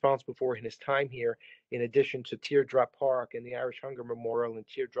he's responsible for in his time here, in addition to Teardrop Park and the Irish Hunger Memorial and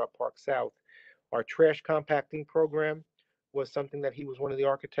Teardrop Park South, our trash compacting program was something that he was one of the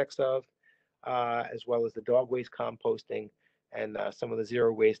architects of, as well as the dog waste composting and some of the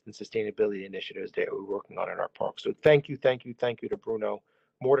zero waste and sustainability initiatives that we're working on in our park. So thank you to Bruno.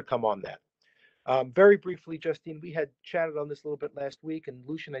 More to come on that. Very briefly, Justine, we had chatted on this a little bit last week, and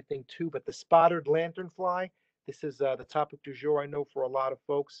Lucian, I think, too, but the spotted lanternfly, this is the topic du jour, I know, for a lot of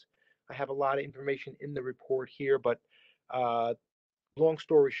folks. I have a lot of information in the report here, but long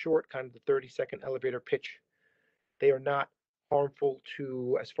story short, kind of the 30-second elevator pitch, they are not harmful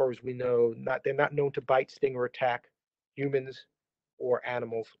to, as far as we know, they're not known to bite, sting, or attack humans or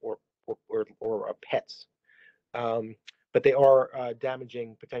animals or pets. But they are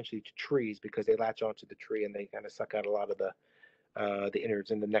damaging potentially to trees because they latch onto the tree and they kind of suck out a lot of the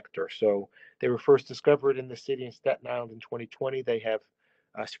innards and the nectar. So they were first discovered in the city in Staten Island in 2020. They have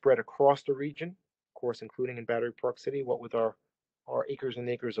spread across the region, of course, including in Battery Park City, what with our acres and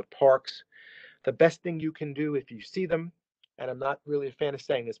acres of parks. The best thing you can do if you see them, and I'm not really a fan of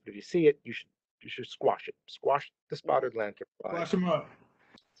saying this, but if you see it, you should squash it. Squash the spotted lanternfly. Squash them up.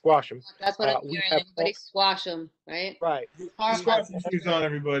 Squash them. That's what I'm hearing. Everybody squash them, right? Right. Squash shoes on,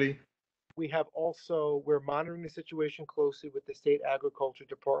 everybody. we're monitoring the situation closely with the State Agriculture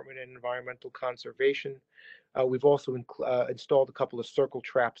Department and Environmental Conservation. We've also installed a couple of circle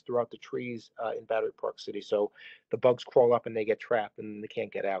traps throughout the trees in Battery Park City, so the bugs crawl up and they get trapped and they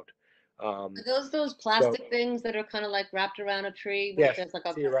can't get out. Are those plastic things that are kind of like wrapped around a tree? Yes, There's like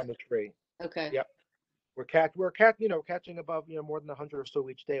a, see around the tree. okay. Yep. We're catching above more than 100 or so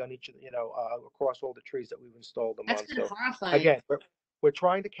each day on each across all the trees that we've installed them That's on. kind of So horrifying. again, we're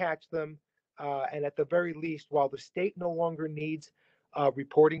trying to catch them, and at the very least, while the state no longer needs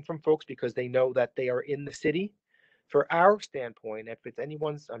reporting from folks because they know that they are in the city, for our standpoint, if it's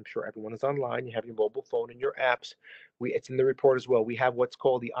anyone's, I'm sure everyone is online, you have your mobile phone and your apps, it's in the report as well. We have what's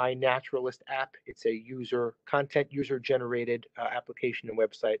called the iNaturalist app. It's a user generated application and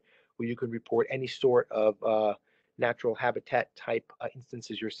website where you can report any sort of natural habitat type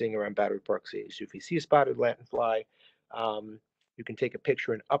instances you're seeing around Battery Park City. So if you see a spotted lanternfly, you can take a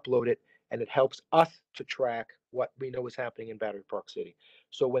picture and upload it, and it helps us to track what we know is happening in Battery Park City.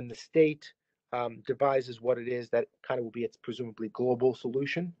 So when the state devises what it is that kind of will be its presumably global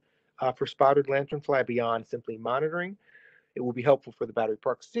solution for spotted lanternfly beyond simply monitoring, it will be helpful for the Battery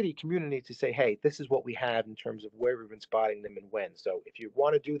Park City community to say, hey, this is what we have in terms of where we've been spotting them and when. So if you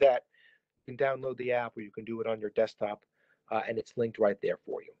want to do that, you can download the app or you can do it on your desktop, and it's linked right there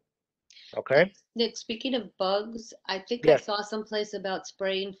for you. Okay? Nick, speaking of bugs, I think Yes. I saw someplace about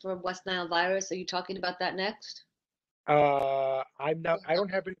spraying for West Nile virus. Are you talking about that next? I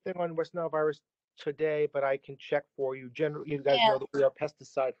don't have anything on West Nile virus today, but I can check for you. Generally, you guys know that we are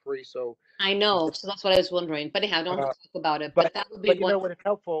pesticide free, so I know, so that's what I was wondering. But anyhow, don't talk about it. But that would be but you one. know when it's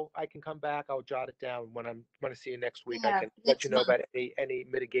helpful, I can come back. I'll jot it down when I see you next week. I Yeah, can let next you know month. about any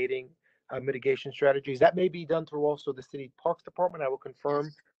mitigation strategies. That may be done through also the city parks department. I will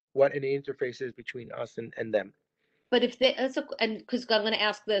confirm what any interface is between us and them. But if they, and because I'm going to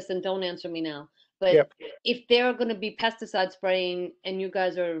ask this, and don't answer me now. But Yep. if they're going to be pesticide spraying, and you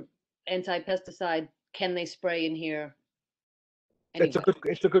guys are anti-pesticide, can they spray in here? It's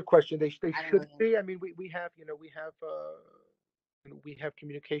a good question. They I don't should know. be. I mean, we have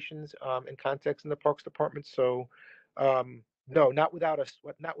communications and contacts in the parks department. So no, not without us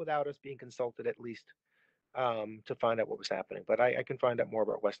being consulted at least to find out what was happening. But I can find out more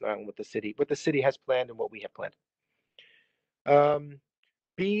about West Nile and what the city has planned and what we have planned.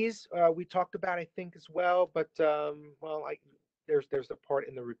 Bees, we talked about, I think, as well, but there's a part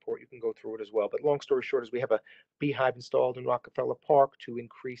in the report, you can go through it as well. But long story short is we have a beehive installed in Rockefeller Park to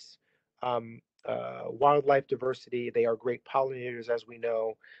increase wildlife diversity. They are great pollinators, as we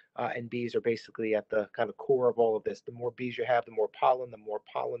know, and bees are basically at the kind of core of all of this. The more bees you have, the more pollen, the more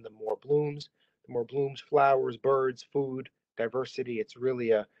blooms, flowers, birds, food, diversity. It's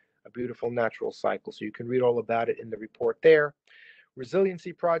really a beautiful natural cycle. So you can read all about it in the report there.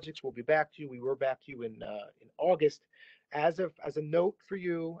 Resiliency projects will be back to you. We were back to you in August. As a note for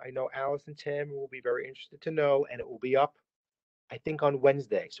you, I know Alice and Tim will be very interested to know, and it will be up, I think, on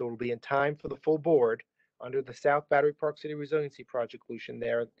Wednesday. So it'll be in time for the full board under the South Battery Park City Resiliency Project solution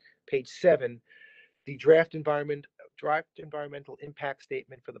there, page 7. The draft environmental impact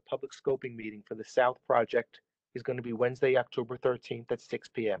statement for the public scoping meeting for the South project is going to be Wednesday, October 13th at 6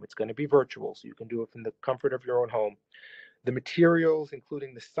 p.m. It's going to be virtual, so you can do it from the comfort of your own home. The materials,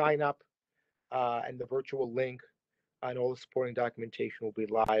 including the sign up and the virtual link and all the supporting documentation, will be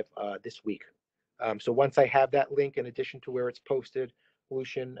live this week. So once I have that link, in addition to where it's posted,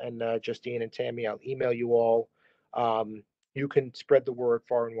 Lucian and Justine and Tammy, I'll email you all. You can spread the word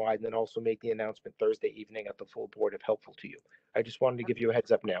far and wide, and then also make the announcement Thursday evening at the full board if helpful to you. I just wanted to give you a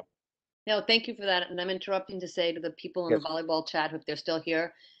heads up now. No, thank you for that. And I'm interrupting to say to the people in Yes. the volleyball chat, if they're still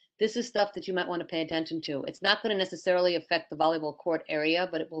here, this is stuff that you might want to pay attention to. It's not going to necessarily affect the volleyball court area,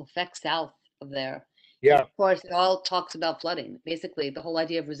 but it will affect south of there. Yeah. And of course, it all talks about flooding. Basically, the whole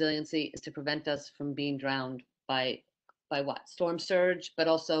idea of resiliency is to prevent us from being drowned by what? Storm surge, but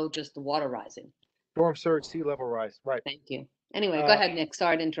also just the water rising. Storm surge, sea level rise. Right. Thank you. Anyway, go ahead, Nick.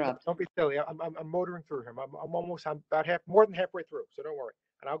 Sorry to interrupt. Don't be silly. I'm motoring through him. I'm about more than halfway through, so don't worry.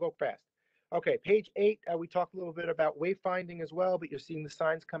 And I'll go fast. Okay, page 8. We talked a little bit about wayfinding as well, but you're seeing the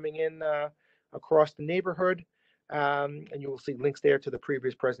signs coming in across the neighborhood, and you will see links there to the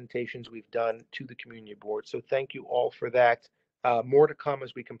previous presentations we've done to the community board. So thank you all for that. More to come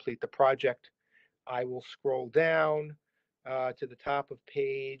as we complete the project. I will scroll down to the top of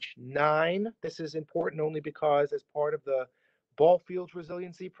page 9. This is important only because as part of the Ball Fields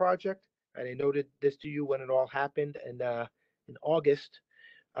Resiliency Project, and I noted this to you when it all happened in August.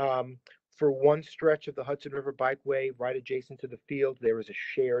 For one stretch of the Hudson River Bikeway right adjacent to the field, there is a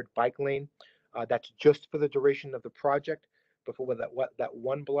shared bike lane. That's just for the duration of the project. but for that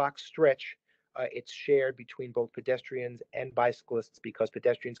 1 block stretch, it's shared between both pedestrians and bicyclists because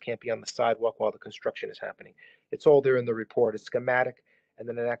pedestrians can't be on the sidewalk while the construction is happening. It's all there in the report, a schematic and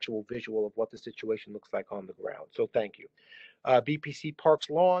then an actual visual of what the situation looks like on the ground. So thank you. BPC Parks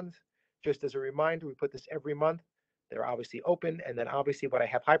Lawns, just as a reminder, we put this every month. They're obviously open. And then obviously what I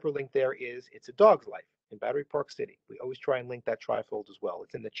have hyperlinked there is It's a Dog's Life in Battery Park City. We always try and link that trifold as well.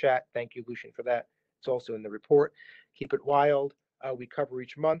 It's in the chat. Thank you, Lucian, for that. It's also in the report. Keep It Wild. We cover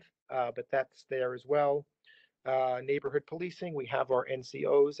each month, but that's there as well. Neighborhood policing, we have our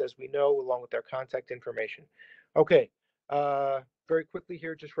NCOs, as we know, along with their contact information. Okay, very quickly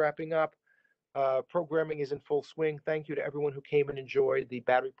here, just wrapping up. Programming is in full swing. Thank you to everyone who came and enjoyed the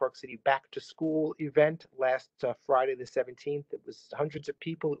Battery Park City Back to School event last Friday the 17th. It was hundreds of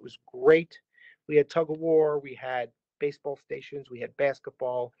people. It was great. We had tug of war, we had baseball stations, we had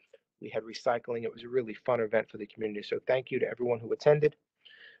basketball, we had recycling. It was a really fun event for the community. So thank you to everyone who attended.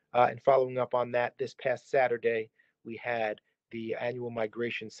 And following up on that, this past Saturday, we had the annual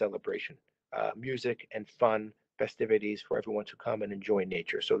migration celebration, music and fun festivities for everyone to come and enjoy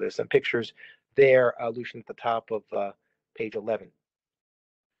nature. So there's some pictures there, Lucian, at the top of page 11.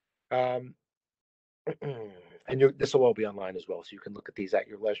 And this will all be online as well, so you can look at these at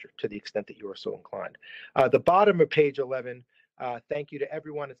your leisure to the extent that you are so inclined. The bottom of page 11, thank you to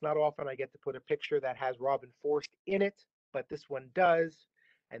everyone. It's not often I get to put a picture that has Robin Forst in it, but this one does.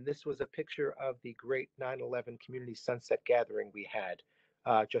 And this was a picture of the great 9/11 Community Sunset Gathering we had.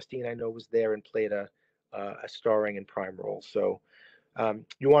 Justine, I know, was there and played a starring and prime role. So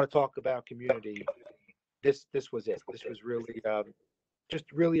you want to talk about community, this was it. This was really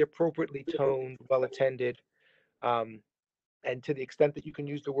just really appropriately toned, well attended. And to the extent that you can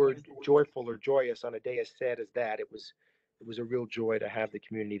use the word joyful or joyous on a day as sad as that, it was a real joy to have the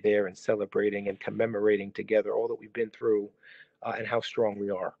community there and celebrating and commemorating together all that we've been through and how strong we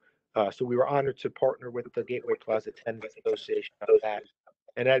are. So we were honored to partner with the Gateway Plaza Tenants Association on that.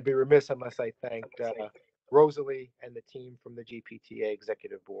 And I'd be remiss unless I thanked Rosalie and the team from the GPTA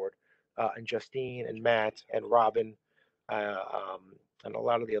Executive Board, and Justine and Matt and Robin, and a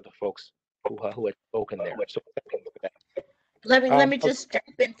lot of the other folks who had spoken there. So thank you for that. Let me just jump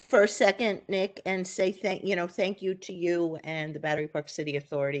in for a second, Nick, and say thank you to you and the Battery Park City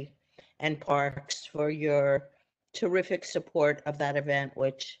Authority and Parks for your terrific support of that event,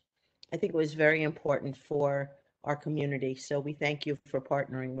 which I think was very important for our community. So we thank you for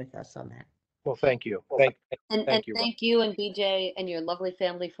partnering with us on that. Well, thank you. Thank you. Thank you and BJ and your lovely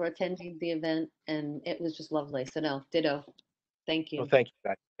family for attending the event, and it was just lovely. So no, ditto. Thank you. Well, thank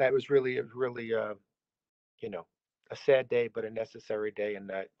you. That was really, a sad day, but a necessary day,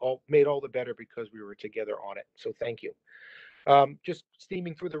 and all made all the better because we were together on it. So thank you. Just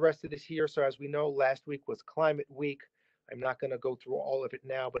steaming through the rest of this here. So as we know, last week was Climate Week. I'm not going to go through all of it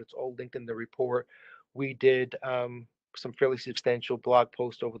now, but it's all linked in the report. We did some fairly substantial blog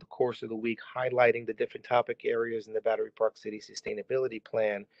posts over the course of the week highlighting the different topic areas in the Battery Park City Sustainability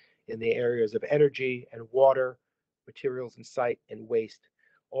Plan in the areas of energy and water, materials and site, and waste,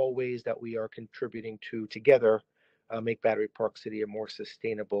 all ways that we are contributing to together make Battery Park City a more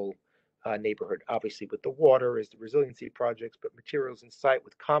sustainable neighborhood. Obviously, with the water is the resiliency projects, but materials and site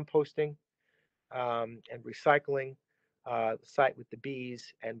with composting and recycling, the site with the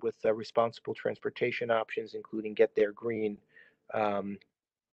bees, and with responsible transportation options, including Get There Green,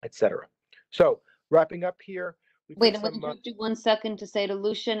 etc. So wrapping up here. Wait, I'm going to do 1 second to say to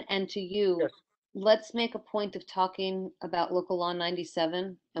Lucian and to you, yes. Let's make a point of talking about Local Law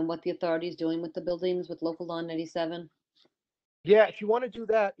 97 and what the authority is doing with the buildings with Local Law 97. Yeah, if you want to do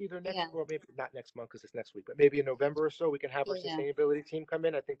that either next, or maybe not next month because it's next week, but maybe in November or so, we can have our sustainability team come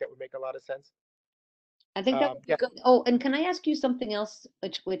in. I think that would make a lot of sense. I think that would be good. Oh, and can I ask you something else,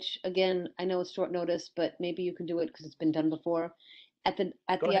 which again, I know it's short notice, but maybe you can do it because it's been done before. At the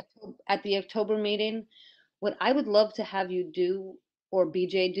October meeting, what I would love to have you do, or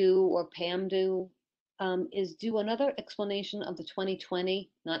BJ do, or Pam do, is do another explanation of the 2020,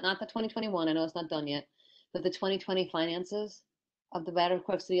 not the 2021. I know it's not done yet, but the 2020 finances of the Battery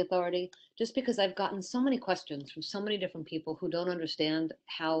Park City Authority, just because I've gotten so many questions from so many different people who don't understand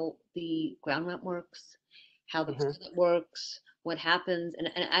how the ground rent works, how the toilet works, what happens, and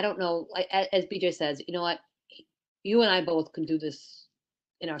I don't know, like, as BJ says, you know what, you and I both can do this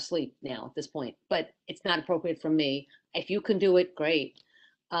in our sleep now at this point, but it's not appropriate for me. If you can do it, great.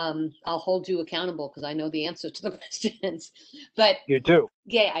 I'll hold you accountable because I know the answers to the questions. But you do.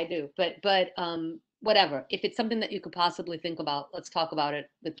 Yeah, I do. But whatever. If it's something that you could possibly think about, let's talk about it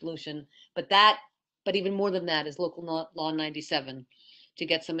with Lucian. But even more than that is Local Law 97 to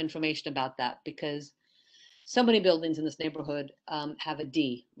get some information about that, because so many buildings in this neighborhood have a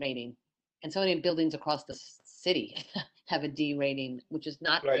D rating, and so many buildings across the city have a D rating, which is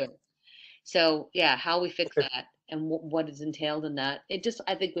not Right. good. So yeah, how we fix Okay. that and what is entailed in that, it just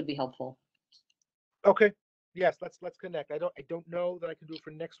I think would be helpful. Okay. Yes, let's connect. I don't know that I can do it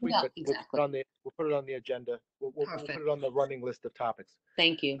for next week, No, but exactly. we'll put it on the agenda. We'll put Perfect. it on the running list of topics.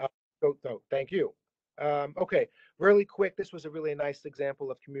 Thank you. So thank you. Okay, really quick. This was a really nice example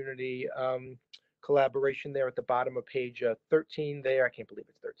of community collaboration there at the bottom of page 13 there. I can't believe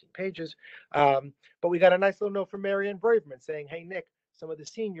it's 13 pages. But we got a nice little note from Marianne Braverman saying, hey, Nick, some of the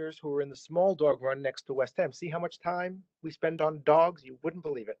seniors who were in the small dog run next to West Ham, see how much time we spend on dogs? You wouldn't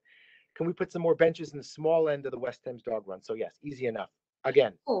believe it. Can we put some more benches in the small end of the West Thames dog run? So yes, easy enough.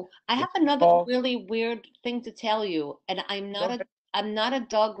 Again, Oh, I have it's another all- really weird thing to tell you, and I'm not a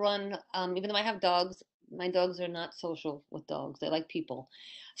dog run. Even though I have dogs, my dogs are not social with dogs. They like people,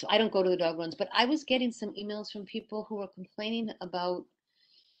 so I don't go to the dog runs. But I was getting some emails from people who were complaining about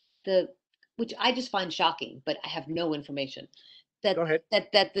which I just find shocking, but I have no information. That Go ahead.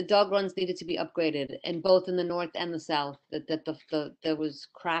 that the dog runs needed to be upgraded, and both in the north and the south. That there was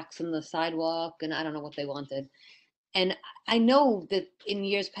cracks in the sidewalk, and I don't know what they wanted. And I know that in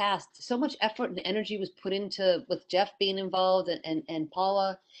years past, so much effort and energy was put into with Jeff being involved and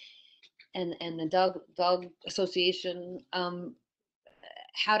Paula and the dog association,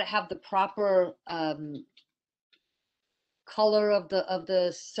 how to have the proper color of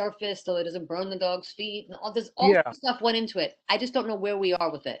the surface so it doesn't burn the dog's feet, and all this Yeah. stuff went into it. I just don't know where we are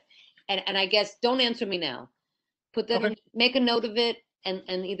with it. And I guess don't answer me now. Put that in, make a note of it, and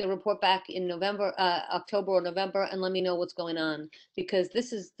either report back in November, October or November, and let me know what's going on, because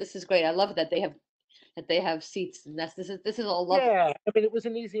this is great. I love that they have seats, and this is all lovely. Yeah, I mean, it was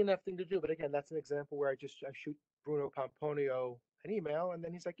an easy enough thing to do, but again, that's an example where I shoot Bruno Pomponio an email, and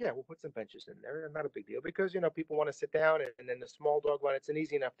then he's like, "Yeah, we'll put some benches in there. Not a big deal because people want to sit down, and then the small dog run, it's an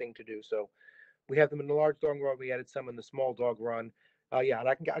easy enough thing to do." So we have them in the large dog run. We added some in the small dog run. Yeah, and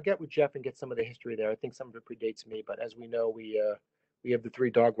I'll get with Jeff and get some of the history there. I think some of it predates me, but as we know, we have the 3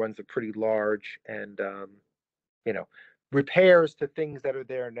 dog runs that are pretty large, and repairs to things that are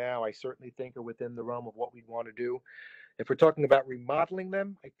there now, I certainly think are within the realm of what we'd want to do. If we're talking about remodeling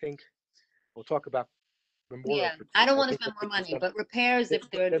them, I think we'll talk about memorial Yeah, fatigue. I don't want to think spend there more may be money, but repairs, there, if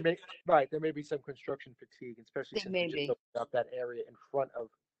they're, there may be some construction fatigue, especially there since may we just be. opened up that area in front of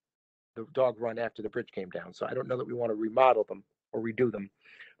the dog run after the bridge came down. So I don't know that we want to remodel them or redo them,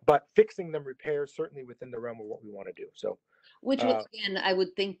 but fixing them, repairs, certainly within the realm of what we want to do. So, Which again, I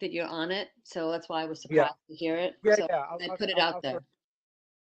would think that you're on it, so that's why I was yeah, surprised to hear it. yeah, So yeah. I put it out there.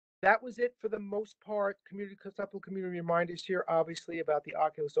 That was it for the most part. Couple community reminders here, obviously, about the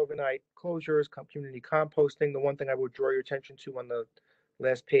Oculus overnight closures, community composting. The one thing I would draw your attention to on the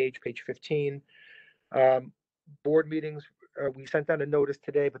last page 15, board meetings. We sent out a notice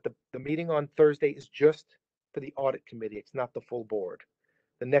today, but the meeting on Thursday is just for the audit committee. It's not the full board.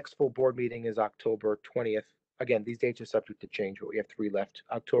 The next full board meeting is October 20th. Again, these dates are subject to change, but we have 3 left: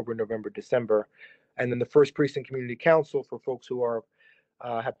 October, November, December. And then the First Precinct Community Council for folks who are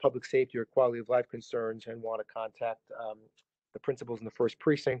have public safety or quality of life concerns and want to contact the principals in the First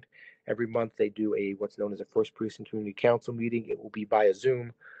Precinct. Every month they do what's known as a First Precinct Community Council meeting. It will be via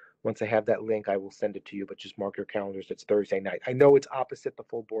Zoom. Once I have that link, I will send it to you, but just mark your calendars. It's Thursday night. I know it's opposite the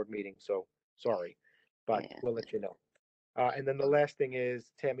full board meeting, so sorry, but we'll let you know. And then the last thing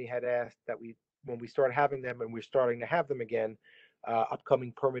is Tammy had asked that when we start having them, and we're starting to have them again,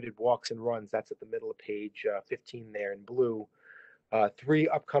 upcoming permitted walks and runs. That's at the middle of page 15 there in blue. 3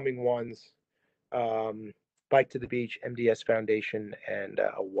 upcoming ones: Bike to the Beach, MDS Foundation, and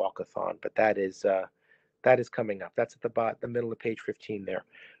a walkathon. But that is coming up. That's at the middle of page 15 there.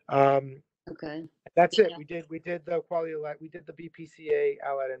 Okay. That's it. We did the quality of life. We did the BPCA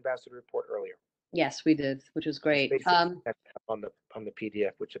Allied Ambassador report earlier. Yes, we did, which was great. On the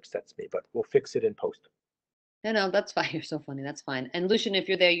PDF, which upsets me, but we'll fix it in post. No, that's fine. You're so funny. That's fine. And Lucian, if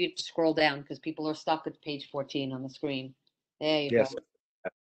you're there, you scroll down because people are stuck at page 14 on the screen. There you Yes.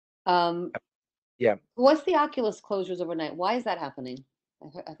 go. Yeah. What's the Oculus closures overnight? Why is that happening? I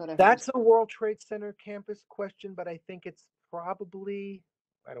thought I heard That's a World Trade Center campus question, but I think it's probably,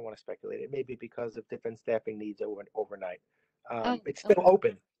 I don't want to speculate. It may be because of different staffing needs overnight. It's still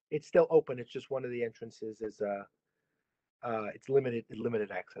open. It's still open. It's just one of the entrances is it's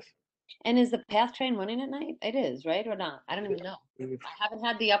limited access. And is the PATH train running at night? It is, right, or not? I don't even know. I haven't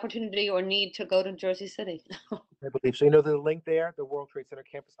had the opportunity or need to go to Jersey City. I believe so. You know the link there, the World Trade Center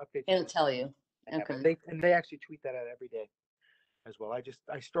campus update. It'll tell you. Okay. They actually tweet that out every day as well.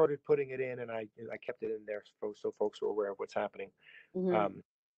 I started putting it in, and I kept it in there so folks are aware of what's happening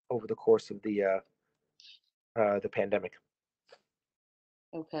over the course of the the pandemic.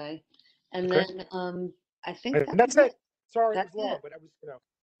 Okay. And Okay. then, I think And that that's was it. Sorry, it That's was long, it. but I was,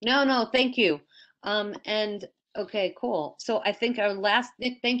 No, thank you. And okay, cool. So I think our last,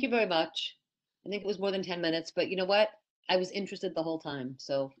 Nick, thank you very much. I think it was more than 10 minutes, but you know what? I was interested the whole time.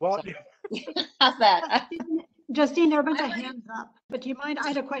 So well, sorry. How's that? Justine, there are a bunch of hands up, but do you mind? I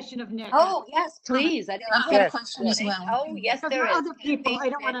had a question of Nick. Oh, yes, please. I didn't I see had a it. question as well. Oh, yes, Because there there are is. other people. Kathy, I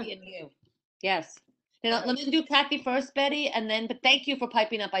don't want Betty, to. and you. Yes. Now, let me do Kathy first, Betty, and then, but thank you for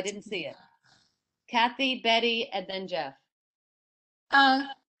piping up. I didn't see it. Kathy, Betty, and then Jeff.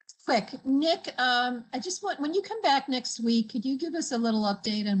 Quick, Nick, I just want, when you come back next week, could you give us a little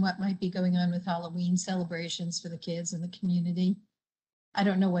update on what might be going on with Halloween celebrations for the kids in the community? I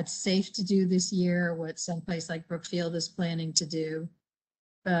don't know what's safe to do this year, or what someplace like Brookfield is planning to do,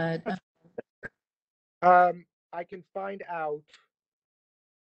 but I can find out,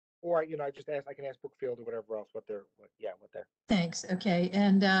 or I just ask. I can ask Brookfield or whatever else what they're. thanks. Okay,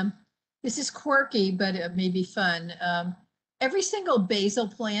 and this is quirky, but it may be fun. Every single basil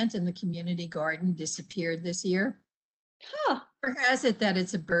plant in the community garden disappeared this year. Huh. Or has it that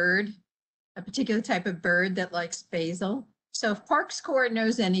it's a bird, a particular type of bird that likes basil? So if Parks Court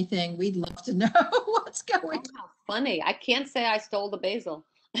knows anything, we'd love to know what's going on. How funny. I can't say I stole the basil.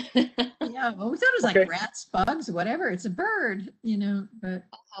 Yeah, well, we thought it was Okay. like rats, bugs, whatever. It's a bird, but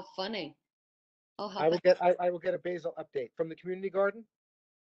Oh, how funny. Oh, how I will funny. get. I will get a basil update from the community garden.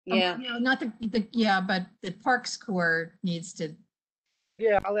 Yeah. no, not but the Parks Court needs to,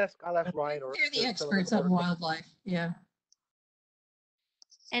 Yeah, I'll ask Ryan or they're the some of experts the on wildlife. Yeah.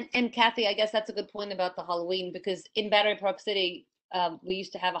 And Kathy, I guess that's a good point about the Halloween, because in Battery Park City, we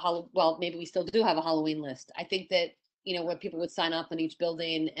used to have well, maybe we still do have a Halloween list. I think that, where people would sign up in each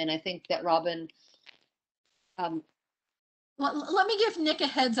building, and I think that Robin, Well, let me give Nick a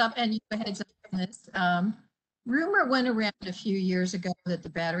heads up and you a heads up on this. Rumor went around a few years ago that the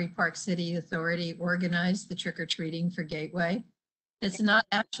Battery Park City Authority organized the trick or treating for Gateway. It's not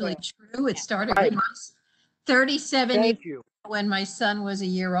actually true. It started when I was 37 years Thank you. when my son was a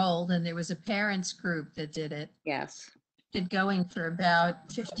year old, and there was a parents group that did it. yes. Been going for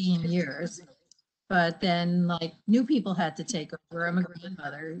about 15 years. But then new people had to take over. I'm a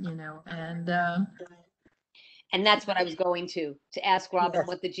grandmother, And that's what I was going to ask Robin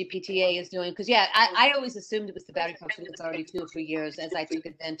what the GPTA is doing. Because, yeah, I always assumed it was the Battery Park City Authority too for years, as I took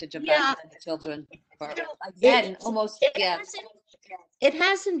advantage of Yeah. that for the children. Again, almost, yeah. It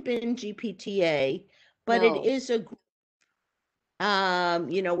hasn't been GPTA, but No. it is a group,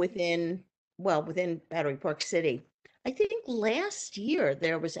 within Battery Park City. I think last year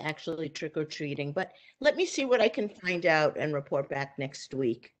there was actually trick or treating, but let me see what I can find out and report back next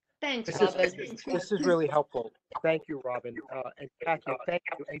week. Thanks, This Robin. is really helpful. Thank you, Robin, and Kathy. Thank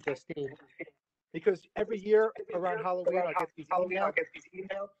you, and Justine. Because every year around Halloween, I get these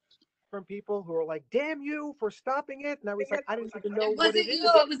emails from people who are like, "Damn you for stopping it!" And I was like, "I didn't even know It what wasn't it is." you,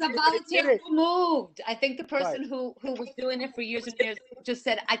 it was a They volunteer did it. who moved. I think the person Right. who was doing it for years and years just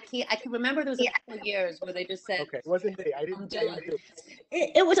said, I can remember there was a couple of years where they just said, Okay, it wasn't me. I didn't do it.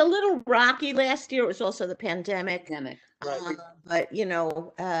 It was a little rocky last year. It was also the pandemic. Right. But,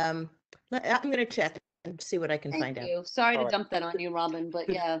 I'm going to check and see what I can Thank find out. you. Sorry All to right. dump that on you, Robin, but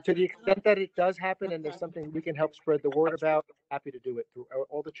yeah. To the extent that it does happen and there's something we can help spread the word about, happy to do it through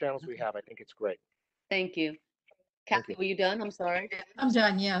all the channels we have. I think it's great. Thank you. Kathy, were you done? I'm sorry. I'm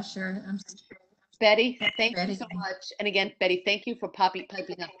done. Yeah, sure. Betty, thank Betty. you so much. And again, Betty, thank you for piping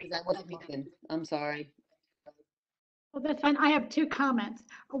up, because I wasn't looking. I'm sorry. Well, that's fine. I have two comments.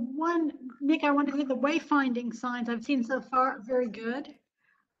 One, Nick, I want to say the wayfinding signs I've seen so far are very good.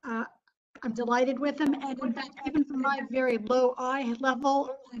 I'm delighted with them. And in fact, even from my very low eye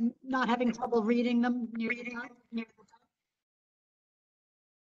level, I'm not having trouble reading them near the top.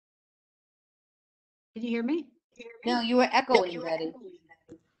 Can you hear me? No, you were echoing, Betty.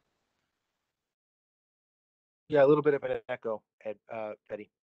 Yeah, a little bit of an echo, Betty.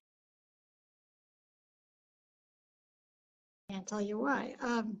 Can't tell you why.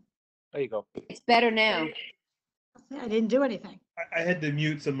 There you go. It's better now. I didn't do anything. I had to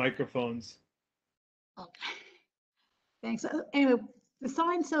mute some microphones. Thanks. Anyway, the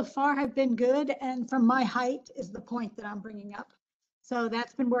signs so far have been good, and from my height is the point that I'm bringing up. So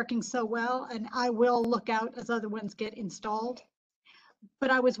that's been working so well, and I will look out as other ones get installed.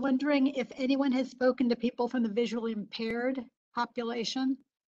 But I was wondering if anyone has spoken to people from the visually impaired population.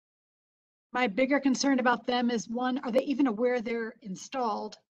 My bigger concern about them is, one, are they even aware they're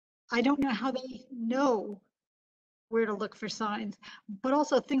installed? I don't know how they know where to look for signs, but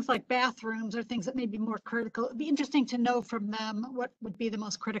also things like bathrooms are things that may be more critical. It'd be interesting to know from them what would be the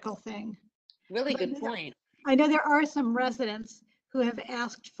most critical thing. Really good point. I know there are some residents who have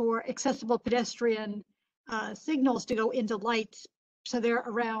asked for accessible pedestrian signals to go into lights. So they're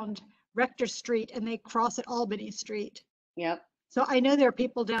around Rector Street and they cross at Albany Street. Yep. So I know there are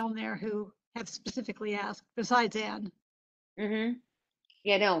people down there who have specifically asked, besides Anne. Mm-hmm.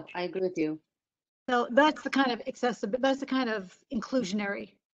 Yeah, no, I agree with you. So that's the kind of accessible, that's the kind of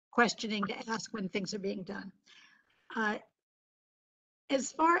inclusionary questioning to ask when things are being done.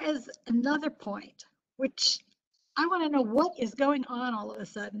 As far as another point, which I want to know what is going on all of a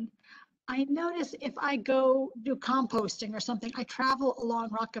sudden. I notice if I go do composting or something, I travel along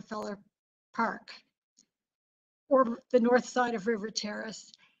Rockefeller Park or the north side of River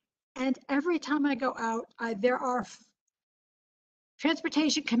Terrace. And every time I go out,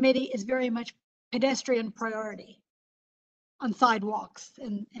 Transportation Committee is very much pedestrian priority on sidewalks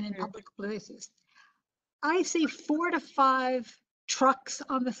and in public places. I see 4 to 5 trucks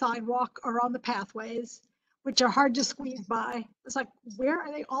on the sidewalk or on the pathways, which are hard to squeeze by. It's like, where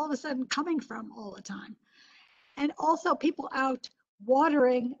are they all of a sudden coming from all the time? And also people out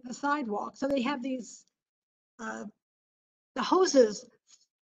watering the sidewalk. So they have these, the hoses.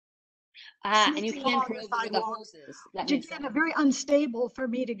 And you sneaking can't along go the over the sidewalk, hoses. That which makes again, sense. are very unstable for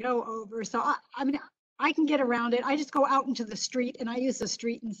me to go over. So I mean, I can get around it. I just go out into the street and I use the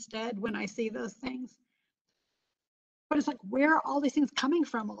street instead when I see those things. But it's like, where are all these things coming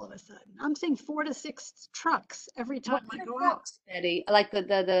from all of a sudden? I'm seeing 4 to 6 trucks every time I go out. Betty, like the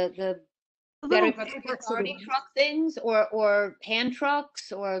The Battery little Park paper priority ones. truck things, or hand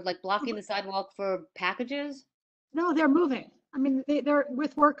trucks, or like blocking the sidewalk for packages. No, they're moving. I mean, they're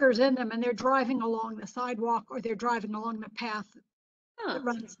with workers in them and they're driving along the sidewalk or they're driving along the path that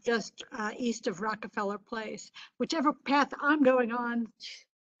runs just east of Rockefeller Place. Whichever path I'm going on,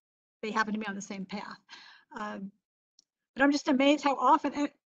 they happen to be on the same path. But I'm just amazed how often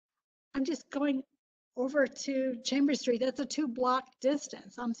I'm just going over to Chambers Street. That's a 2-block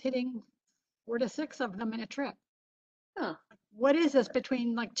distance. I'm hitting 4 to 6 of them in a trip. Huh. What is this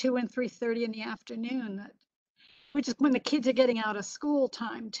between like 2 and 3:30 in the afternoon? Which is when the kids are getting out of school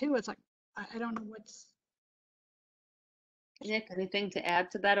time too. It's like, I don't know what's. Nick, anything to add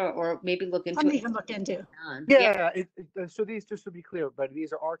to that, or maybe look into Something it? you can look into. Yeah. So these, just to be clear, but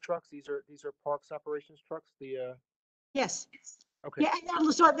these are our trucks. These are Parks Operations trucks. Yes. Okay. Yeah,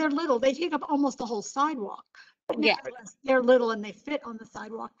 and so they're little. They take up almost the whole sidewalk. But Yeah. nevertheless, they're little and they fit on the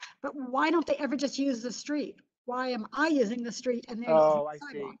sidewalk. But why don't they ever just use the street? Why am I using the street and they're using Oh, the I see.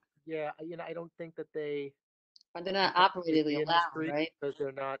 sidewalk? Yeah, I don't think that they. They're not technically operating be in the allowed, street right? because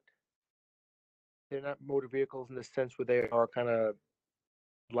they're not motor vehicles in the sense where they are kind of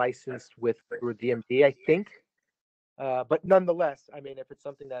licensed through DMV, I think. But nonetheless, I mean, if it's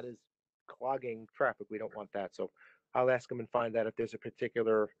something that is clogging traffic, we don't want that. So I'll ask them and find out if there's a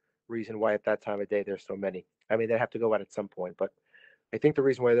particular reason why at that time of day there's so many. I mean, they have to go out at some point, but I think the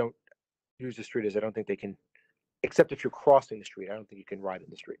reason why they don't use the street is I don't think they can, except if you're crossing the street. I don't think you can ride in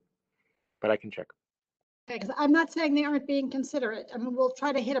the street, but I can check. Okay, because I'm not saying they aren't being considerate. I mean, we'll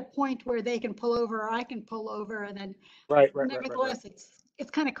try to hit a point where they can pull over or I can pull over and then. Right. Nevertheless,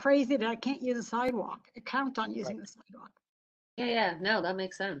 it's kind of crazy that I can't use a sidewalk. I count on using the sidewalk. Yeah, no, that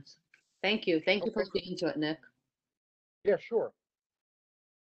makes sense. Thank you. Thank you for looking into it, Nick. Yeah, sure.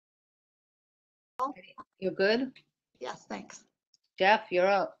 You're good? Yes, thanks. Jeff, you're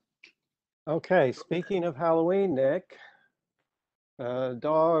up. Okay, speaking of Halloween, Nick,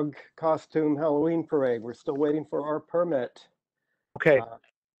 dog costume Halloween parade. We're still waiting for our permit. Okay.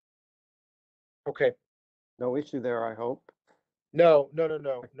 Okay. No issue there, I hope. No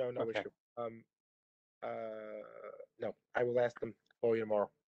Okay. issue. No, I will ask them for you tomorrow.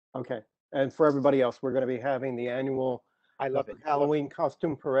 Okay. And for everybody else, we're going to be having the annual I love it. Halloween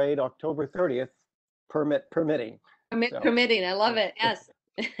costume parade, October 30th, permit permitting. Permitting. I love it. Yes.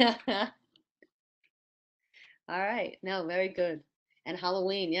 All right. No, very good. And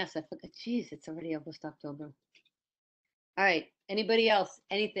Halloween. Yes, I forgot. Geez, it's already almost October. All right. Anybody else?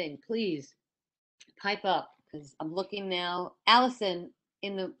 Anything? Please pipe up because I'm looking now. Allison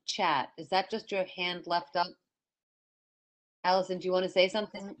in the chat. Is that just your hand left up? Allison, do you want to say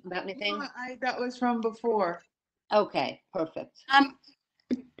something about anything? No, that was from before. Okay, perfect.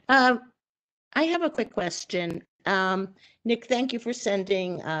 I have a quick question. Nick, thank you for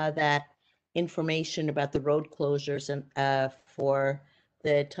sending that information about the road closures and for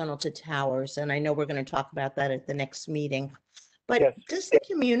the tunnel to towers. And I know we're going to talk about that at the next meeting. But Yes. Does the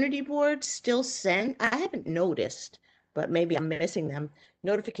community board still send, I haven't noticed, but maybe I'm missing them,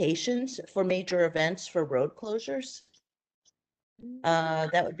 notifications for major events for road closures?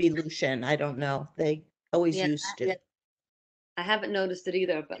 That would be Lucian. I don't know. They always Yeah, used to. I haven't noticed it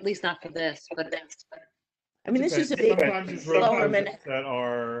either, but at least not for this. But I mean, this is a big Sometimes it's road lower closures that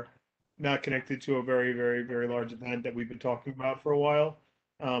are not connected to a very, very, very large event that we've been talking about for a while.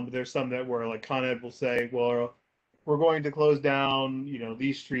 But there's some that where like Con Ed will say, well, we're going to close down,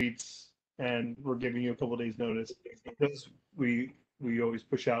 these streets, and we're giving you a couple of days notice. Those we always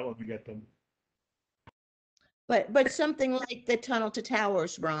push out when we get them. But something like the Tunnel to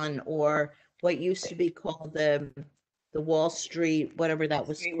Towers run, or what used to be called the Wall Street, whatever that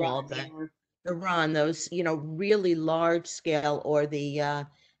was called, the run, those, really large scale, or the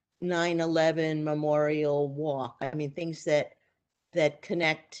 9/11 Memorial Walk. I mean, things that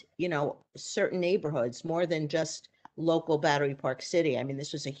connect, certain neighborhoods more than just local Battery Park City. I mean,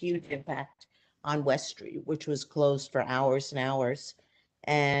 this was a huge impact on West Street, which was closed for hours and hours,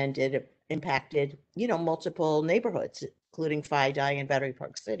 and it impacted, multiple neighborhoods, including Fidei and Battery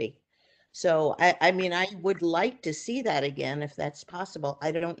Park City. So I mean, I would like to see that again if that's possible.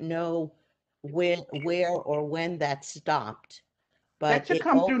 I don't know where or when that stopped, but That should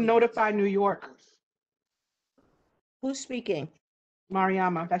come through Notify New York. Who's speaking?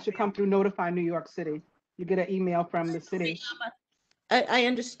 Mariama. That should come through Notify New York City. You get an email from the city. I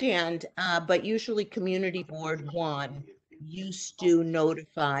understand, but usually Community Board 1 used to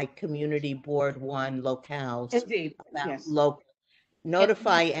notify Community Board 1 locales Indeed, about yes. local.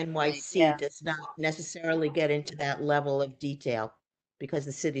 Notify NYC does not necessarily get into that level of detail because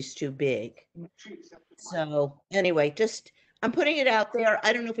the city's too big. So anyway, I'm putting it out there.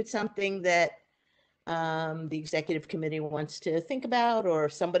 I don't know if it's something that the executive committee wants to think about or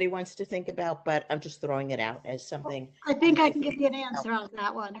somebody wants to think about, but I'm just throwing it out as something. I think I can give you an answer on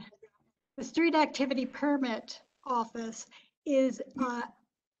that one. The street activity permit office is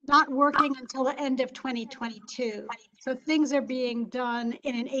not working until the end of 2022. So things are being done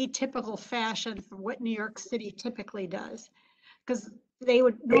in an atypical fashion for what New York City typically does. Because they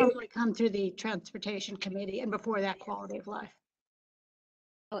would normally come through the transportation committee, and before that, quality of life.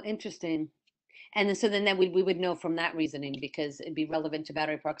 Oh, interesting. And so then we would know from that reasoning, because it'd be relevant to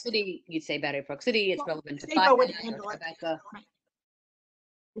Battery Park City. You'd say Battery Park City, it's relevant to Sabo would Fidei handle or it. Tribeca.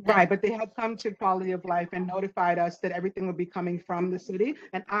 Right, but they had come to quality of life and notified us that everything would be coming from the city.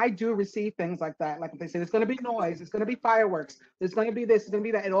 And I do receive things like that. Like they say, there's going to be noise, there's going to be fireworks, there's going to be this, there's going to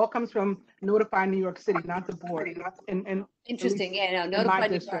be that. It all comes from Notify New York City, not the board. And Interesting. Yeah, no, in my Notify New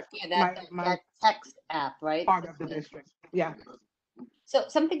York. district, Yeah, my that text app, right? part of the district. Yeah. So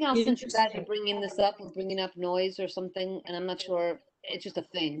something else, since you guys are bringing this up and bringing up noise or something, and I'm not sure, it's just a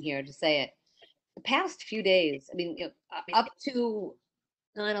thing here to say it. The past few days, I mean, up to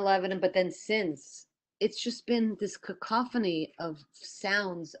 9/11, but then since, it's just been this cacophony of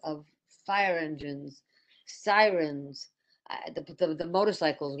sounds of fire engines, sirens, the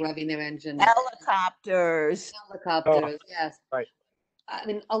motorcycles revving their engine, Helicopters, yes. Right. I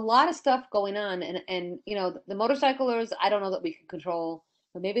mean, a lot of stuff going on, and the motorcyclers, I don't know that we can control,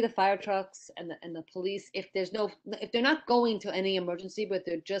 but maybe the fire trucks and the police, if they're not going to any emergency, but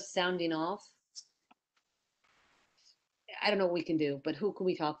they're just sounding off. I don't know what we can do, but who can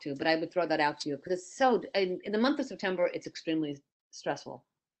we talk to? But I would throw that out to you, because it's so, in the month of September, it's extremely stressful.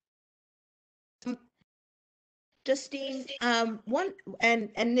 Justine, one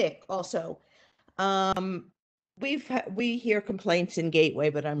and Nick also. We hear complaints in Gateway,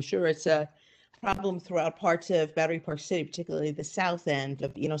 but I'm sure it's a problem throughout parts of Battery Park City, particularly the south end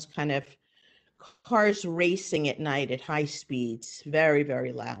of, kind of cars racing at night at high speeds, very,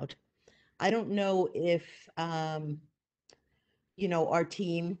 very loud. I don't know if, our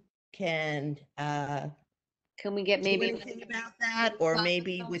team can we get maybe do anything about that, or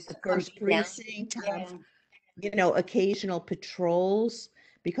maybe with the first Something down. precinct have, occasional patrols,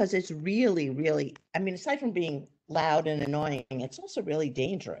 because it's really, really, I mean, aside from being loud and annoying, it's also really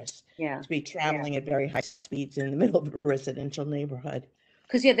dangerous to be traveling at very high speeds in the middle of a residential neighborhood.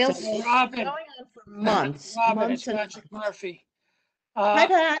 Because they'll it's been going on for months. Robin, months it's Patrick Murphy.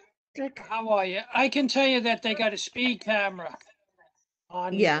 Hi, Patrick. How are you? I can tell you that they got a speed camera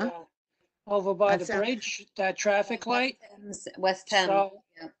on over by the bridge, that traffic light. West 10. So,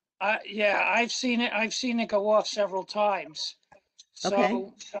 I've seen it. I've seen it go off several times.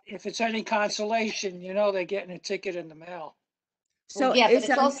 So if it's any consolation, they're getting a ticket in the mail. So but it's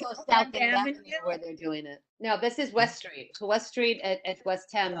also South End Avenue where they're doing it. No, this is West Street. So West Street at West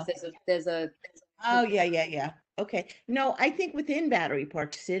Thames, there's a. Oh yeah. Okay. No, I think within Battery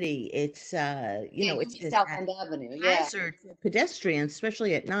Park City, it's it's South End Avenue. Yeah. Hazard for pedestrians,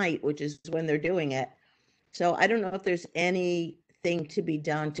 especially at night, which is when they're doing it. So I don't know if there's anything to be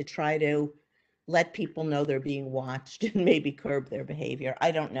done to try to let people know they're being watched and maybe curb their behavior.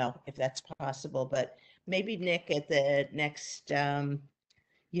 I don't know if that's possible, but maybe Nick at the next,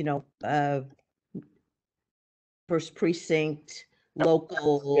 first precinct,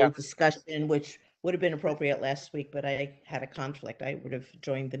 local Yeah. discussion, which would have been appropriate last week, but I had a conflict. I would have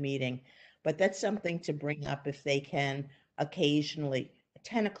joined the meeting. But that's something to bring up if they can occasionally,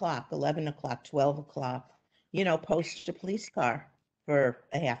 10 o'clock, 11 o'clock, 12 o'clock, post a police car for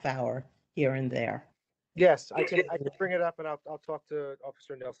a half hour here and there. Yes, I can bring it up, and I'll talk to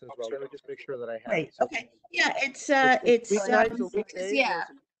Officer Nelson as well. Let me just make sure that I have Right, it. So okay. Yeah, it's weeknights or weekdays? yeah.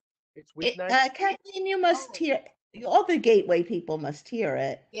 It's weeknights? Kathleen, you must hear, all the Gateway people must hear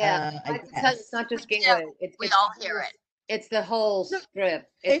it. Yeah, I I can tell you, it's guess. not just We do. Gateway. We It's all the hear whole- it. It's the whole strip.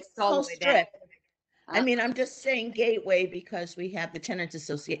 It's the all whole the way down. strip. I mean, I'm just saying Gateway because we have the tenants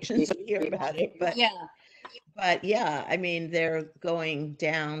association, so we hear about it, but yeah, I mean, they're going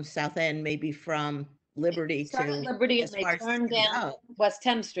down South End, maybe from Liberty Start at to Liberty and as they far as turn they can down go. West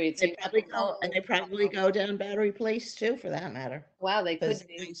 10th Street. So They probably go, and they probably go down Battery Place too, for that matter. Wow, they could Because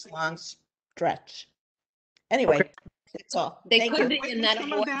be. it's a long stretch. Anyway, that's all. They Thank could you. be, and that Some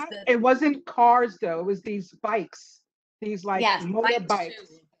of avoids that, the. it wasn't cars though, it was these bikes, these like Yes, motorbikes. bikes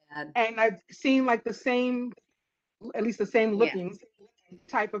too, bad. And I've seen like the same, at least the same Yeah. looking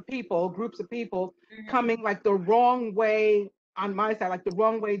type of people, groups of people Mhm. coming like the wrong way on my side, like the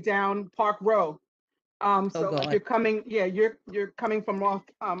wrong way down Park Row. So like God. you're coming, yeah, you're coming from off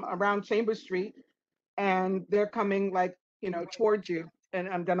around Chambers Street, and they're coming like towards you, and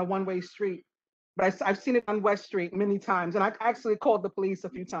on a one-way street. But I've seen it on West Street many times, and I actually called the police a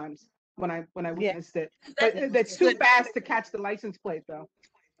few times when I witnessed it. But it's too fast to catch the license plate though.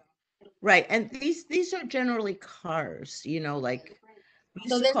 Right, and these are generally cars, like we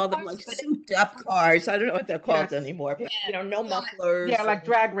So used to there's call them cars, like but souped up cars. I don't know what they're called Yes. anymore, but Yeah. no mufflers. Yeah, like and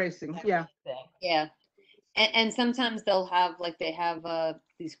drag racing. that Yeah. kind of thing. Yeah. And sometimes they'll have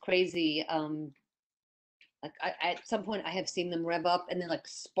these crazy at some point I have seen them rev up and then like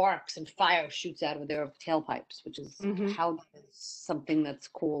sparks and fire shoots out of their tailpipes, which is Mhm. how that is something that's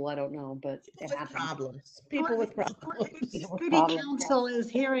cool. I don't know, but it With happens. problems. People with problems. People with City problems. Council is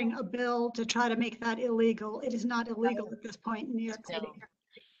hearing a bill to try to make that illegal. It is not illegal at this point in New York City.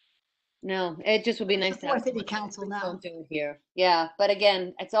 No, it just would be nice to Before have City someone Council that now. don't do it here. Yeah, but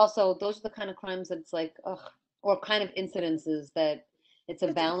again, it's also those are the kind of crimes that it's like, ugh, or kind of incidences that it's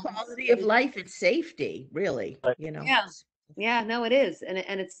a balance. Quality of life and safety, really, Yeah, yeah, no, it is, and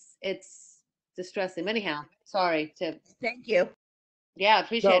it's distressing. Anyhow, sorry to. Thank you. Yeah,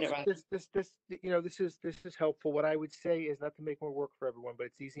 appreciate No, it, Rob. this is helpful. What I would say is not to make more work for everyone, but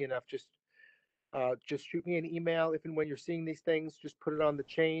it's easy enough. Just shoot me an email if and when you're seeing these things. Just put it on the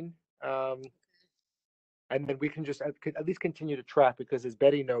chain, and then we can just at least continue to track. Because as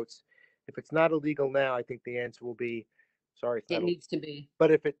Betty notes, if it's not illegal now, I think the answer will be, sorry, it's It not. needs to be.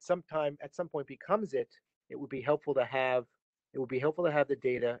 But if it at some point becomes it, it would be helpful to have. It would be helpful to have the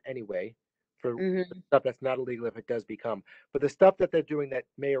data anyway for the stuff that's not illegal if it does become. But the stuff that they're doing that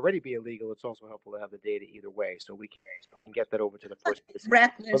may already be illegal, it's also helpful to have the data either way, so we can get that over to the person. But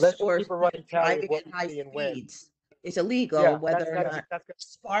Reckless let's or keep a running tally of driving what at we high see and when. speeds is illegal, Yeah, whether that's or gotta not that's gotta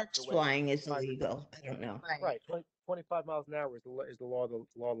sparks be the way. flying is illegal. I don't know. Right. 25 miles an hour is the law of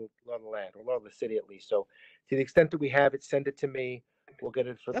the land, or law of the city at least. So to the extent that we have it, send it to me. We'll get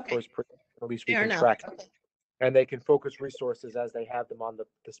it for the Okay. first at least we Fair can enough. track it. Okay. And they can focus resources as they have them on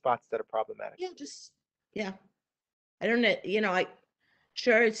the spots that are problematic. Yeah. I don't know,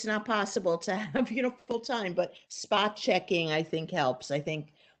 sure it's not possible to have, full time, but spot checking, I think helps. I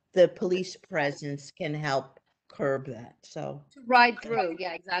think the police presence can help curb that. So To ride through,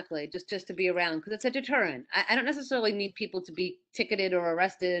 yeah, exactly. Just to be around because it's a deterrent. I don't necessarily need people to be ticketed or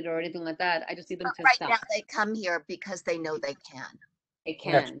arrested or anything like that. I just need them But to right stop. now they come here because they know they can. It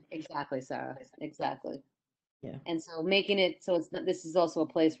can, exactly, Sarah, exactly. Yeah. And so making it so it's not. This is also a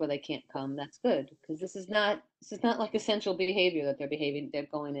place where they can't come. That's good because this is not like essential behavior that they're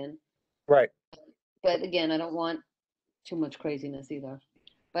going in. Right. But again, I don't want too much craziness either.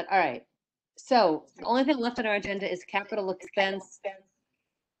 But all right. So the only thing left on our agenda is capital expense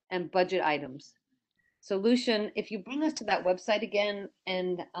and budget items. So Lucian, if you bring us to that website again,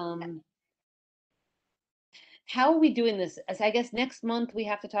 and how are we doing this? As I guess next month we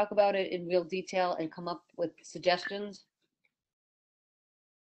have to talk about it in real detail and come up with suggestions.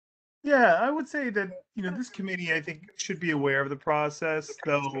 Yeah, I would say that, this committee, I think, should be aware of the process,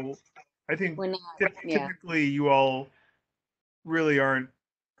 though I think We're not, yeah. typically you all really aren't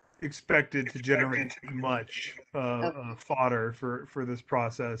expected to generate much fodder for this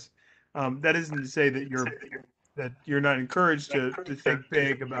process. That isn't to say that you're not encouraged to think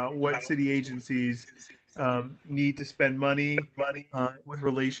big about what city agencies need to spend money with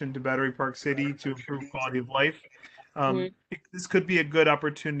relation to Battery Park City to improve quality of life. This could be a good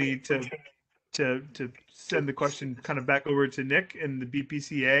opportunity to to send the question kind of back over to Nick and the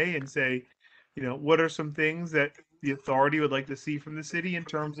BPCA and say, what are some things that the authority would like to see from the city in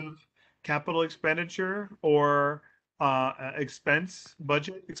terms of capital expenditure or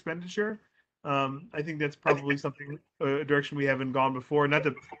budget expenditure? I think that's probably something, a direction we haven't gone before. Not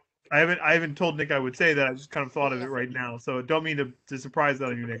to, I haven't told Nick I would say that. I just kind of thought of it right now. So don't mean to surprise that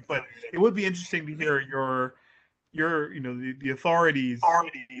on you, Nick. But it would be interesting to hear your the authorities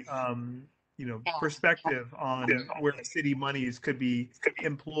perspective on where city monies could be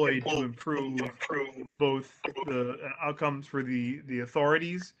employed to improve both the outcomes for the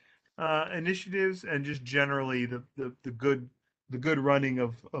authorities initiatives and just generally the good running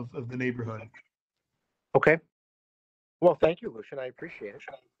of the neighborhood. Okay. Well, thank you, Lucian. I appreciate it.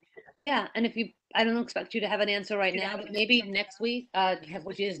 Yeah, and I don't expect you to have an answer right now, but maybe next week,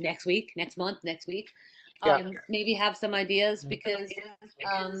 which is next month, Yeah. maybe have some ideas because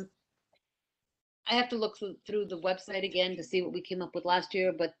I have to look through the website again to see what we came up with last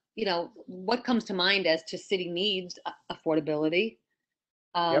year. But what comes to mind as to city needs: affordability,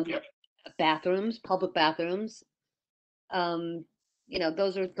 bathrooms, public bathrooms.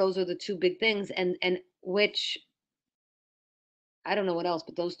 Those are the two big things, and which I don't know what else,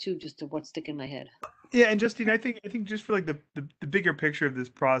 but those two just are what stick in my head. Yeah, and Justine, I think just for like the bigger picture of this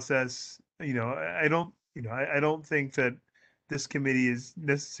process, I don't think that this committee is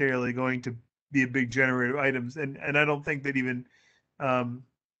necessarily going to be a big generator of items, and I don't think that even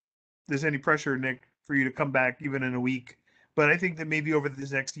there's any pressure, Nick, for you to come back even in a week. But I think that maybe over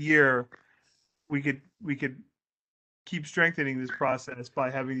this next year, we could keep strengthening this process by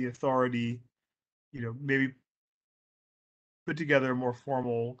having the authority, maybe put together a more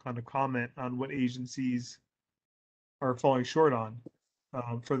formal kind of comment on what agencies are falling short on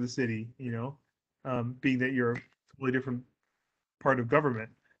for the city, being that you're a totally different part of government.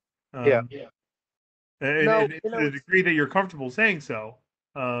 Yeah. And to the degree that you're comfortable saying so,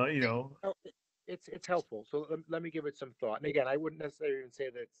 It's helpful. So let me give it some thought. And again, I wouldn't necessarily even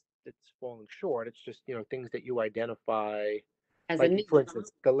say that it's falling short. It's just, things that you identify. As like, a need. for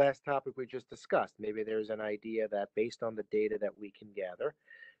instance, the last topic we just discussed, maybe there's an idea that based on the data that we can gather,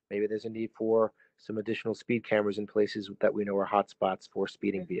 maybe there's a need for some additional speed cameras in places that we know are hotspots for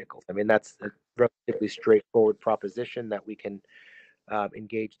speeding vehicles. I mean, that's a relatively straightforward proposition that we can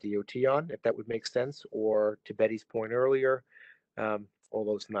engage DOT on, if that would make sense. Or to Betty's point earlier,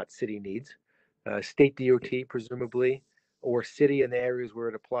 although it's not city needs, state DOT presumably, or city in the areas where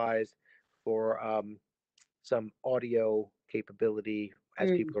it applies for some audio capability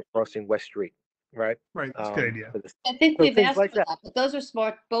as people are crossing West Street, right? Right, that's a good idea. I think So we've things asked like for that. that, but those are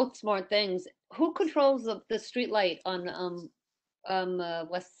both smart things. Who controls the street light on on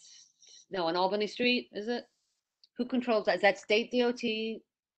Albany Street? Is it? Who controls that? Is that state DOT, city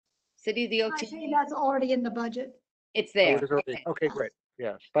DOT? I think that's already in the budget. It's Oh, there. it is already, okay, great.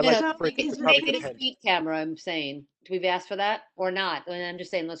 Yeah. But No, like, no, for make instance, it the make topic it at a hand- speed camera, I'm saying. We've asked for that or not? And I'm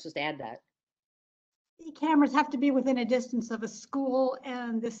just saying, let's just add that. The cameras have to be within a distance of a school,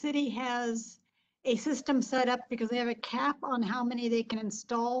 and the city has a system set up because they have a cap on how many they can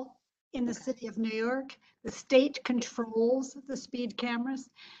install in the city of New York. The state controls the speed cameras.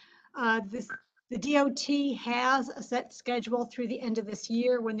 The DOT has a set schedule through the end of this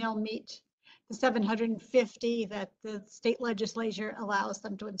year when they'll meet the 750 that the state legislature allows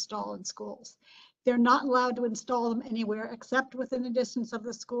them to install in schools. They're not allowed to install them anywhere except within the distance of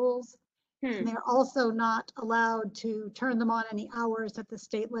the schools. And they're also not allowed to turn them on any hours that the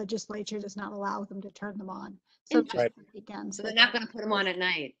state legislature does not allow them to turn them on. So just Right. the weekends. So they're not going to put them on at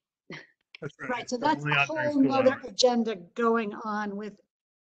night. That's Right, so that's Only a on during whole school nother hours. agenda going on with,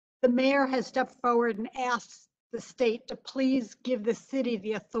 the mayor has stepped forward and asked the state to please give the city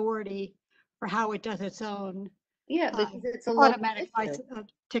the authority for how it does its own Yeah, because it's a local automatic issue.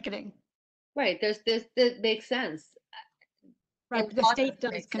 ticketing. Right, that makes sense. Right, A but the lot state of it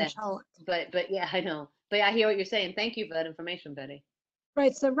does makes sense. control it. But yeah, I know. But I hear what you're saying. Thank you for that information, Betty.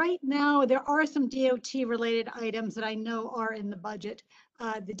 Right, so right now, there are some DOT related items that I know are in the budget.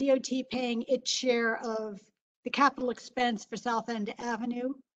 The DOT paying its share of the capital expense for South End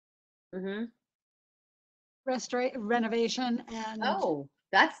Avenue renovation and. Oh,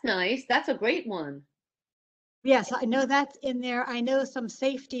 that's nice. That's a great one. Yes, I know that's in there. I know some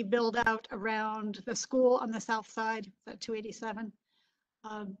safety build out around the school on the south side, at 287.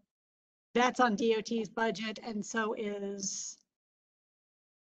 That's on DOT's budget, and so is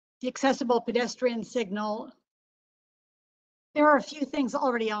the accessible pedestrian signal. There are a few things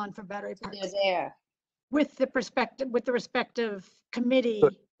already on for Battery Park. They're there. With the respective committee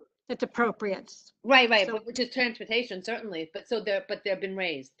that's appropriate. Right, So- but which is transportation, certainly. But they've been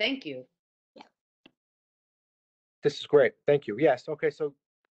raised. Thank you. Yeah. This is great. Thank you. Yes. Okay. So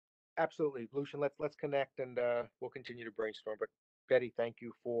absolutely, Lucian, let's connect and we'll continue to brainstorm. But Betty, thank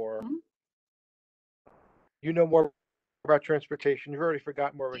you for, you know more about transportation. You've already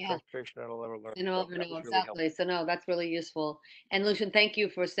forgotten more about Yeah. transportation than I'll ever learn. I know, So that was really exactly. So no, that's really useful. And Lucian, thank you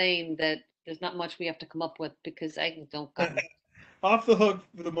for saying that there's not much we have to come up with because I don't got it. Off the hook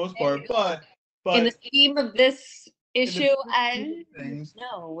for the most part, but In the scheme of this in the issue, big and scheme of things,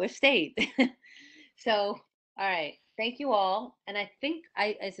 no, we're state. So, all right. Thank you all. And I think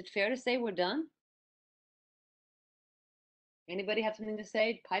is it fair to say we're done? Anybody have something to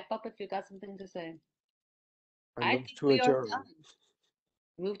say? Pipe up if you got something to say. I I move think to we are adjourn. done.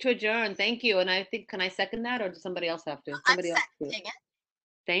 Move to adjourn. Thank you. And I think, can I second that or does somebody else have to? I'm Somebody else do it. seconding it.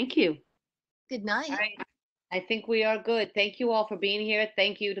 Thank you. Good night. All right. I think we are good. Thank you all for being here.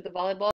 Thank you to the volleyball